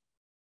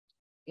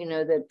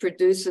 that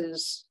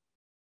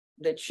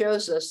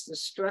shows us the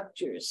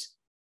structures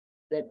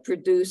that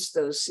produce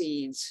those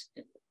seeds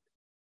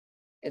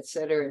et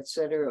cetera,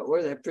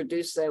 or that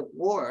produced that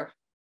war,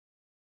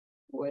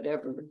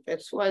 whatever.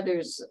 That's why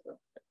there's a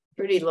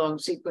pretty long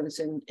sequence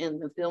in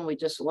the film we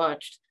just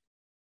watched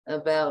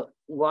about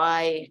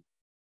why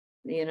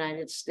the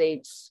United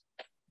States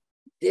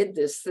did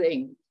this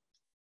thing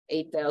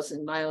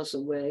 8,000 miles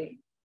away.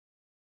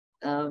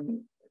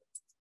 You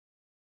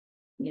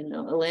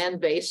know, a land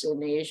base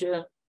in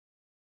Asia,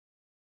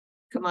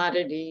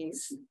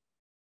 commodities,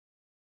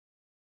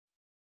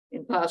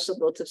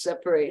 impossible to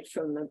separate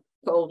from the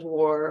Cold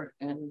War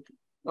and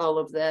all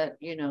of that,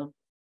 you know,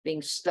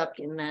 being stuck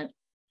in that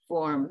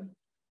form.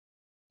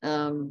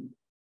 Those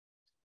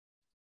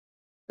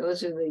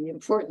are the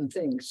important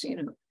things, you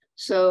know.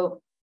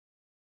 So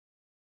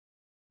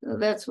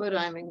that's what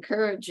I'm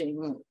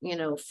encouraging, you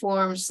know,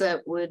 forms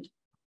that would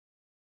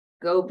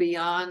go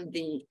beyond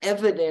the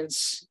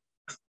evidence,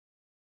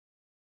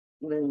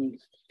 the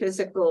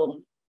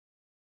physical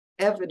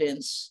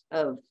evidence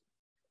of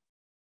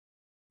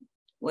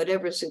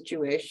whatever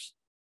situation,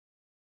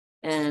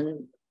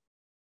 and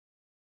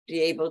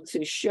be able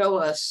to show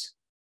us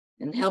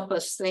and help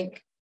us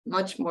think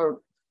much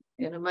more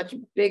in a much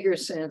bigger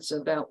sense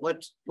about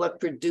what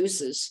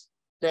produces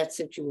that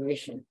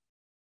situation,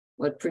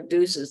 what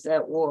produces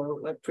that war,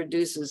 what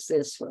produces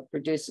this, what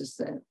produces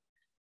that.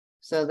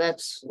 So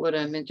that's what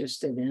I'm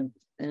interested in,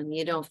 and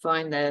you don't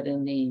find that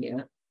in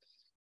the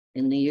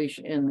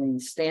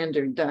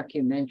standard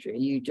documentary.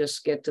 You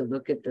just get to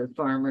look at the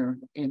farmer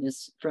in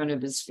his front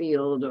of his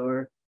field,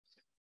 or,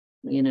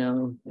 you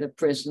know, the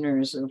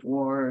prisoners of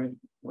war,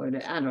 or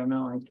I don't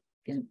know, I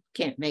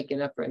can't make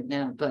it up right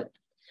now, but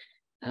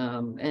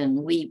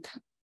and weep.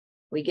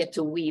 We get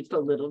to weep a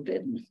little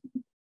bit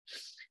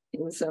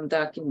in some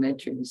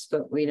documentaries,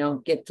 but we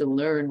don't get to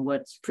learn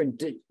what's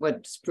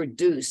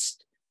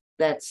produced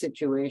that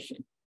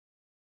situation.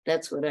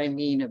 That's what I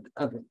mean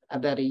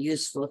about a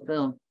useful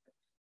film.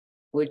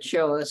 Would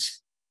show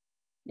us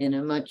in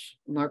a much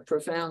more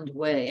profound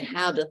way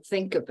how to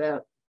think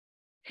about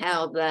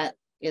how that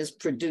is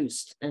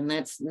produced. And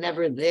that's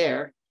never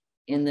there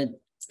in the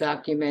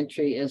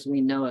documentary as we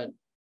know it.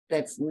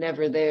 That's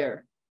never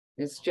there.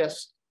 It's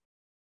just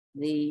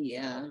the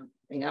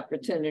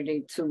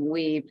opportunity to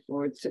weep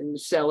or to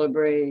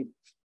celebrate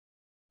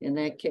in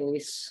that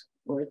case,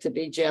 or to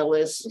be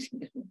jealous.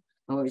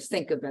 I always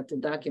think about the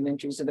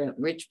documentaries about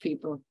rich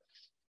people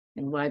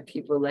and why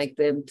people like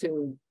them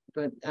too.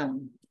 But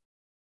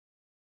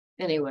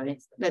anyway,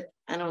 that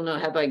I don't know.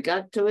 Have I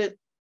got to it?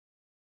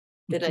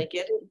 Did I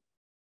get it?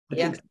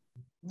 Yeah.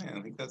 Yeah,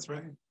 I think that's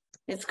right.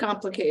 It's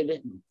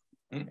complicated.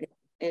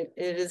 It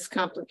is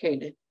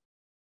complicated.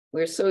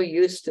 We're so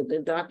used to the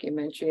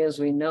documentary as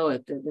we know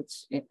it that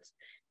it's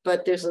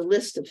but there's a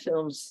list of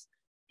films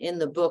in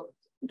the book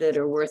that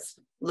are worth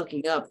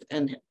looking up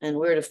and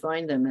where to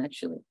find them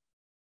actually.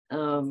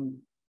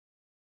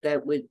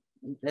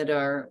 That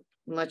are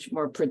much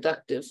more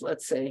productive,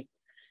 let's say,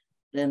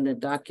 than the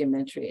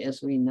documentary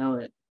as we know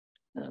it.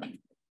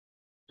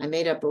 I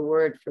made up a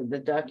word for the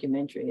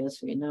documentary as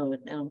we know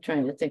it. Now I'm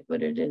trying to think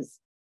what it is.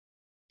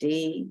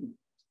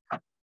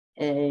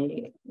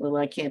 Well,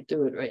 I can't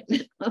do it right now.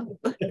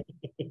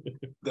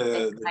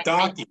 The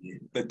docky,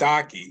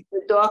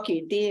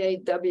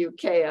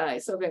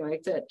 DAWKI, something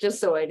like that, just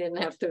so I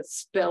didn't have to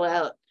spell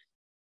out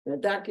the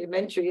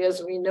documentary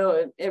as we know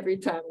it every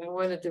time I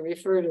wanted to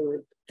refer to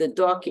it. The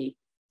docky,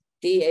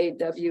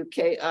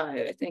 DAWKI,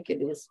 I think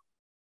it is.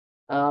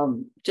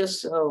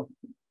 Just so,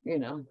 you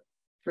know,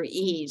 for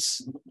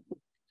ease.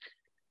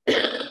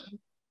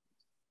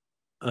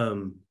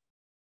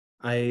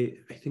 I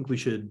think we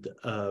should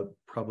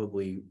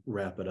probably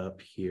wrap it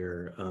up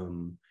here.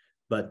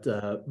 But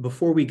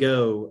before we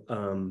go,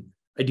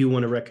 I do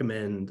want to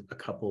recommend a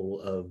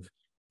couple of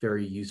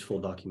very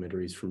useful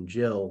documentaries from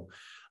Jill.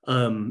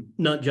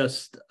 Not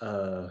just,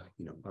 you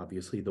know,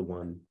 obviously the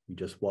one we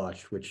just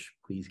watched, which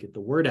please get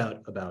the word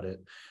out about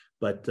it,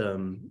 but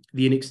The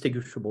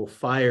Inextinguishable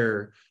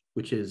Fire,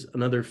 which is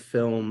another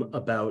film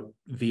about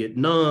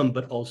Vietnam,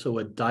 but also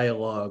a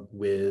dialogue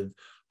with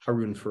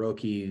Harun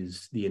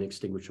Farokhi's The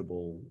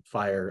Inextinguishable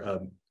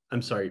Fire.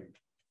 I'm sorry,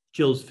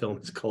 Jill's film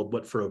is called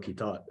What Farokhi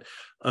Taught.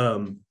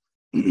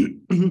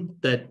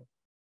 That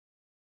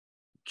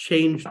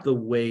changed the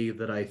way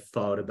that I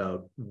thought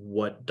about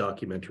what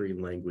documentary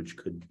language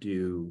could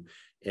do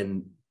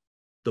and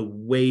the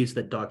ways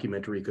that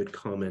documentary could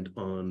comment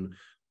on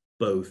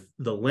both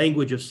the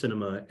language of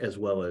cinema as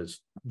well as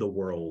the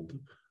world,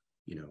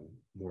 you know,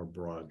 more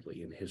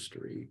broadly in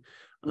history.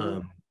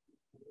 But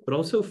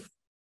also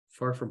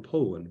Far From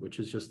Poland, which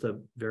is just a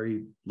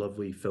very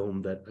lovely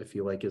film that I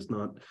feel like is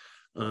not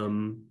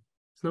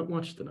it's not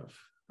watched enough.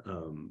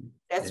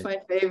 That's my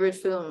favorite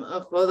film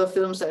of all the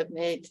films I've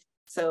made.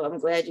 So I'm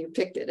glad you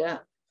picked it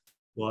up.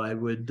 Well, I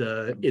would,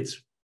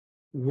 it's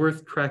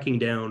worth tracking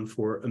down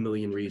for a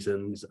million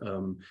reasons.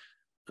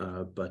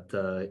 But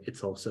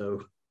it's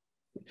also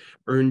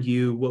earned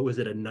you, what was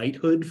it, a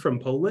knighthood from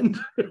Poland?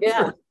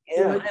 Yeah,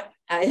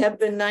 I have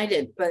been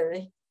knighted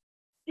by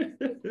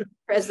the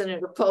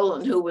president of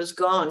Poland, who was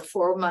gone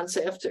 4 months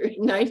after he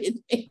knighted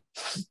me.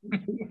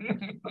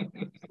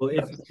 Well,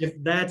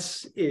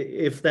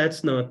 if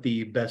that's not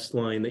the best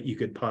line that you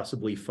could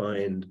possibly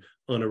find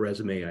on a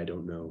resume, I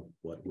don't know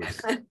what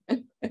was.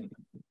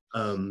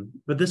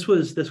 But this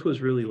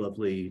was really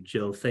lovely,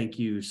 Jill. Thank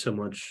you so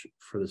much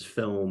for this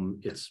film.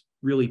 It's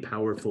really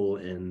powerful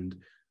and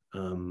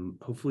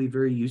hopefully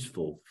very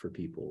useful for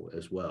people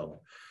as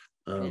well.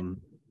 And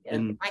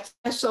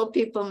I saw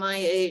people my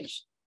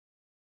age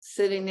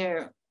sitting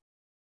there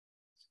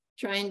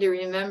trying to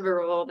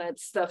remember all that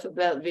stuff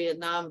about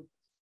Vietnam,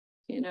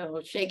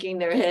 shaking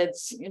their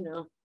heads,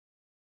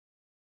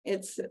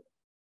 it's,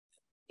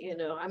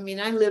 I mean,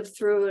 I lived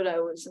through it. I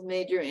was a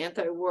major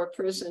anti-war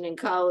person in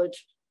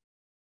college,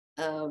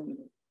 et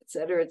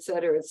cetera, et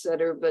cetera, et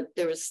cetera. But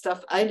there was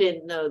stuff I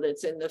didn't know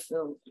that's in the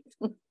film.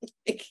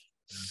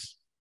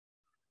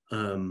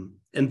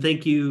 And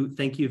thank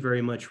you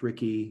very much,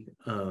 Ricky,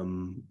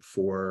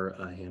 for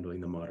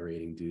handling the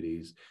moderating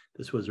duties.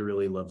 This was a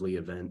really lovely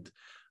event.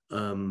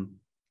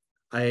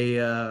 I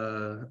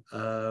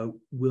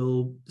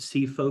will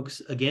see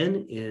folks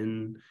again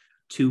in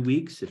 2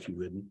 weeks if you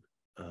would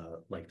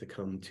like to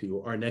come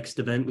to our next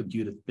event with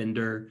Judith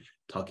Binder,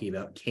 talking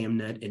about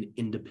Camnet and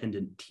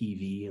independent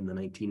TV in the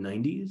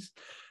 1990s.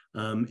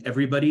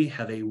 Everybody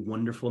have a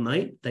wonderful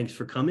night. Thanks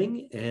for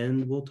coming,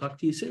 and we'll talk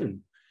to you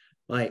soon.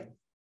 Bye.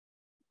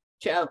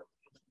 Ciao.